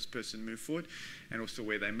I help this person move forward? And also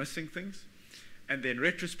where they're missing things. And then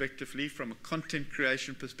retrospectively, from a content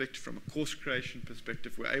creation perspective, from a course creation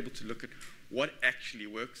perspective, we're able to look at what actually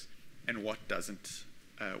works and what doesn't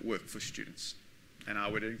work for students. And I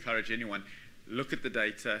would encourage anyone, look at the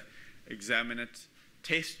data, examine it,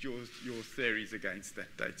 test your theories against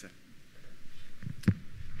that data.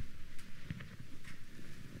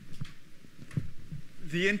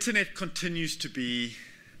 The internet continues to be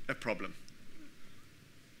a problem.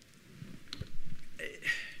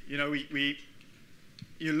 You know,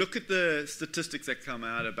 you look at the statistics that come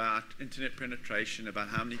out about internet penetration, about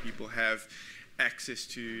how many people have access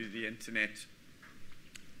to the internet.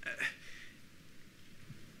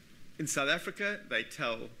 In South Africa, they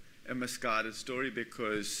tell a misguided story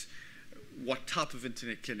because what type of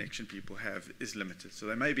internet connection people have is limited. So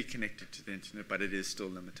they may be connected to the internet, but it is still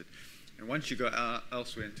limited. And once you go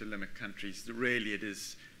elsewhere into limit countries, really it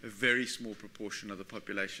is a very small proportion of the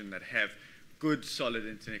population that have good, solid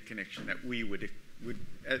internet connection that we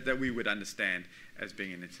would understand as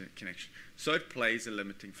being an internet connection. So it plays a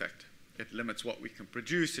limiting factor. It limits what we can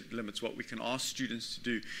produce. It limits what we can ask students to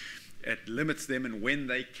do. It limits them in when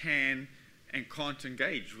they can and can't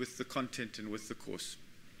engage with the content and with the course.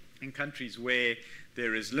 In countries where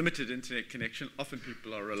there is limited internet connection, often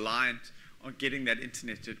people are reliant on getting that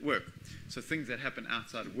internet at work. So things that happen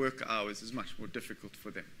outside of work hours is much more difficult for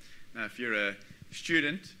them. Now, if you're a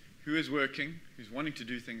student who is working, who's wanting to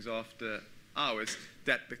do things after hours,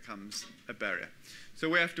 that becomes a barrier. So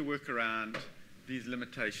we have to work around these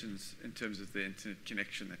limitations in terms of the internet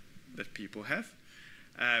connection that people have.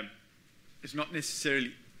 It's not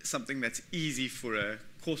necessarily something that's easy for a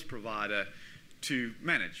course provider to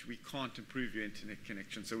manage. We can't improve your internet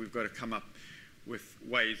connection, so we've got to come up with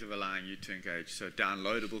ways of allowing you to engage. So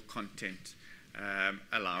downloadable content,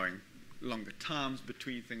 allowing longer times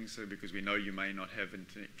between things, so because we know you may not have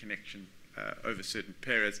internet connection over certain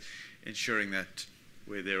periods, ensuring that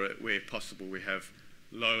where possible we have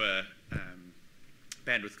lower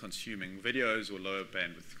bandwidth consuming videos or lower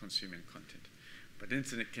bandwidth consuming content. But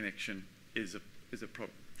internet connection is a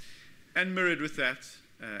problem. And mirrored with that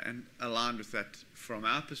and aligned with that from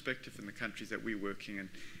our perspective in the countries that we're working in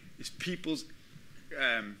is people's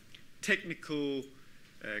technical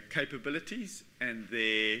capabilities and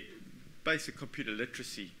their basic computer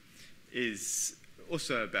literacy is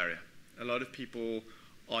also a barrier. A lot of people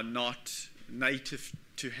are not native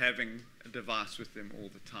to having a device with them all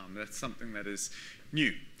the time. That's something that is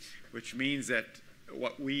new, which means that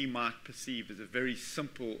what we might perceive as a very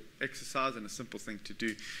simple exercise and a simple thing to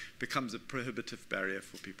do becomes a prohibitive barrier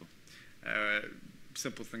for people.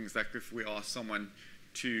 Simple things like if we ask someone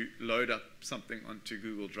to load up something onto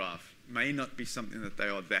Google Drive may not be something that they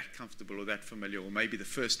are that comfortable or that familiar, or maybe the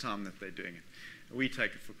first time that they're doing it. We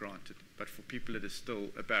take it for granted, but for people it is still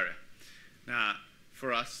a barrier. Now,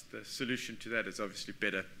 for us, the solution to that is obviously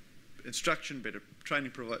better instruction, better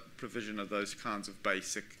training provision of those kinds of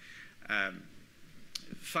basic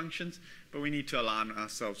functions, but we need to align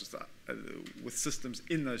ourselves with systems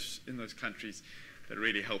in those countries that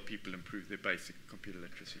really help people improve their basic computer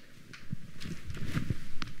literacy.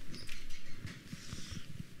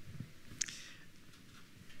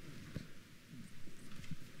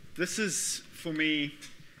 This is, for me,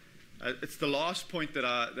 it's the last point that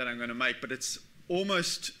I'm going to make, but it's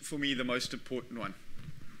almost, for me, the most important one.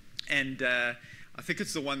 And I think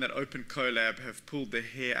it's the one that Open Collab have pulled their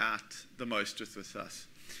hair out the most with us,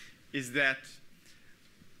 is that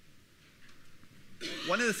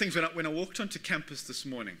one of the things when I walked onto campus this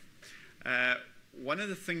morning, one of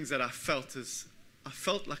the things that I felt is I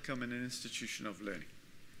felt like I'm in an institution of learning,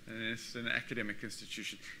 and it's an academic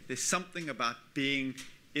institution. There's something about being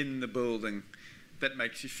in the building that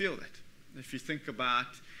makes you feel that. If you think about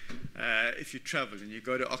if you travel and you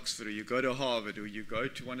go to Oxford or you go to Harvard or you go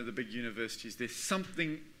to one of the big universities, there's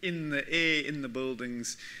something in the air, in the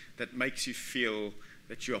buildings, that makes you feel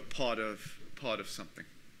that you are part of something.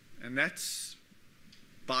 And that's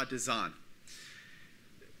by design.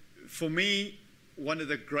 For me, one of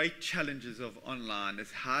the great challenges of online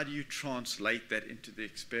is how do you translate that into the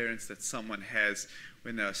experience that someone has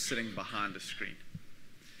when they are sitting behind a screen.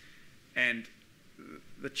 And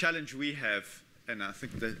the challenge we have, and I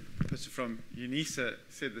think the person from UNISA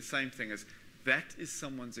said the same thing, is that is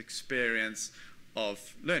someone's experience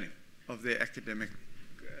of learning, of their academic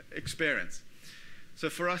experience. So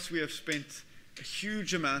for us, we have spent a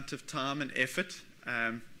huge amount of time and effort,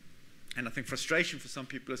 and I think frustration for some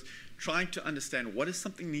people is trying to understand what does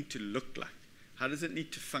something need to look like? How does it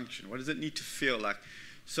need to function? What does it need to feel like?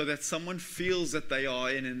 So that someone feels that they are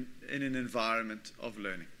in an environment of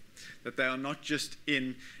learning. That they are not just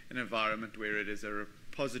in an environment where it is a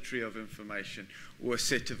repository of information or a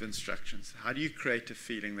set of instructions. How do you create a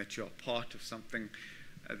feeling that you're part of something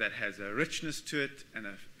that has a richness to it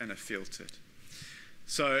and a feel to it?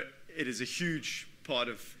 So it is a huge part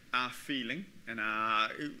of our feeling and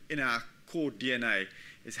in our core DNA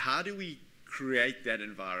is how do we create that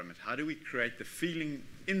environment? How do we create the feeling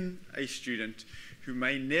in a student who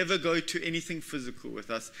may never go to anything physical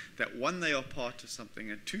with us, that one, they are part of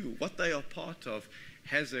something, and two, what they are part of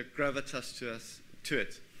has a gravitas to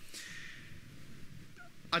it.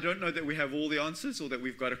 I don't know that we have all the answers or that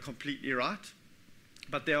we've got it completely right,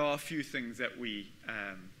 but there are a few things that we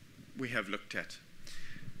have looked at.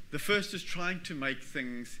 The first is trying to make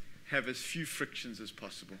things have as few frictions as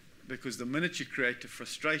possible, because the minute you create a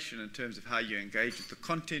frustration in terms of how you engage with the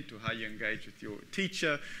content or how you engage with your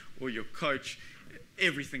teacher or your coach,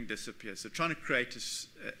 everything disappears. So trying to create as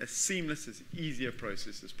seamless, as easy a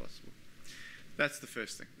process as possible. That's the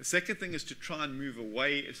first thing. The second thing is to try and move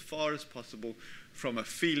away as far as possible from a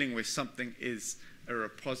feeling where something is a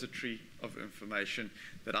repository of information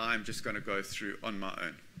that I'm just going to go through on my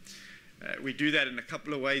own. We do that in a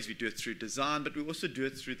couple of ways. We do it through design, but we also do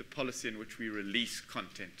it through the policy in which we release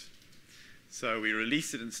content. So we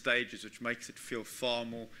release it in stages, which makes it feel far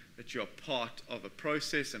more that you're part of a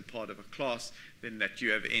process and part of a class than that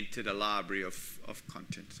you have entered a library of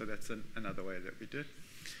content. So that's another way that we do it.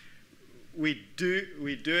 We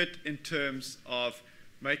do it in terms of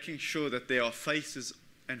making sure that there are faces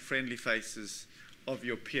and friendly faces of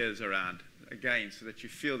your peers around, again, so that you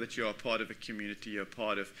feel that you are part of a community, you're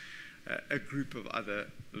part of a group of other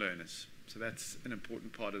learners. So that's an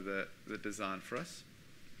important part of the design for us.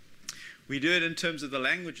 We do it in terms of the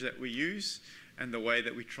language that we use and the way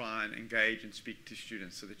that we try and engage and speak to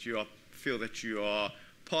students, so that you feel that you are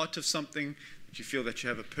part of something, that you feel that you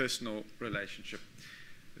have a personal relationship.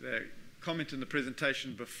 The comment in the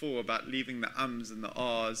presentation before about leaving the ums and the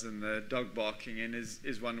ahs and the dog barking in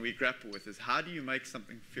is one we grapple with, is how do you make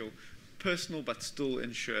something feel personal but still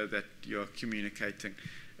ensure that you're communicating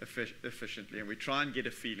efficiently? And we try and get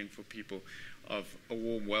a feeling for people of a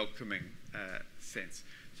warm, welcoming sense.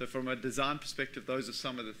 So from a design perspective, those are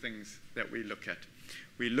some of the things that we look at.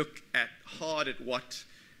 We look hard at what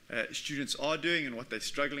students are doing and what they're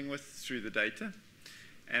struggling with through the data.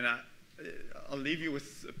 And I'll leave you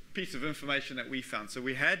with a piece of information that we found. So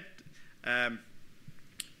we had an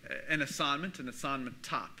assignment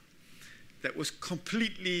type. that was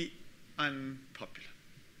completely unpopular.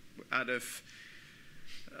 Out of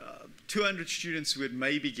 200 students, we would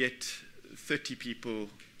maybe get 30 people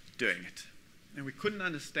doing it. And we couldn't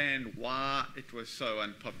understand why it was so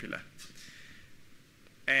unpopular.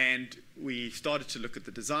 And we started to look at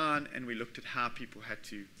the design, and we looked at how people had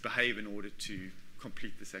to behave in order to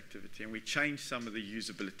complete this activity. And we changed some of the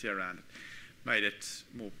usability around it, made it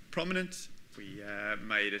more prominent. We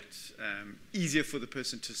made it easier for the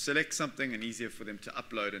person to select something and easier for them to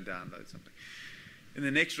upload and download something. In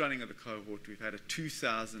the next running of the cohort, we've had a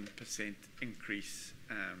 2,000% increase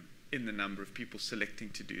in the number of people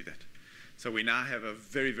selecting to do that. So we now have a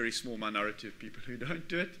very, very small minority of people who don't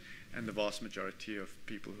do it, and the vast majority of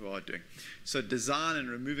people who are doing. So design and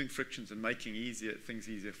removing frictions and making things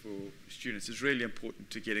easier for students is really important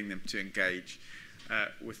to getting them to engage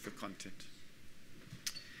with the content.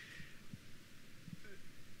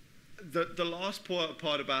 The last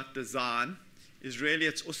part about design is really,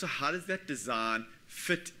 it's also how does that design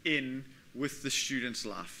fit in with the student's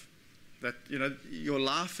life? That, you know, your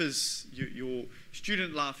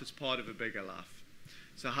student life is part of a bigger life.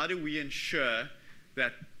 So how do we ensure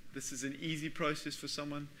that this is an easy process for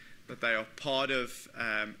someone, that they are part of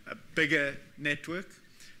a bigger network,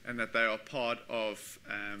 and that they are part of,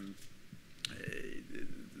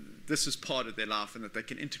 this is part of their life, and that they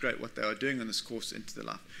can integrate what they are doing in this course into their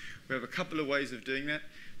life. We have a couple of ways of doing that.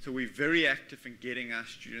 So we're very active in getting our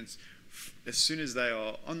students, as soon as they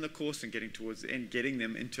are on the course and getting towards the end, getting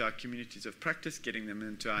them into our communities of practice, getting them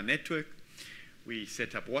into our network. We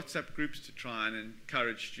set up WhatsApp groups to try and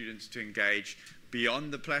encourage students to engage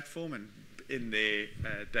beyond the platform and in their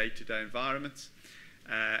day-to-day environments.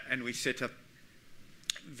 And we set up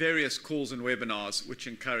various calls and webinars which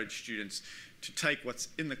encourage students to take what's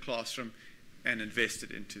in the classroom and invest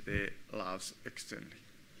it into their lives externally.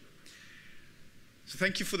 So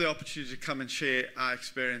thank you for the opportunity to come and share our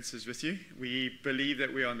experiences with you. We believe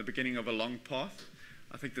that we are on the beginning of a long path.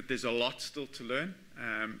 I think that there's a lot still to learn.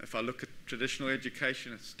 If I look at traditional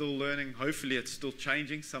education, it's still learning. Hopefully it's still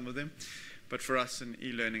changing, some of them. But for us in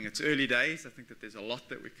e-learning, it's early days. I think that there's a lot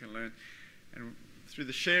that we can learn. And through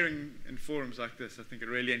the sharing in forums like this, I think it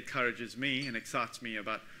really encourages me and excites me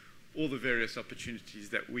about all the various opportunities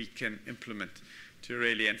that we can implement to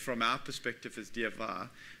really, and from our perspective as DFR,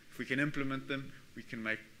 if we can implement them, we can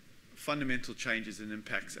make fundamental changes and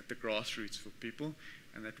impacts at the grassroots for people,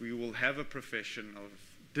 and that we will have a profession of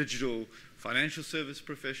digital financial service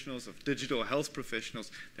professionals, of digital health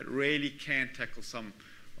professionals that really can tackle some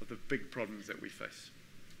of the big problems that we face.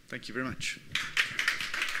 Thank you very much.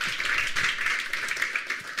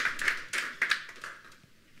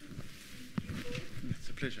 It's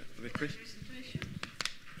a pleasure. Are there questions?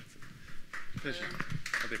 Pleasure.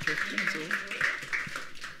 Are there questions? Or?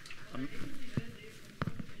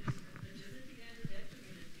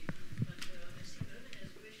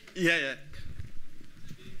 Yeah.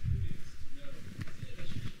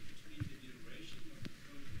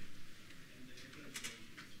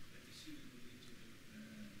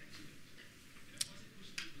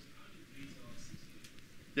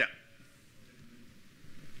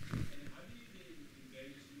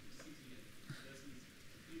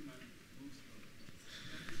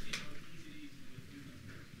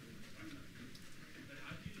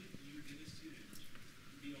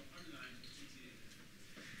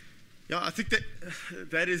 Yeah, I think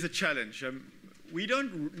that is a challenge. We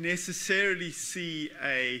don't necessarily see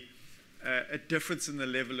a difference in the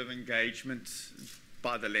level of engagement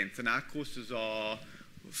by the length. And our courses are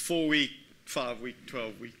 4-week, 5-week,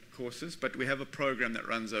 12-week courses, but we have a program that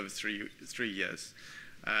runs over three years.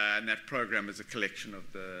 And that program is a collection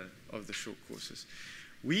of the short courses.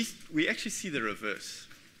 We actually see the reverse,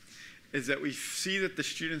 is that we see that the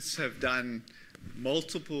students have done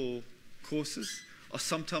multiple courses are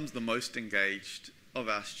sometimes the most engaged of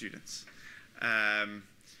our students,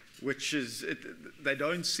 which is, they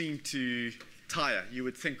don't seem to tire. You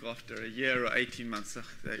would think after a year or 18 months,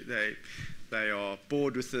 they are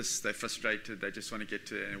bored with this, they're frustrated, they just want to get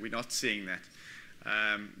to it, and we're not seeing that.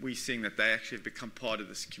 We're seeing that they actually have become part of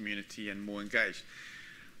this community and more engaged.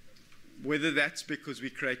 Whether that's because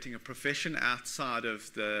we're creating a profession outside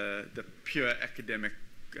of the pure academic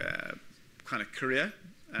kind of career,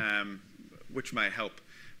 which may help,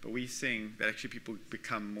 but we're seeing that actually people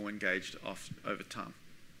become more engaged over time.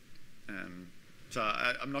 So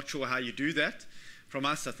I'm not sure how you do that. From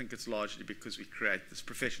us, I think it's largely because we create this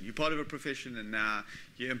profession. You're part of a profession, and now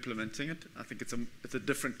you're implementing it. I think it's a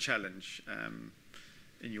different challenge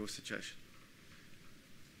in your situation.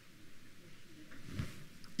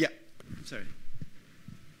 Yeah, sorry.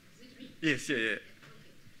 Is it me? Yes, yeah.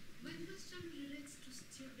 My question relates to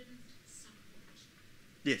student support.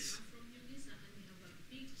 Yes. From UNISA, and we have a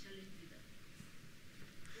big challenge with that.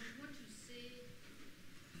 From what you say,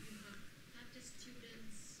 you have 30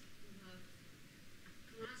 students, you have a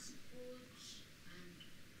class coach, and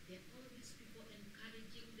there are all these people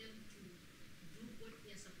encouraging them to do what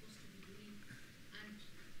they are supposed to be doing, and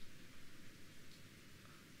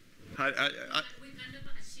we can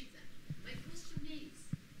never achieve that. My question is,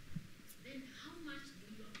 then how much do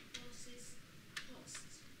your courses cost?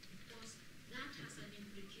 Because that has an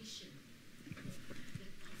implication of the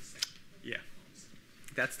cost. Yeah.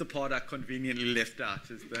 That's the part I conveniently left out,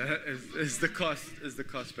 is the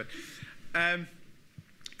cost. But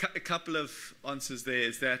a couple of answers there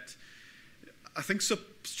is that I think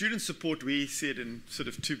student support, we see it in sort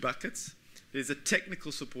of two buckets. There's a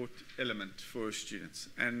technical support element for students,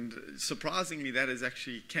 and surprisingly that is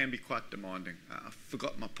actually can be quite demanding. I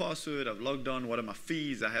forgot my password, I've logged on, what are my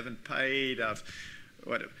fees, I haven't paid,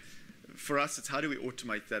 whatever. For us, it's how do we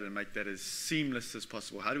automate that and make that as seamless as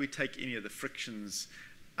possible? How do we take any of the frictions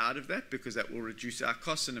out of that, because that will reduce our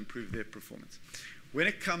costs and improve their performance. When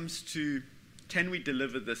it comes to can we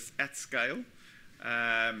deliver this at scale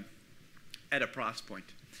at a price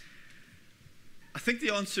point? I think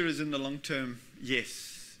the answer is in the long term,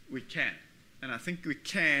 yes, we can. And I think we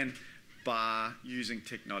can by using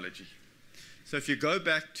technology. So if you go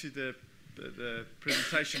back to the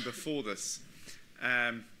presentation before this,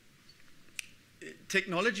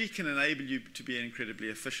 technology can enable you to be incredibly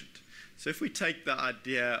efficient. So if we take the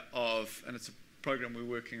idea of, and it's a program we're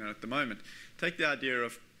working on at the moment, take the idea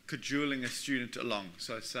of cajoling a student along.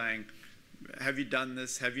 So saying, have you done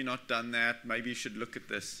this? Have you not done that? Maybe you should look at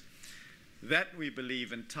this. That, we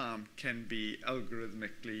believe, in time can be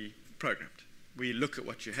algorithmically programmed. We look at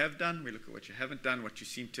what you have done, we look at what you haven't done, what you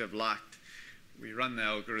seem to have liked. We run the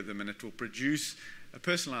algorithm, and it will produce a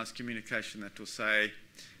personalized communication that will say,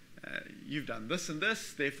 you've done this and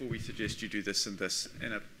this, therefore we suggest you do this and this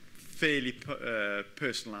in a fairly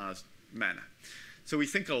personalized manner. So we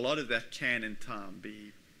think a lot of that can, in time,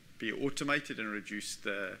 be automated and reduce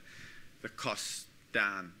the costs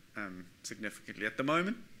down significantly. At the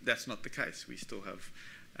moment, that's not the case. We still have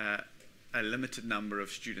a limited number of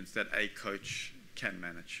students that a coach can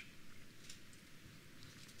manage.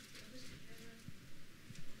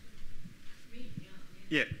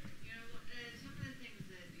 Yeah. You know, some of the things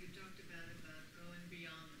that you talked about going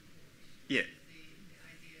beyond the course. Yeah. The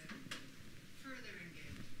idea of further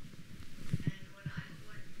engagement. And what's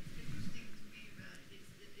interesting to me about it,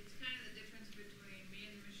 it's kind of the difference between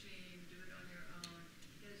me and the machine, do it on your own,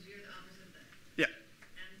 because you're the opposite of that. Yeah.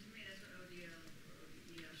 And to me, that's what ODL or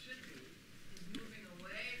ODL should be, is moving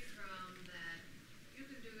away from that. You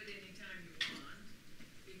can do it anytime you want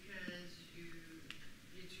because it's you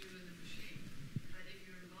and the machine. But if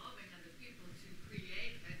you're involving other people to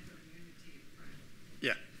create that community, right?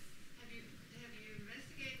 Yeah. Have you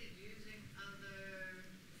investigated using other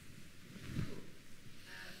tools?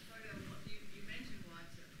 For example, you mentioned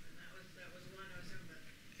WhatsApp, and that was one I was talking about.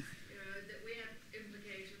 That we have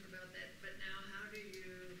implications about that, but now how do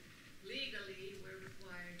you legally, we're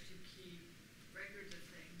required to keep records of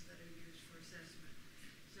things that are used for assessment.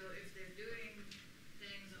 So if they're doing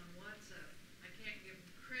things on WhatsApp, I can't give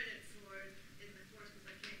them credit for it in the course because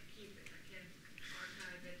I can't keep it, I can't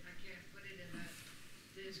archive it, I can't put it in a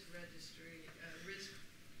disk registry, risk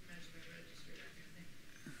management registry, that kind of thing.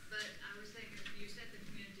 But I was thinking, you said the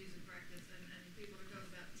communities of practice, and people are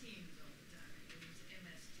talking about teams all the time, you use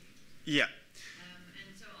MS Teams. Yeah.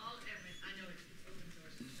 And so I know it's open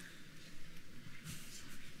source.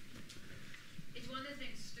 It's one of the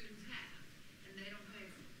things students have, and they don't pay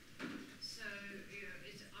for. So, have you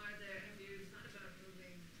thought about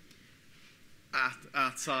moving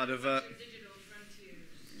Outside of digital frontiers?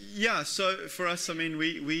 Yeah, so for us, I mean,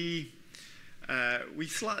 we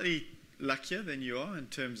slightly luckier than you are in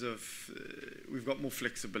terms of we've got more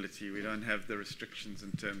flexibility. We don't have the restrictions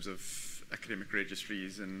in terms of academic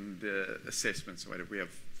registries and the assessments or whatever. We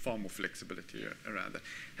have far more flexibility around that.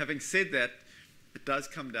 Having said that, it does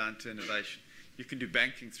come down to innovation. You can do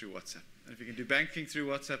banking through WhatsApp. And if you can do banking through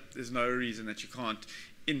WhatsApp, there's no reason that you can't,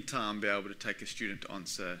 in time, be able to take a student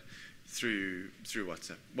answer through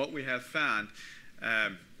WhatsApp. What we have found,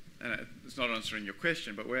 and it's not answering your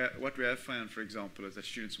question, but what we have found, for example, is that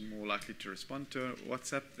students are more likely to respond to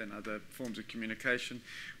WhatsApp than other forms of communication.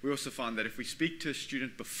 We also find that if we speak to a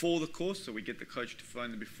student before the course, so we get the coach to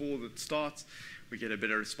phone them before it starts, we get a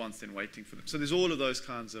better response than waiting for them. So there's all of those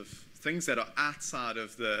kinds of things that are outside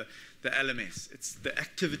of the LMS. It's the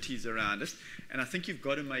activities around it. And I think you've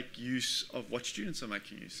got to make use of what students are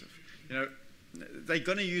making use of. You know, they're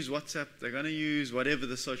going to use WhatsApp, they're going to use whatever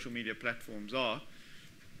the social media platforms are.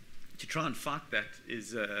 to try and fight that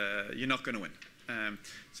is you're not going to win.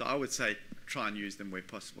 So I would say try and use them where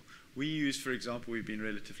possible. We use, for example, we've been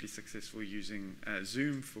relatively successful using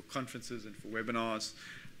Zoom for conferences and for webinars.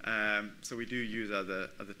 So we do use other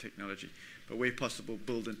technology. But where possible,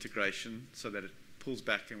 build integration so that it pulls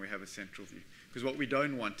back and we have a central view. Because what we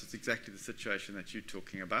don't want is exactly the situation that you're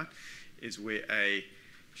talking about, is where a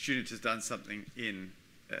student has done something in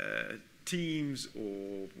Teams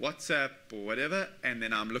or WhatsApp or whatever, and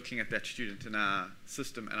then I'm looking at that student in our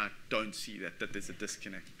system and I don't see that there's a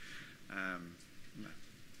disconnect. No. I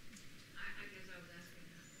guess I was asking,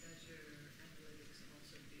 does your analytics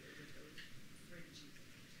also deal with those fringes?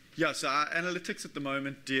 Yeah, so our analytics at the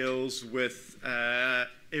moment deals with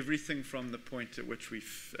everything from the point at which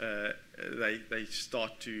they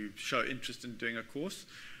start to show interest in doing a course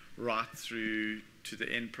right through to the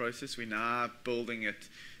end process. We're now building it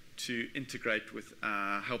to integrate with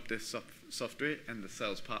our help desk software and the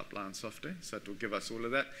sales pipeline software, so it will give us all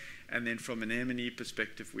of that. And then from an M&E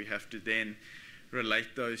perspective, we have to then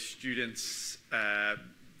relate those students'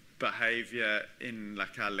 behavior in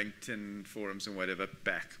like our LinkedIn forums and whatever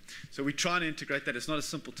back. So we try and integrate that. It's not a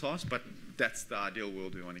simple task, but that's the ideal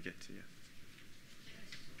world we want to get to. Yeah.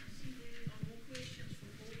 I see there are more questions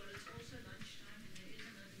for Paul, but it's also lunchtime and there is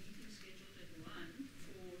another meeting scheduled at 1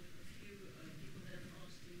 for a few people that have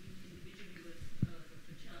asked to meet individually with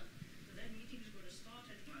Dr. Chuck. But that meeting's got to start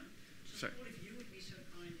at 1. So Paul, if you would be so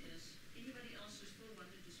kind as anybody else who still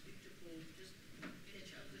wanted to speak to Paul, just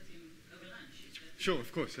catch up with him over lunch. Sure, of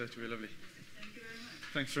course. That would be lovely. Thank you very much.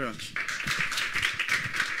 Thanks very much.